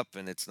shows up,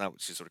 and it's not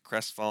she's sort of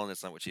crestfallen.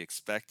 It's not what she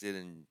expected,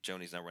 and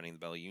Joni's now running the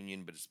Bella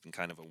Union, but it's been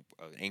kind of an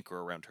anchor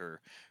around her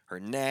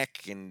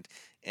neck, and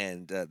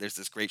there's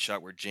this great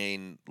shot where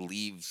Jane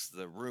leaves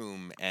the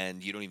room,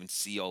 and you don't even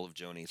see all of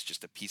Joni. It's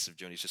just a piece of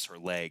Joni, it's just her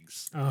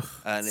legs, Oh,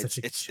 and such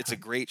a it's a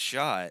great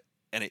shot,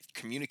 and it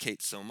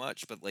communicates so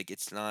much, but like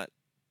it's not.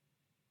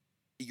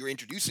 You're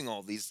introducing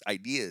all these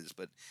ideas,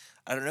 but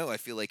I don't know. I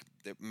feel like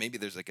maybe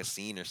there's like a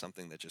scene or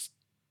something that just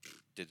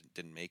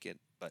didn't make it.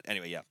 But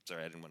anyway, yeah.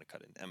 Sorry, I didn't want to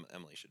cut in.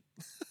 Emily should.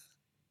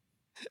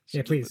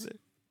 Yeah, please.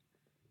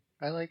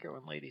 I like it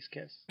when ladies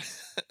kiss.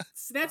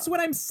 That's what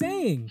I'm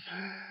saying.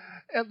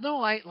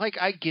 No, I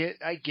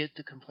get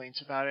the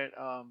complaints about it,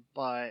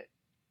 but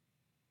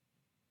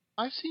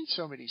I've seen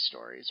so many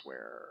stories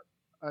where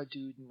a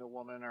dude and a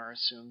woman are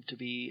assumed to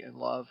be in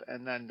love,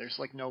 and then there's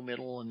like no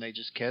middle, and they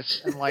just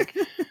kiss. And like,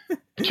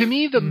 to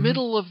me, the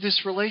middle of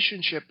this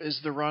relationship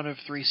is the run of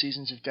 3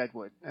 seasons of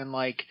Deadwood, and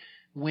like,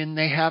 when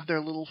they have their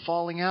little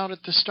falling out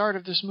at the start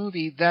of this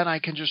movie, then I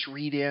can just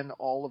read in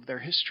all of their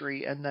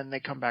history, and then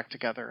they come back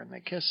together and they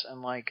kiss,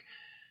 and like,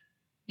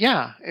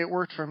 yeah, it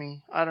worked for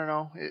me. I don't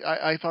know.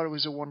 I thought it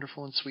was a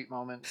wonderful and sweet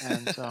moment,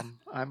 and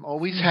I'm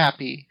always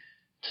happy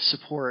to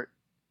support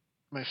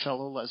my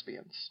fellow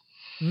lesbians.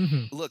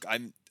 Mm-hmm. Look,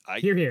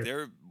 Here.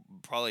 They're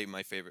probably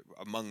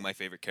among my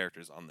favorite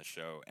characters on the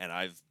show, and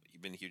I've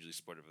been hugely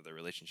supportive of their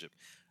relationship.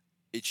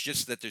 It's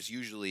just that there's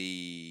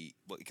usually,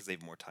 well, because they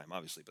have more time,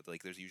 obviously, but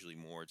like there's usually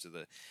more to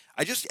the.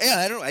 I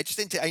don't know. I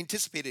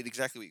anticipated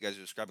exactly what you guys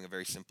are describing, a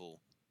very simple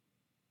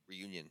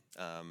reunion.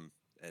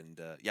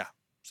 Yeah.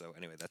 So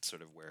anyway, that's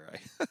sort of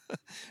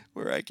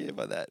where I came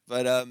on that.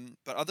 But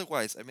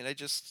otherwise, I mean,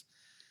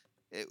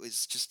 it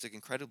was just an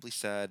incredibly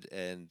sad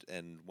and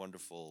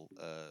wonderful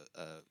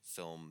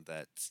film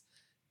that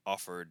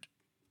offered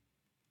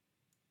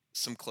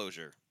some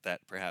closure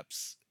that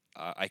perhaps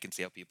I can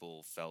see how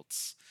people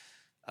felt.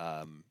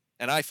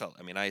 And I felt,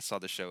 I mean, I saw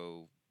the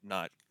show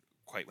not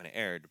quite when it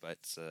aired, but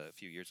a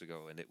few years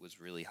ago, and it was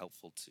really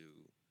helpful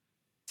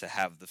to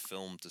have the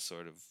film to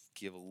sort of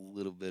give a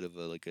little bit of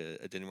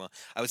a denouement.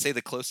 I would say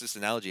the closest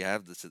analogy I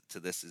have to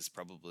this is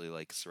probably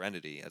like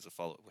Serenity as a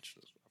follow-up, which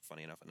was,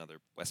 funny enough, another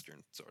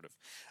Western sort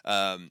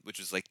of, which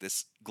was like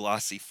this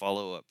glossy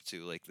follow-up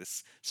to like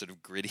this sort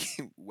of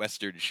gritty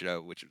Western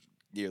show, which was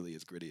nearly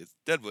as gritty as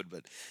Deadwood,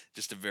 but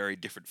just a very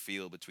different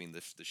feel between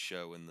the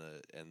show and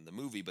the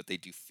movie. But they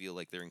do feel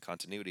like they're in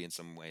continuity in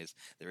some ways.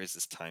 There is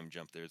this time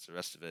jump. There's the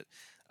rest of it,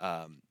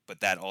 but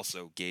that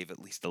also gave at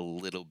least a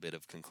little bit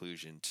of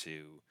conclusion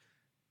to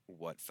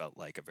what felt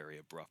like a very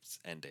abrupt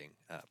ending,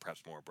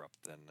 perhaps more abrupt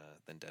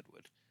than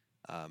Deadwood.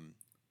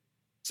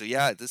 So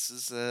yeah, this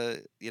is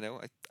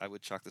I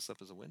would chalk this up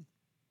as a win,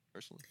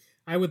 personally.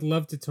 I would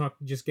love to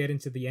just get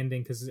into the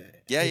ending, because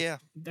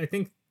I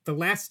think the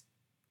last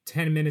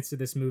 10 minutes of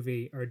this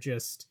movie are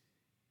just,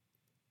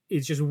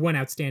 it's just one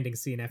outstanding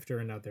scene after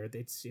another.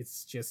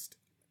 It's just,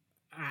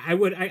 I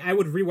would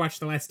rewatch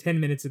the last 10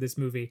 minutes of this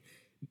movie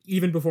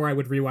even before I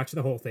would rewatch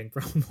the whole thing,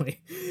 probably,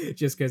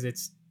 just because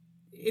it's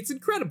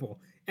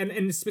incredible.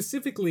 And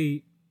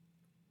specifically,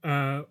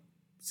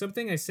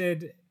 something I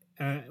said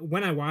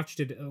when I watched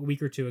it a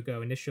week or two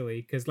ago initially,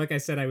 because like I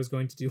said I was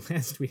going to do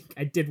last week,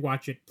 I did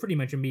watch it pretty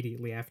much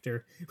immediately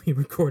after we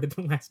recorded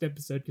the last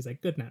episode, because I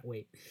could not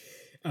wait.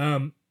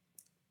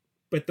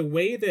 But the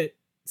way that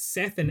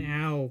Seth and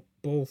Al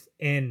both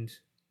end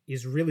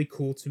is really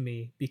cool to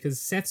me, because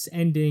Seth's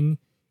ending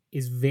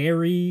is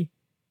very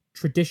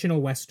traditional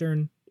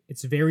Western.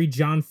 It's very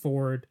John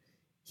Ford.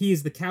 He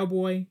is the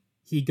cowboy.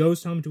 He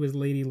goes home to his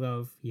lady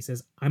love. He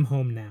says, "I'm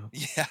home now."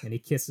 Yeah. And he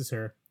kisses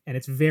her. And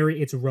it's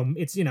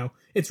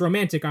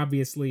romantic,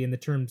 obviously, in the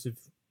terms of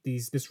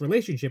this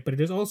relationship, but it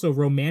is also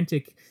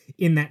romantic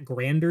in that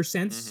grander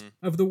sense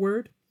of the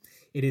word.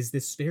 It is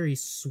this very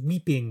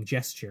sweeping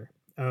gesture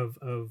of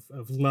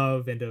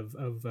love and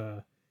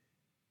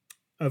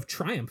of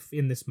triumph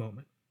in this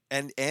moment.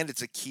 And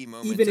it's a key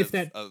moment, even if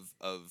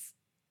of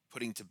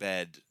putting to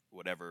bed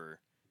whatever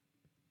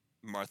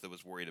Martha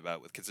was worried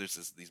about, because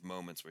there's these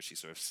moments where she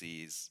sort of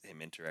sees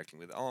him interacting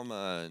with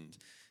Alma and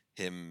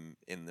him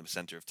in the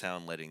center of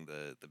town letting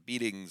the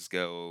beatings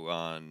go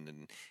on,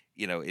 and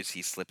is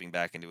he slipping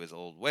back into his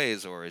old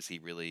ways, or is he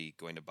really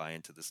going to buy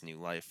into this new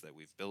life that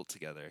we've built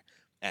together?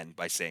 And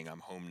by saying "I'm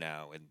home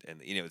now,"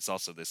 and it's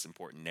also this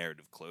important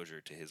narrative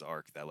closure to his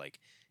arc that, like,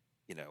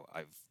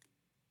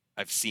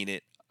 I've seen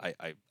it.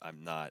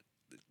 I'm not.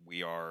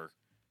 We are.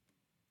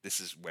 This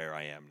is where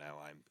I am now.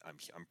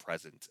 I'm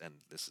present, and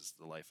this is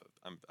the life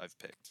I've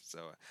picked.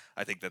 So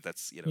I think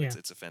that's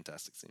it's a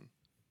fantastic scene.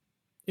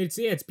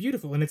 It's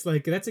beautiful, and it's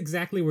like that's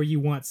exactly where you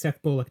want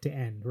Seth Bullock to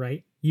end,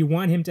 right? You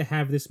want him to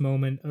have this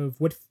moment of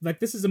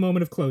this is a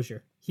moment of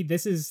closure.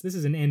 This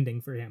is an ending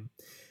for him.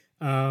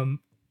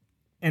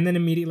 And then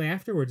immediately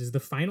afterwards is the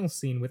final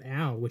scene with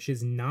Al, which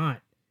is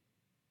not,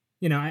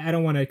 I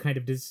don't want to kind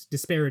of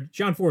disparage.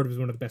 John Ford was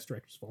one of the best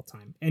directors of all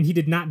time, and he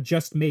did not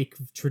just make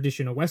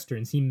traditional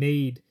Westerns. He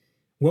made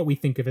what we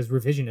think of as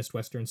revisionist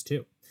Westerns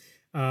too.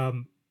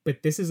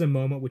 But this is a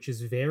moment which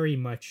is very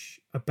much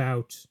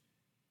about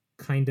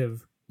kind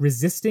of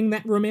resisting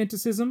that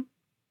romanticism.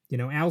 You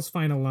know, Al's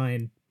final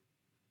line,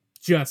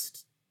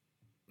 just,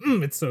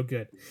 it's so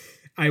good.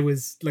 I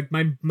was like,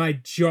 my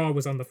jaw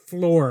was on the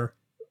floor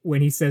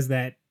when he says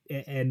that,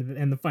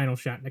 and the final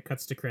shot, and it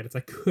cuts to credits. I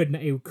could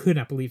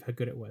not believe how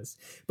good it was.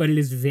 But it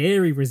is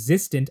very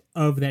resistant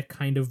of that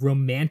kind of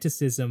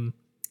romanticism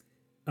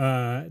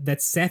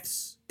that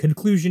Seth's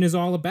conclusion is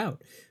all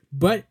about.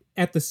 But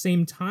at the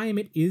same time,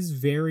 it is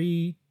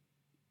very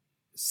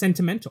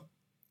sentimental.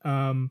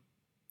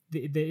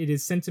 It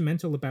is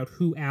sentimental about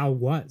who Al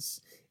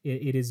was.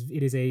 It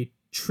is a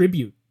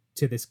tribute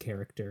to this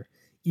character,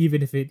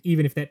 even if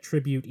that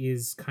tribute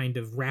is kind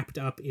of wrapped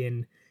up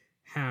in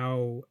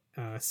how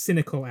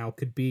cynical Al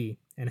could be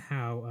and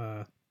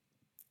how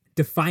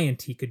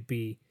defiant he could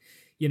be.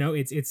 You know,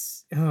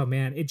 it's oh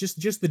man, it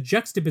just the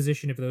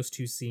juxtaposition of those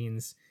two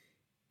scenes,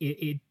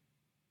 it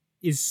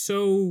is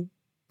so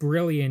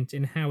brilliant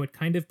in how it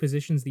kind of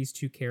positions these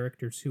two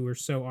characters who are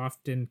so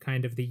often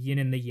kind of the yin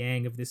and the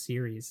yang of the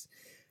series,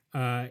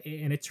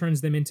 and it turns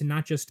them into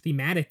not just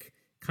thematic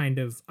kind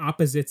of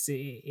opposites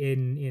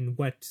in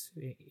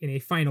a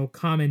final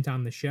comment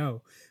on the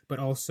show, but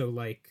also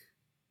like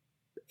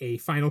a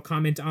final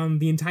comment on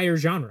the entire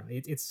genre.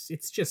 It's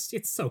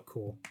so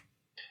cool.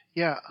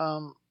 Yeah,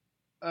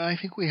 I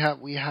think we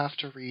have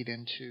to read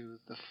into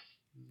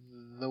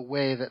the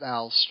way that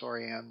Al's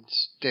story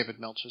ends, David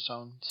Milch's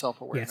own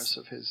self-awareness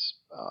of his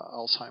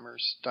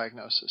Alzheimer's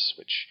diagnosis,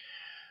 which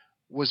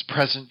was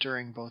present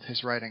during both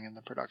his writing and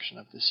the production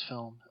of this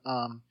film.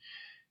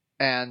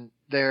 And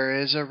there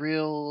is a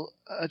real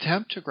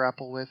attempt to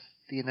grapple with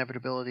the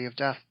inevitability of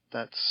death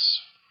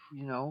that's,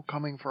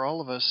 coming for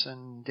all of us.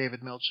 And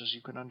David Milch, as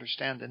you can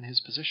understand in his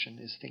position,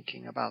 is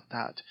thinking about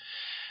that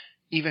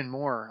even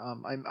more.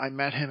 I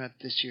met him at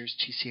this year's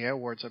TCA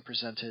Awards. I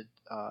presented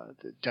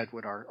the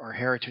Deadwood, our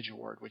Heritage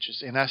Award, which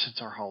is in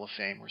essence our Hall of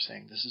Fame. We're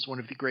saying this is one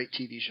of the great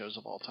TV shows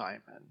of all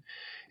time, and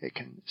it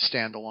can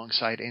stand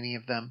alongside any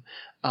of them.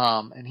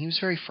 And he was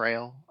very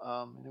frail,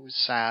 and it was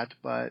sad,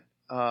 but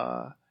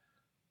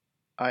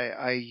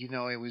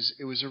it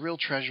was a real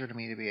treasure to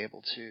me to be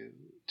able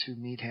to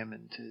meet him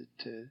and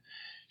to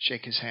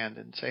shake his hand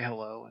and say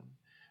hello. And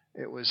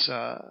it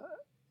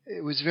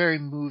was very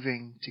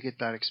moving to get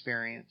that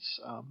experience.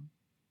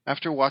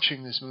 After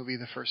watching this movie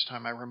the first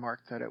time, I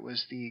remarked that it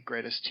was the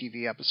greatest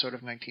TV episode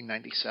of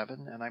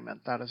 1997, and I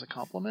meant that as a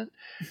compliment.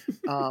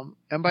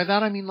 And by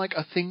that I mean, like,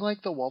 a thing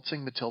like the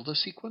Waltzing Matilda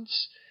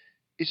sequence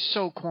is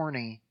so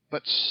corny,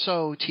 but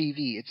so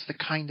TV. It's the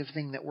kind of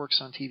thing that works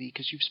on TV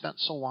because you've spent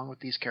so long with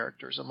these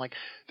characters. And, like,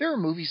 there are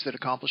movies that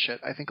accomplish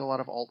it. I think a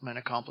lot of Altman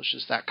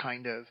accomplishes that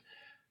kind of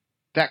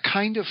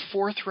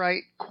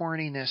forthright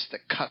corniness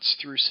that cuts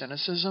through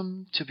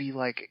cynicism to be,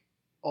 like,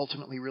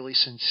 ultimately really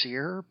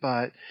sincere,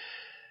 but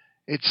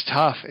it's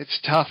tough.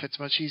 It's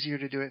much easier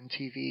to do it in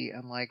TV.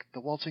 And, like,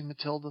 the Waltzing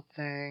Matilda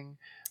thing,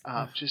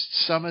 just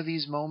some of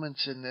these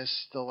moments in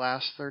the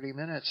last 30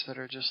 minutes that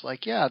are just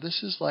like, yeah,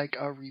 this is like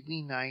a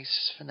really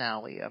nice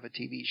finale of a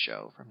TV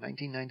show from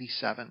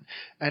 1997.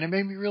 And it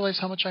made me realize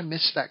how much I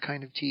missed that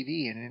kind of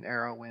TV in an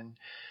era when,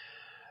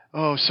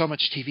 so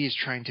much TV is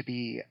trying to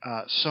be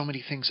so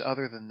many things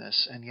other than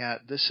this, and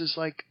yet this is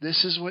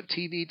what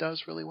TV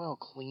does really well: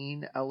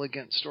 clean,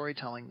 elegant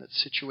storytelling that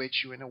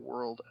situates you in a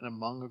world and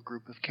among a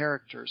group of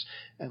characters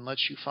and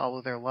lets you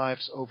follow their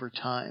lives over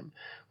time.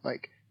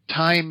 Like,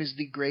 time is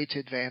the great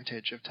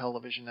advantage of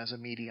television as a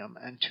medium,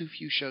 and too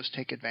few shows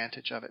take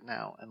advantage of it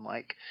now. And,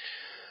 like,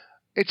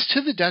 it's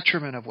to the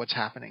detriment of what's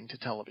happening to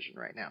television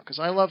right now, because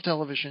I love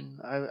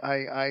television.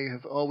 I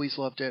have always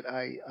loved it.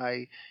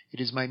 It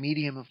is my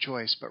medium of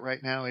choice, but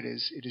right now it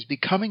is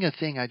becoming a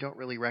thing I don't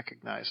really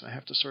recognize, and I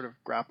have to sort of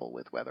grapple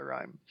with whether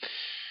I'm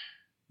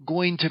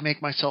going to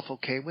make myself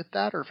okay with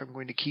that, or if I'm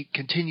going to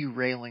continue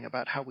railing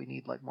about how we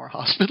need, like, more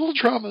hospital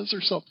dramas or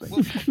something.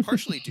 Well,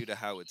 partially due to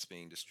how it's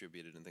being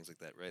distributed and things like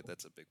that, right?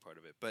 That's a big part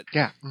of it. But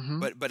yeah,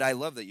 but I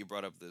love that you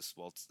brought up this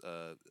Waltz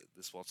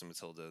and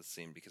Matilda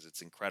scene, because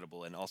it's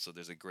incredible, and also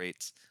there's a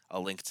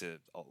link to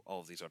all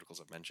of these articles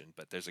I've mentioned,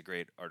 but there's a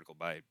great article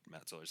by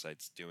Matt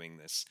Zoller-Seitz doing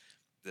this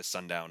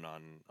Sundown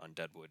on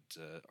Deadwood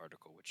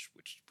article, which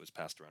was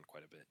passed around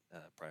quite a bit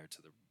prior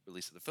to the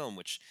release of the film,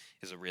 which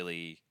is a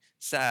really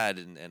sad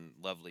and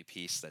lovely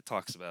piece that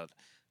talks about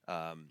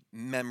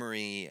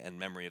memory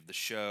of the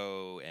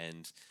show,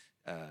 and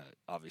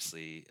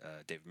obviously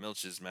David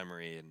Milch's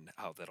memory and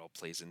how that all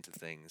plays into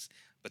things.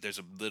 But there's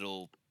a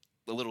little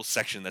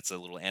section that's a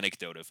little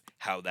anecdote of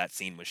how that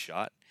scene was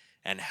shot,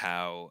 and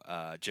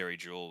how Jerry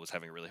Jewell was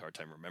having a really hard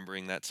time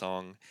remembering that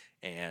song,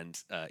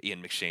 and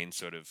Ian McShane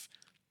sort of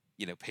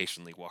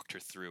patiently walked her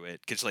through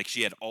it, because, like,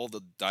 she had all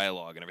the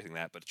dialogue and everything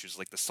but she was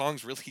like, the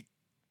song's really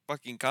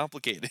fucking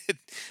complicated.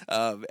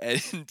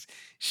 And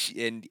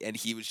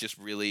he was just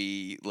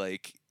really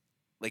like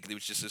there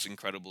was just this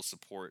incredible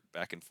support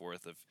back and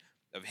forth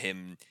of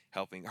him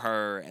helping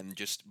her, and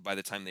just by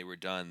the time they were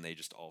done, they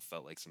just all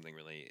felt like something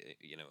really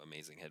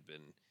amazing had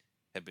been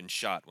had been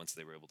shot once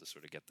they were able to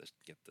sort of get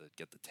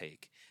the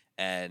take.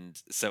 And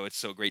so it's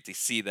so great to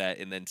see that,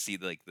 and then see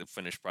like the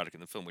finished product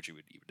in the film, which you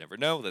would never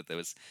know that there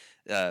was,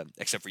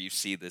 except for you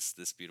see this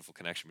beautiful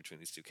connection between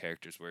these two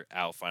characters, where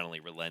Al finally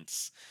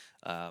relents,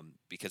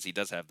 because he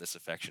does have this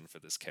affection for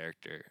this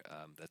character,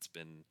 that's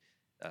been,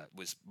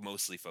 was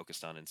mostly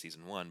focused on in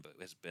season one, but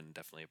has been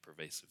definitely a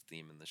pervasive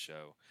theme in the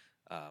show.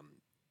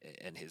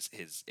 And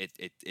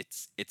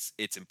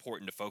it's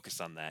important to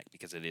focus on that,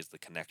 because it is the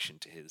connection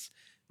to his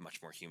much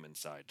more human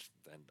side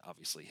than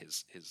obviously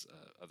his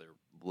other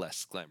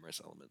less glamorous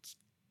elements.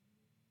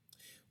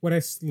 What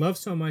I love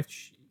so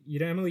much,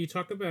 Emily, you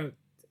talk about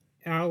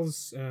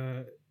Al's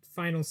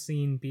final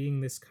scene being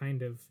this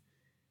kind of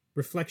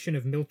reflection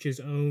of Milch's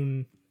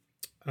own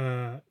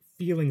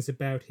feelings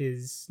about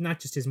his, not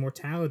just his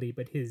mortality,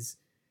 but his,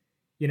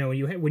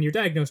 when you're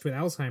diagnosed with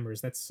Alzheimer's,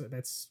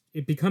 that's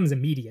it becomes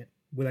immediate.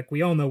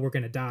 We all know we're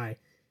gonna die,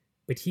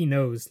 but he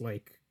knows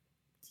like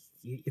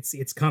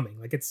it's coming,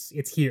 like it's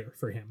here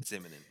for him. It's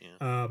imminent.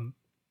 Yeah.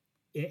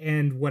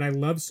 And what I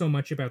love so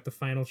much about the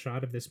final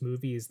shot of this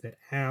movie is that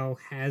Al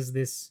has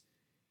this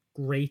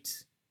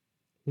great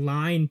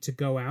line to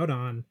go out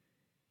on,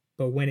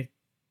 but when it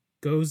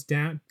goes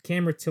down,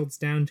 camera tilts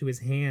down to his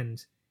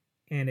hand,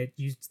 and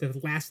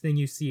the last thing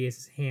you see is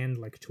his hand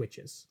like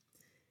twitches.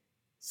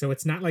 So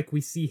it's not like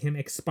we see him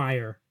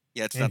expire.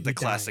 Yeah, it's not the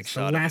classic dies.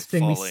 shot. The last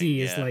thing falling, we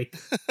see is like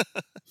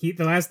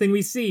the last thing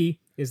we see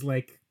is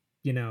like,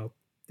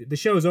 the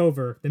show's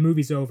over, the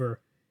movie's over,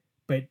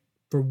 but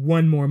for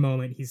one more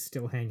moment he's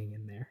still hanging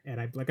in there,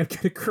 and I'm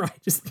gonna cry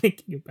just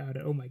thinking about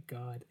it. Oh my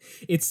god,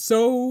 it's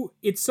so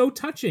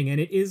touching, and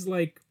it is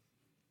like,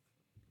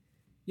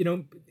 it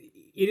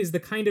is the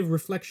kind of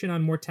reflection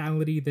on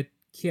mortality that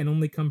can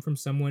only come from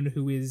someone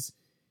who is,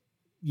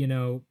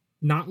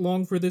 not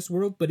long for this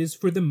world, but is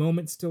for the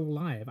moment still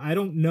alive. I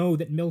don't know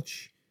that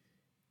Milch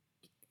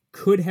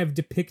could have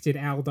depicted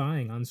Al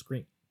dying on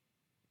screen.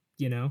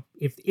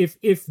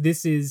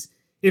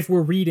 If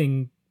we're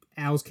reading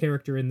Al's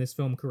character in this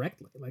film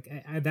correctly,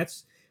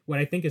 that's what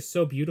I think is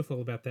so beautiful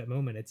about that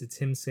moment. It's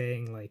him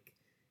saying, like,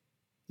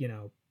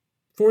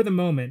 for the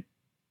moment,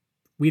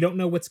 we don't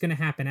know what's going to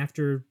happen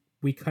after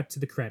we cut to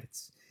the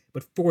credits,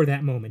 but for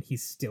that moment,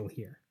 he's still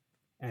here.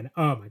 And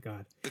oh my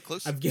god,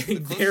 I'm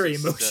getting very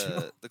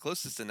emotional. The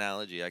closest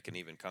analogy I can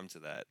even come to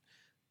that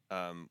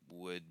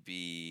would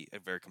be a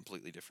very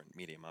completely different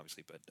medium,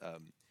 obviously, but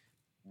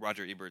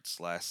Roger Ebert's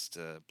last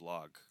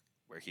blog,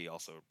 where he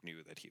also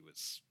knew that he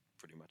was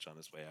pretty much on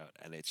his way out,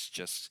 and it's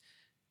just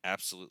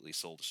absolutely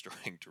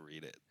soul-destroying to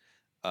read it.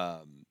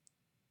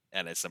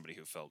 And as somebody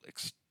who felt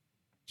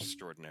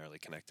extraordinarily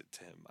connected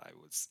to him,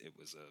 it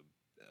was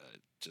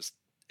just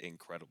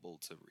incredible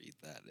to read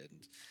that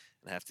and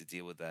have to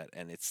deal with that.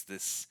 And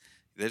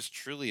there's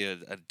truly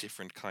a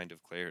different kind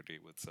of clarity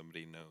with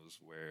somebody knows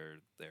where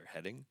they're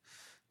heading.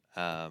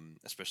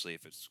 Especially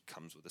if it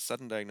comes with a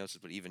sudden diagnosis,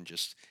 but even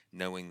just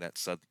knowing that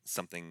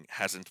something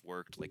hasn't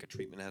worked, like a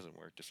treatment hasn't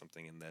worked or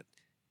something, and that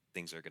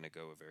things are going to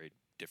go a very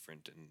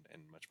different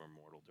and much more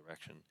mortal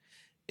direction.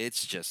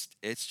 It's just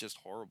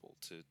horrible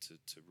to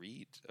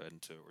read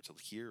and to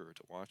hear or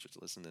to watch or to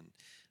listen.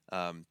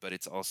 And but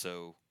it's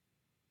also,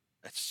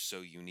 it's so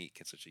unique.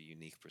 It's such a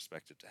unique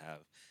perspective to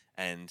have.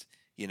 And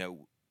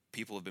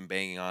people have been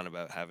banging on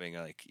about having,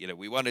 like,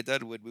 we want a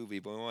Deadwood movie,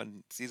 but we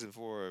want season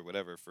 4 or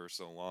whatever for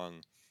so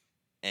long.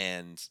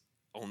 And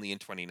only in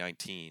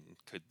 2019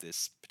 could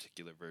this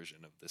particular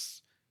version of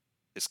this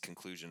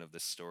conclusion of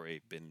this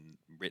story been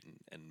written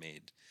and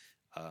made.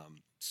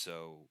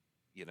 So,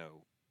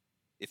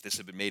 if this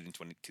had been made in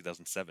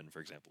 2007, for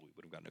example, we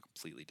would have gotten a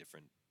completely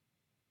different,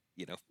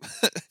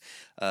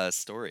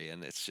 story.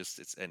 And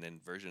it's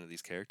an version of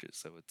these characters.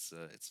 So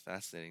it's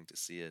fascinating to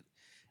see it.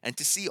 And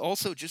to see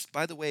also, just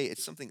by the way,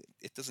 it's something,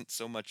 it doesn't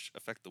so much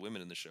affect the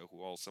women in the show,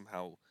 who all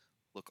somehow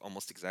look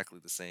almost exactly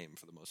the same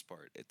for the most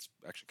part. It's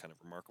actually kind of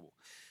remarkable.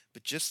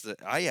 But just that,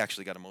 I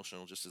actually got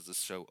emotional just as the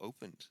show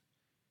opened,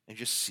 and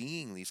just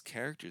seeing these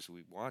characters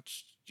we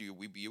watched.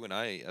 You and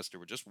I, Esther,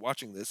 were just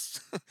watching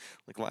this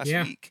like last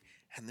week,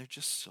 and they're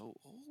just so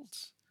old,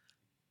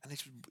 and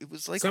it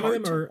was like some of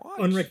them are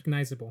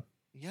unrecognizable.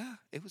 Yeah,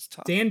 it was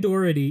tough. Dan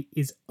Doherty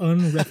is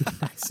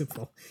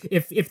unrecognizable.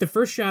 If the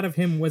first shot of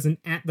him wasn't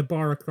at the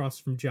bar across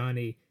from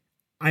Johnny,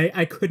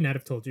 I could not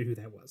have told you who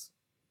that was.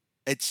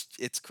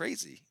 It's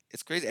crazy.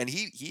 It's crazy. And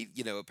he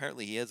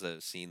apparently he has a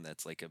scene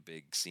that's like a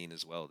big scene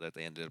as well that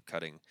they ended up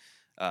cutting,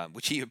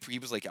 which he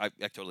was like, I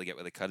totally get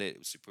why they cut it. It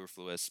was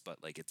superfluous,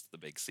 but like it's the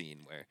big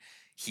scene where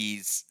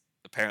he's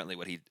apparently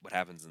what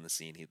happens in the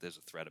scene. There's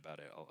a thread about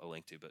it I'll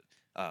link to, but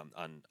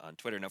on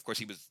Twitter. And of course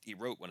he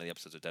wrote one of the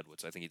episodes of Deadwood,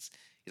 so I think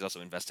he's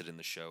also invested in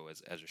the show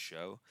as a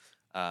show.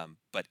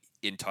 But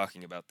in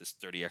talking about this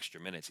 30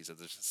 extra minutes, he said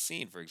there's a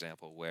scene, for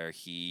example, where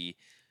he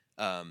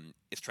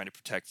is trying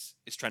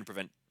to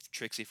prevent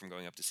Trixie from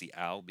going up to see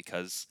Al,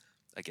 because,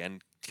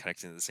 again,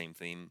 connecting to the same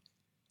theme,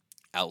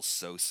 Al's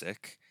so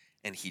sick,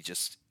 and he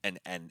just and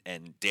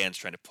Dan's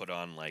trying to put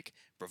on like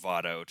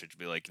bravado to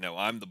be like, no,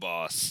 I'm the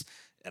boss,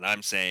 And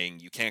I'm saying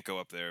you can't go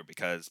up there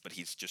but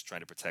he's just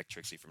trying to protect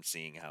Trixie from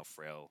seeing how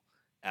frail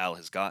Al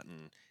has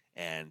gotten,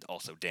 and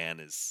also Dan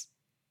is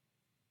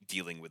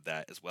dealing with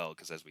that as well,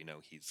 because as we know,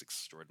 he's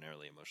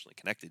extraordinarily emotionally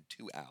connected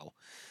to Al.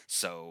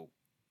 So,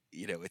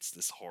 it's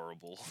this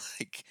horrible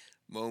like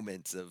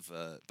moment of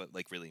but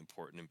like really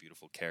important and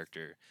beautiful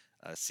character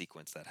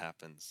sequence that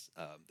happens,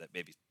 that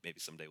maybe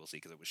someday we'll see,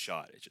 because it was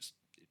shot. It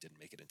didn't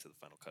make it into the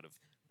final cut of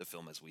the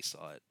film as we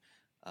saw it.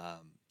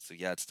 So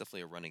yeah, it's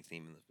definitely a running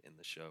theme in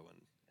the show,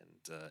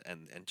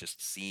 and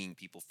just seeing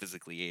people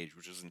physically age,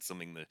 which isn't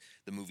something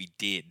the movie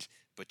did,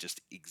 but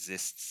just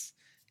exists,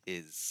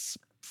 is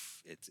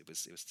it's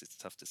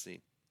tough to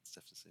see. It's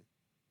tough to see.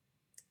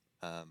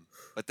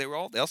 But they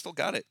all still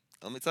got it.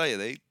 Let me tell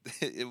you,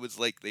 it was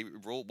like they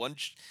rolled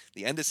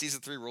the end of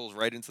season 3 rolls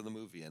right into the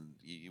movie, and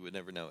you would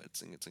never know.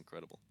 It's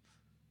incredible.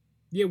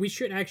 Yeah, we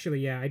should actually.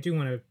 Yeah, I do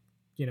want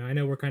to. I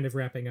know we're kind of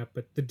wrapping up,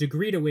 but the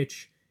degree to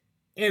which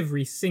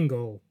every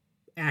single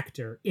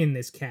actor in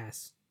this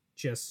cast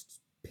just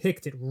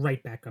picked it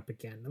right back up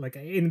again. Like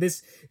in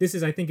this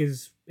is, I think,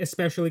 is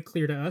especially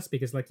clear to us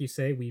because, like you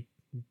say, we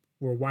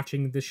were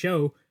watching the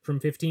show from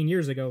 15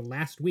 years ago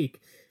last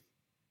week.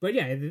 But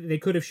yeah, they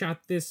could have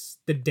shot this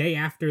the day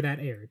after that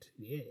aired,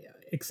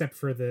 except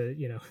for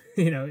the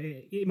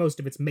most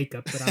of it's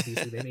makeup, but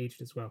obviously they've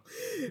aged as well.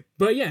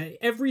 But yeah,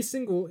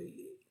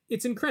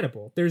 it's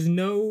incredible. There's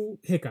no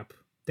hiccup.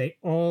 They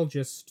all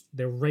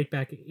they're right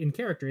back in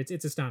character.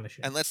 It's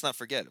astonishing. And let's not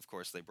forget, of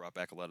course, they brought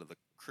back a lot of the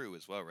crew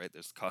as well, right?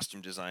 There's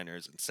costume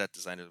designers and set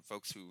designers and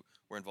folks who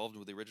were involved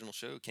with the original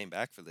show came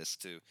back for this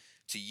to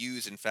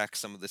use, in fact,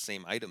 some of the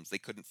same items. They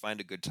couldn't find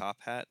a good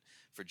top hat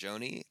for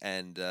Joni,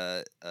 and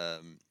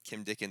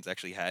Kim Dickens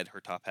actually had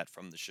her top hat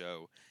from the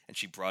show, and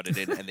she brought it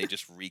in, and they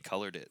just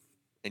recolored it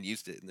and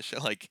used it in the show,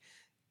 like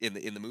in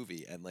the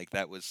movie. And like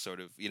that was sort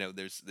of,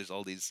 there's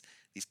all these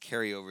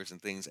carryovers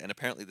and things, and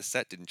apparently the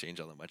set didn't change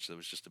all that much. There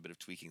was just a bit of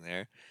tweaking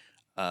there.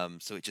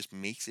 So it just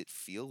makes it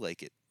feel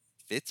like it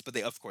fits, but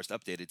they of course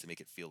updated to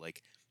make it feel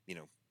like,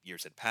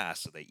 years had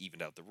passed, so they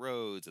evened out the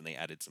roads and they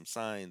added some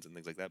signs and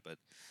things like that. But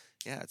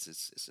yeah, it's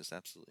just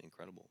absolutely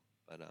incredible.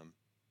 But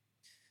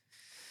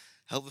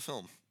hell of a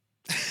film.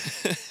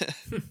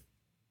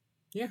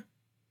 Yeah.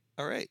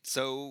 All right.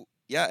 So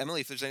yeah, Emily,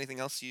 if there's anything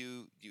else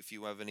if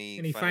you have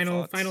any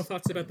final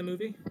thoughts about the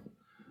movie?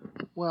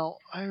 Well,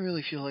 I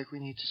really feel like we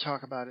need to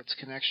talk about its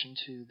connection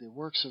to the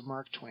works of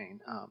Mark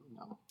Twain.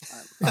 No,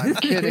 I'm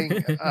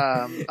kidding.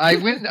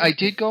 I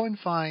did go and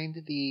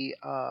find the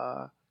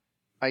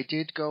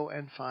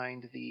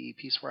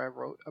piece where I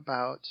wrote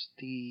about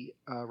the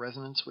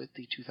resonance with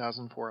the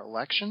 2004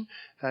 election.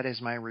 That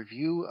is my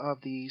review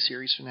of the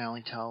series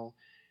finale, Tell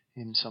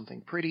Him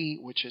Something Pretty,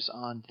 which is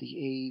on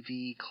the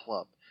AV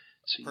Club.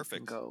 So Perfect.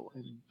 You can go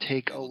and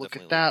take a look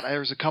at that.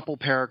 There's a couple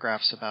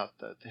paragraphs about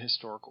the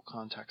historical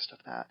context of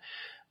that.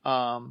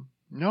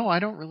 No, I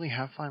don't really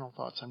have final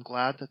thoughts. I'm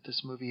glad that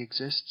this movie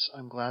exists.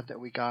 I'm glad that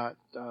we got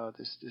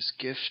this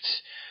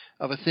gift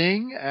of a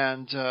thing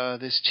and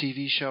this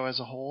TV show as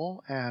a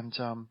whole. And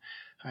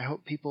I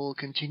hope people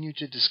continue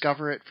to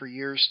discover it for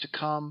years to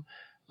come.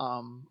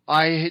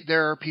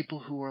 There are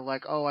people who are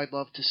like, oh, I'd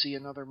love to see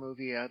another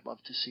movie. I'd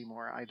love to see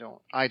more.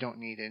 I don't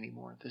need any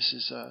more. This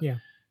is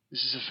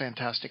a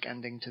fantastic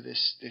ending to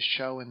this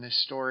show and this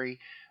story,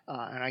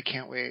 and I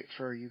can't wait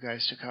for you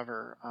guys to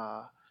cover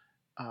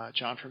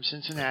John from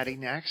Cincinnati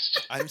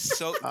next. I'm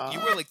so you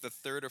were like the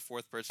third or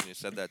fourth person who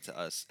said that to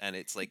us, and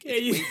it's like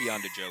it's way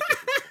beyond a joke at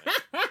this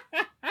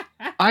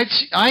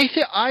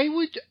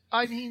point.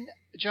 I mean,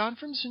 John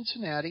from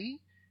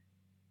Cincinnati,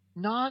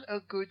 not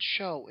a good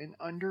show, an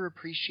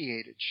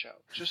underappreciated show,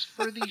 just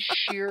for the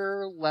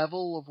sheer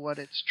level of what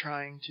it's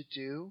trying to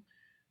do.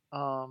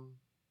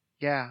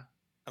 Yeah.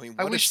 I mean,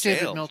 I wish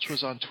David Milch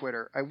was on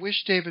Twitter.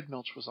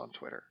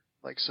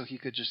 Like, so he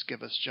could just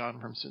give us John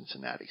from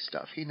Cincinnati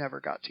stuff he never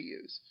got to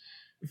use.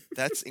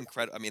 That's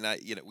incredible. I mean,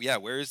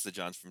 where is the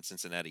John from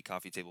Cincinnati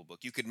coffee table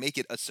book? You could make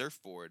it a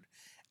surfboard,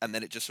 and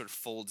then it just sort of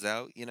folds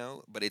out,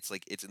 but it's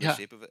like it's in the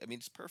shape of it. I mean,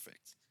 it's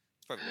perfect.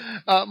 It's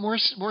perfect.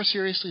 More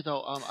seriously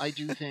though, I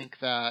do think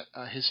that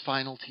his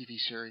final TV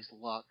series,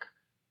 Luck,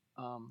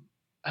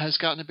 has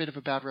gotten a bit of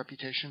a bad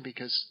reputation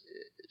because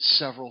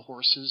several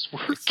horses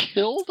were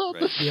killed on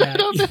the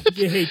set of it.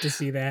 You hate to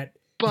see that.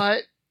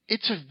 But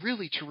it's a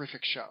really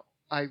terrific show.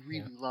 I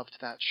really loved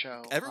that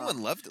show.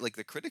 Everyone loved it. Like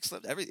the critics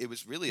loved it. It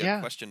was really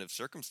a question of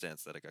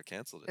circumstance that it got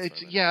canceled.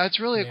 It's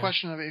really a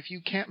question of if you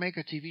can't make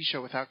a TV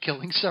show without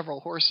killing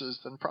several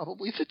horses, then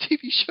probably the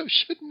TV show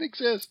shouldn't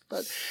exist.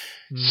 But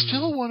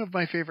still one of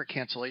my favorite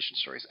cancellation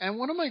stories. And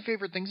one of my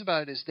favorite things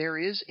about it is there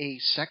is a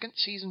second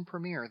season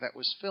premiere that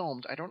was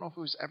filmed. I don't know if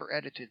it was ever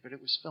edited, but it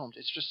was filmed.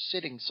 It's just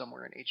sitting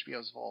somewhere in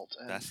HBO's vault.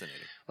 And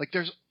fascinating. Like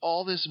there's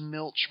all this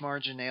Milch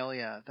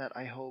marginalia that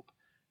I hope,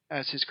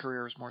 as his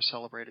career is more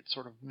celebrated,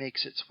 sort of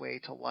makes its way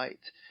to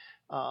light.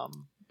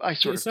 I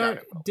sort of doubt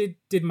it will.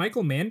 Did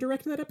Michael Mann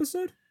direct that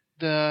episode?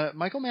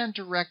 Michael Mann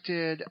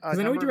directed... Because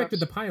I know he directed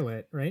the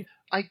pilot, right?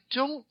 I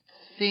don't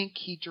think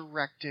he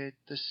directed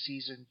the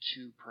season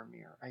 2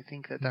 premiere. I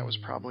think that was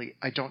probably...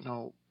 I don't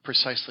know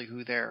precisely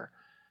who their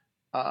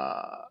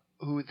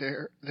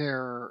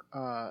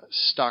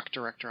stock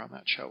director on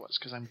that show was,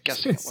 because I'm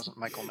guessing it wasn't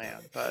Michael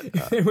Mann. But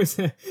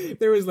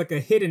there was like a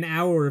hidden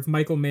hour of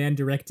Michael Mann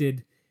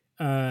directed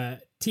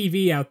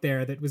TV out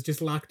there that was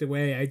just locked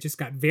away. I just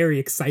got very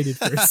excited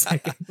for a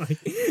second. Like,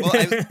 well,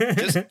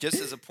 just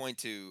as a point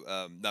to,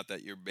 not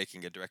that you're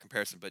making a direct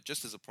comparison, but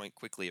just as a point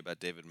quickly about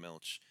David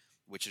Milch,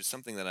 which is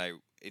something that I,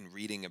 in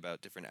reading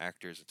about different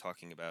actors and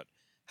talking about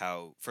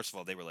how, first of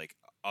all, they were like,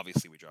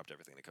 obviously we dropped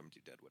everything to come and do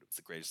Deadwood. It was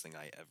the greatest thing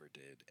I ever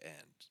did.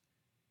 And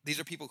these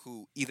are people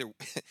who either,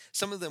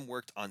 some of them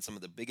worked on some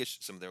of the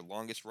biggest, some of their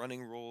longest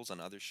running roles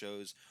on other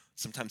shows,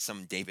 sometimes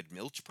some David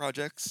Milch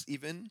projects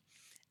even.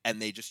 And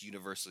they just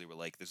universally were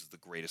like, this is the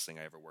greatest thing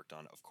I ever worked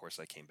on. Of course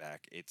I came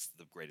back. It's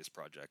the greatest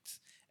project.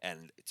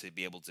 And to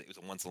be able to, it was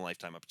a once in a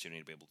lifetime opportunity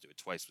to be able to do it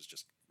twice was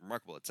just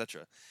remarkable,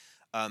 etc.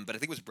 But I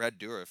think it was Brad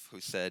Dourif who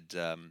said,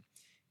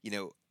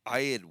 I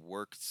had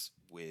worked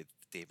with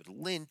David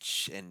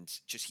Lynch, and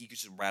just he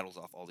just rattles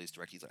off all these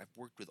directors. I've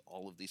worked with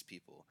all of these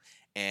people.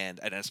 And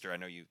Esther, I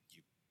know you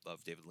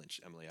love David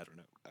Lynch. Emily, I don't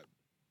know.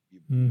 You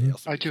may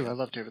also I do. I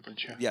love David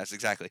Lynch. Yeah. Yes,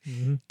 exactly.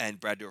 And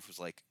Brad Dourif was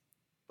like,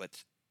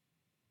 but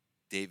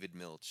David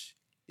Milch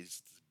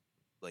is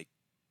like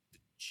the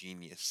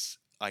genius.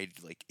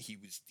 He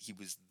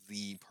was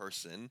the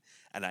person,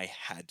 and I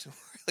had to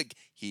like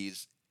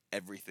he's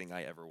everything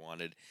I ever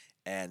wanted.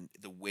 And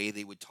the way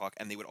they would talk,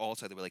 and they would all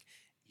tell, they were like,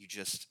 you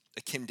just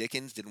Kim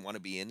Dickens didn't want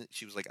to be in it.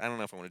 She was like, I don't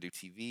know if I want to do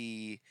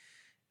TV.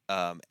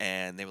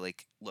 And they were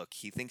like, look,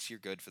 he thinks you're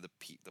good for the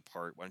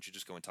part. Why don't you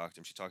just go and talk to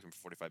him? She talked to him for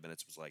 45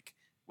 minutes. Was like,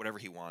 whatever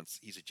he wants,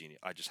 he's a genius.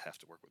 I just have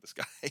to work with this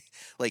guy.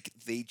 Like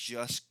they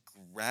just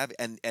grab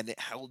and it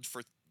held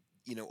for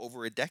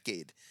over a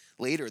decade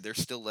later. They're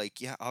still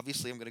like, yeah,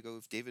 obviously I'm gonna go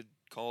if David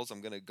calls.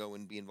 I'm gonna go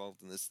and be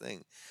involved in this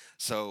thing.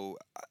 So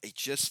it's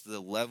just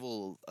the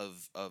level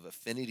of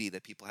affinity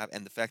that people have,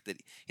 and the fact that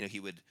he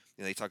would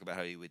they talk about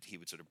how he would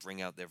sort of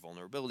bring out their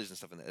vulnerabilities and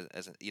stuff, and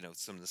as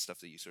some of the stuff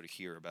that you sort of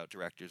hear about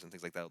directors and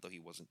things like that, although he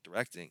wasn't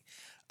directing.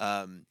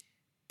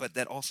 But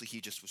that also he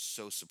just was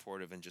so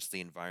supportive, and just the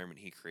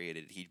environment he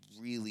created. He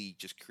really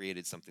just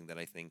created something that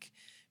I think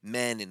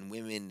men and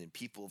women and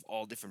people of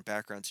all different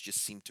backgrounds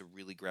just seem to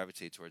really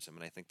gravitate towards him,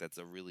 and I think that's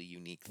a really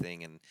unique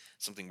thing and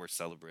something worth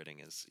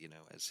celebrating as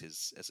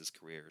his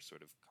career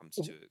sort of comes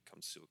to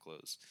a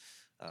close.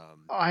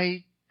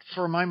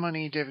 For my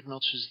money, David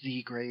Milch is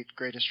the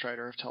greatest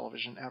writer of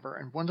television ever.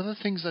 And one of the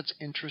things that's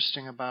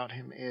interesting about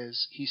him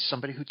is he's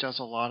somebody who does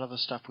a lot of the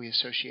stuff we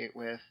associate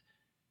with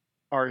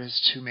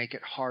artists who make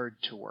it hard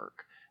to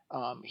work.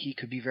 He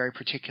could be very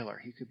particular.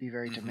 He could be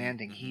very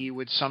demanding. He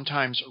would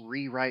sometimes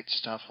rewrite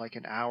stuff like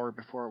an hour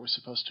before it was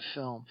supposed to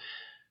film.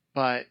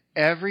 But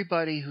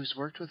everybody who's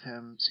worked with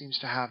him seems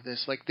to have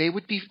this, like they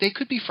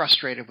could be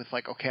frustrated with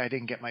like, okay, I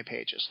didn't get my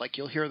pages. Like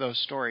you'll hear those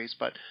stories,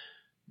 but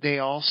they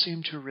all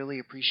seem to really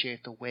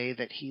appreciate the way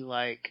that he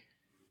like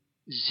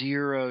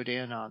zeroed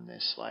in on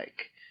this,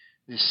 like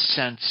this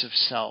sense of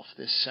self,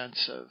 this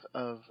sense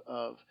of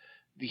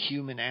the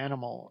human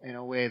animal in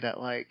a way that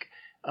like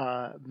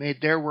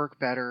made their work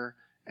better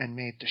and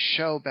made the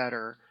show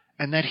better,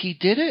 and that he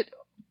did it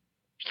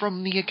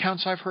from the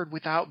accounts I've heard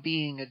without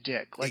being a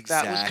dick. Like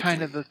exactly. That was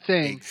kind of the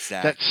thing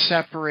that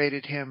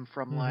separated him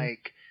from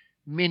like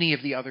many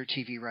of the other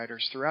TV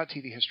writers throughout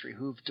TV history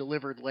who've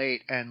delivered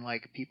late, and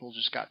like people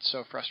just got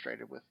so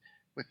frustrated with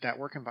that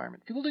work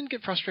environment. People didn't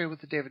get frustrated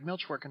with the David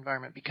Milch work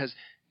environment because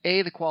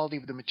A, the quality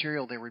of the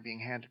material they were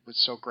being handed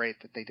was so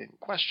great that they didn't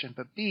question,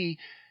 but B,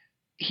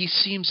 he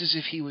seems as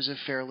if he was a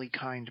fairly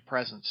kind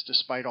presence,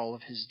 despite all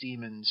of his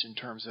demons in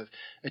terms of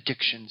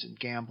addictions and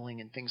gambling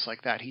and things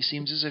like that. He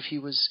seems as if he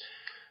was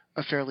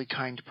a fairly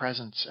kind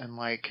presence, and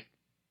like,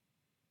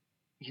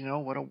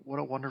 what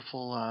a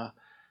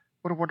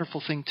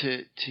wonderful thing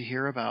to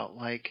hear about.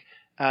 Like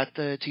at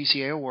the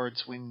TCA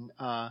Awards, when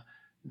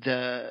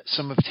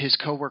some of his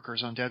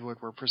coworkers on Deadwood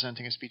were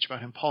presenting a speech about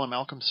him, Paula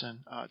Malcolmson,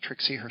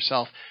 Trixie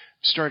herself,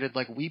 started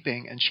like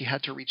weeping, and she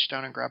had to reach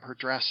down and grab her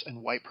dress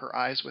and wipe her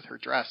eyes with her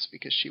dress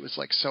because she was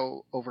like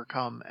so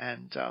overcome.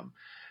 And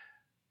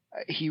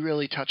he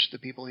really touched the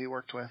people he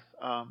worked with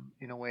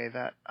in a way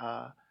that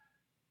I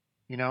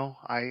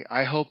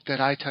hope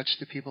that I touch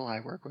the people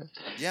I work with.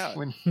 Yeah,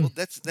 well,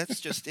 that's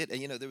just it.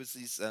 And there was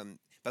these.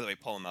 By the way,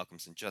 Paula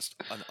Malcolmson, just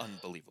an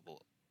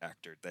unbelievable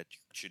actor that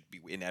should be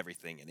in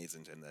everything and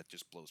isn't, and that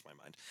just blows my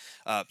mind.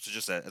 So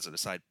just as an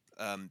aside,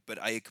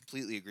 but I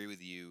completely agree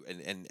with you,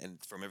 and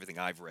from everything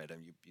I've read, I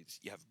mean,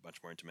 you have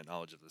much more intimate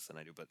knowledge of this than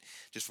I do, but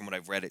just from what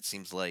I've read, it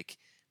seems like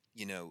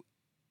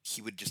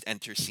he would just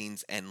enter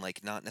scenes and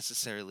like not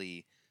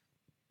necessarily.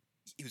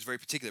 He was very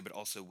particular, but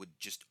also would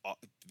just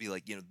be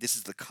like, this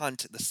is the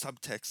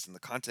subtext and the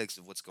context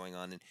of what's going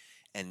on,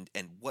 and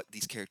what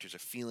these characters are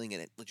feeling,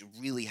 and it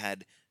really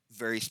had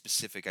very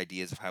specific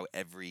ideas of how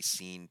every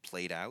scene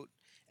played out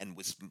and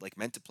was like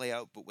meant to play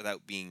out, but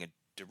without being a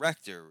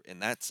director in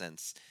that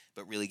sense,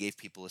 but really gave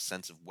people a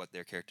sense of what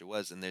their character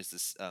was. And there's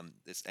this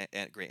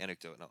great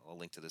anecdote, and I'll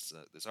link to this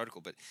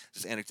article, but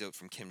this anecdote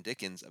from Kim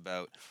Dickens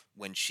about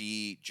when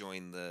she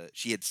joined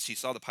she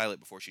saw the pilot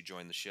before she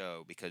joined the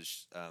show,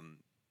 because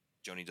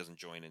Joni doesn't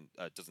join and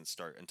doesn't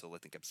start until I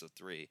think episode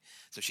 3.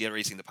 So she had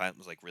already seen the pilot and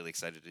was like really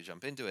excited to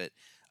jump into it.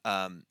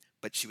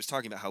 But she was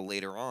talking about how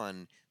later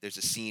on there's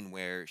a scene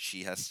where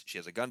she has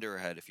a gun to her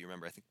head. If you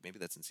remember, I think maybe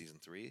that's in season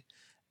 3,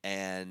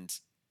 and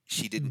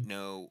she didn't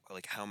know,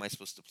 like, how am I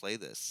supposed to play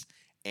this?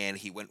 And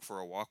he went for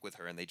a walk with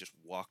her, and they just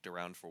walked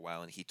around for a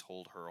while, and he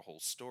told her a whole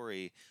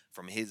story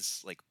from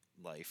his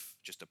life,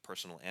 just a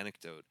personal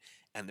anecdote.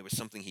 And there was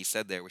something he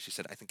said there where she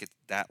said, I think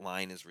that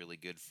line is really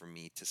good for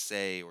me to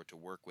say or to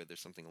work with, or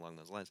something along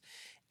those lines.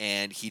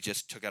 And he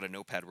just took out a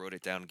notepad, wrote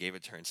it down, gave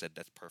it to her, and said,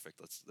 that's perfect,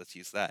 let's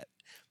use that.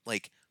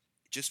 Like,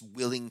 just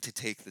willing to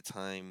take the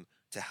time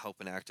to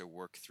help an actor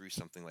work through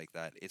something like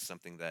that is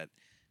something that,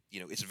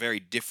 it's very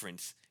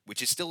different,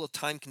 which is still a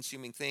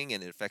time-consuming thing,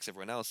 and it affects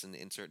everyone else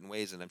in certain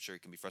ways, and I'm sure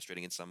it can be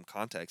frustrating in some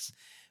contexts,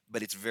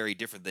 but it's very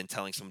different than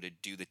telling someone to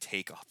do the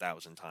take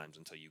 1,000 times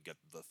until you get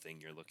the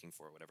thing you're looking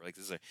for, or whatever. Like,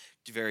 these are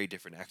very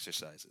different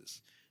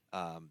exercises.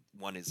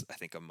 One is, I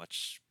think, a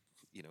much,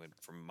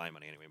 from my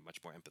money anyway, much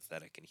more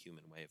empathetic and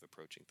human way of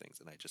approaching things,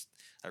 and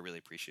I really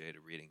appreciated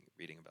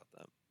reading about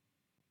that.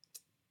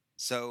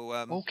 So,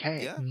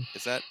 okay. Yeah,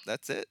 that's it?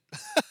 That's it.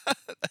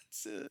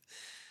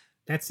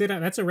 That's it.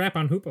 That's a wrap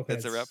on Hoopleheads.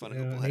 That's a wrap on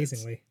Hoopleheads.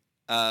 Amazingly.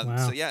 Wow.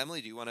 So yeah,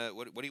 Emily, do you want to?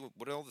 What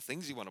are all the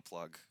things you want to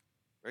plug?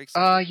 Very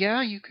exciting.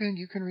 Yeah, you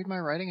can read my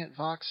writing at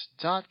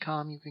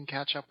vox.com. You can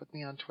catch up with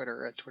me on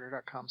Twitter at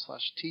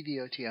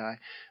twitter.com/tvoti.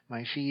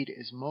 My feed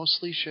is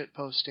mostly shit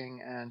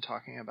posting and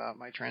talking about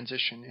my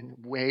transition in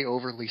way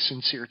overly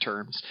sincere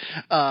terms.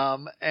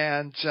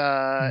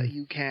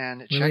 You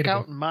can check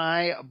out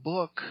my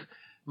book,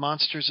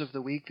 Monsters of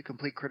the Week: The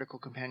Complete Critical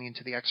Companion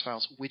to the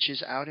X-Files, which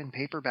is out in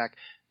paperback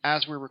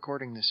as we're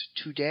recording this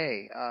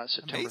today,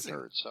 September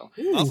 3rd. So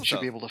you should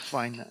be able to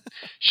find that.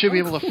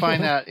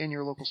 Find that in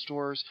your local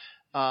stores.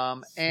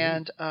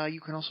 And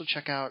you can also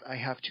check out, I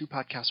have 2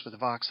 podcasts with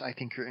Vox. I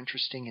Think You're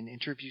Interesting, an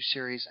interview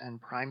series,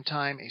 and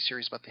Primetime, a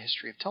series about the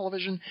history of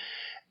television.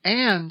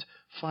 And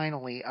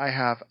finally, I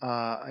have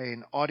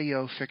an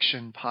audio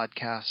fiction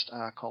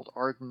podcast called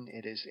Arden.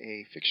 It is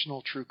a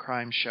fictional true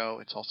crime show.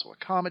 It's also a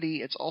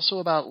comedy. It's also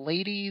about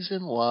ladies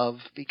in love,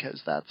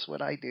 because that's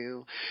what I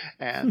do.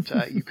 And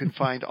you can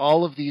find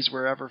all of these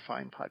wherever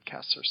fine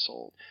podcasts are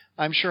sold.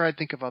 I'm sure I'd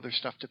think of other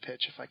stuff to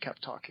pitch if I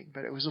kept talking,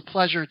 but it was a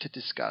pleasure to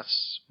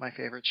discuss my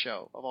favorite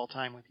show of all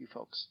time with you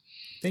folks.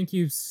 Thank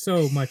you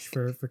so much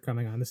for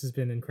coming on. This has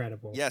been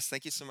incredible. Yes,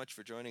 thank you so much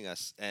for joining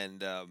us.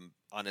 And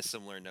on a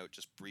similar note,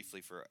 just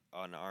briefly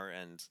on our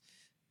end,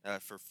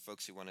 for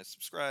folks who want to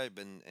subscribe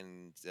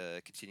and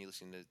continue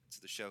listening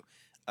to the show,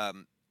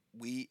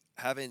 we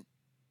haven't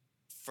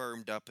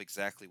firmed up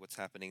exactly what's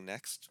happening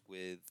next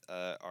with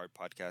our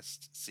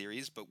podcast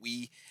series, but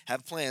we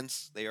have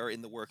plans. They are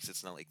in the works.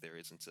 It's not like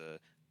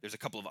there's a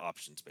couple of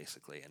options,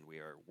 basically, and we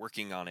are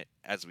working on it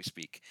as we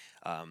speak.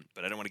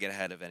 But I don't want to get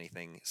ahead of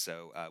anything,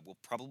 so we'll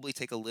probably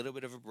take a little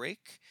bit of a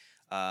break,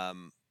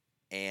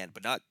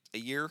 but not a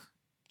year,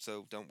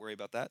 so don't worry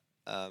about that.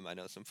 I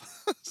know some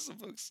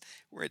folks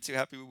weren't too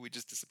happy when we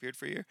just disappeared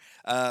for a year.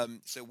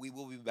 So we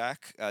will be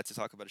back to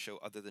talk about a show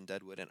other than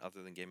Deadwood and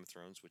other than Game of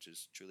Thrones, which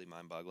is truly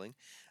mind-boggling.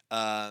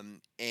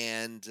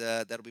 And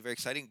that'll be very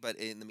exciting. But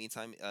in the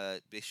meantime,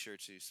 be sure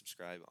to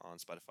subscribe on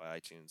Spotify,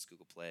 iTunes,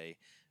 Google Play,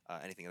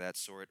 anything of that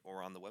sort,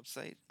 or on the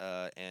website.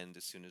 And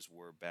as soon as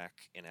we're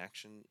back in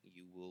action,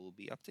 you will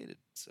be updated.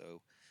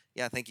 So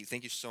yeah, thank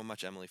you so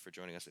much, Emily, for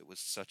joining us. It was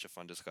such a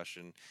fun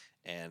discussion,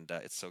 and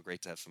it's so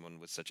great to have someone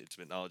with such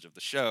intimate knowledge of the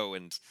show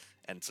and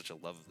such a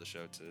love of the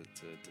show to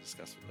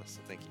discuss with us.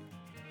 So thank you.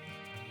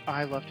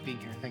 I loved being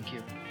here. Thank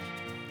you.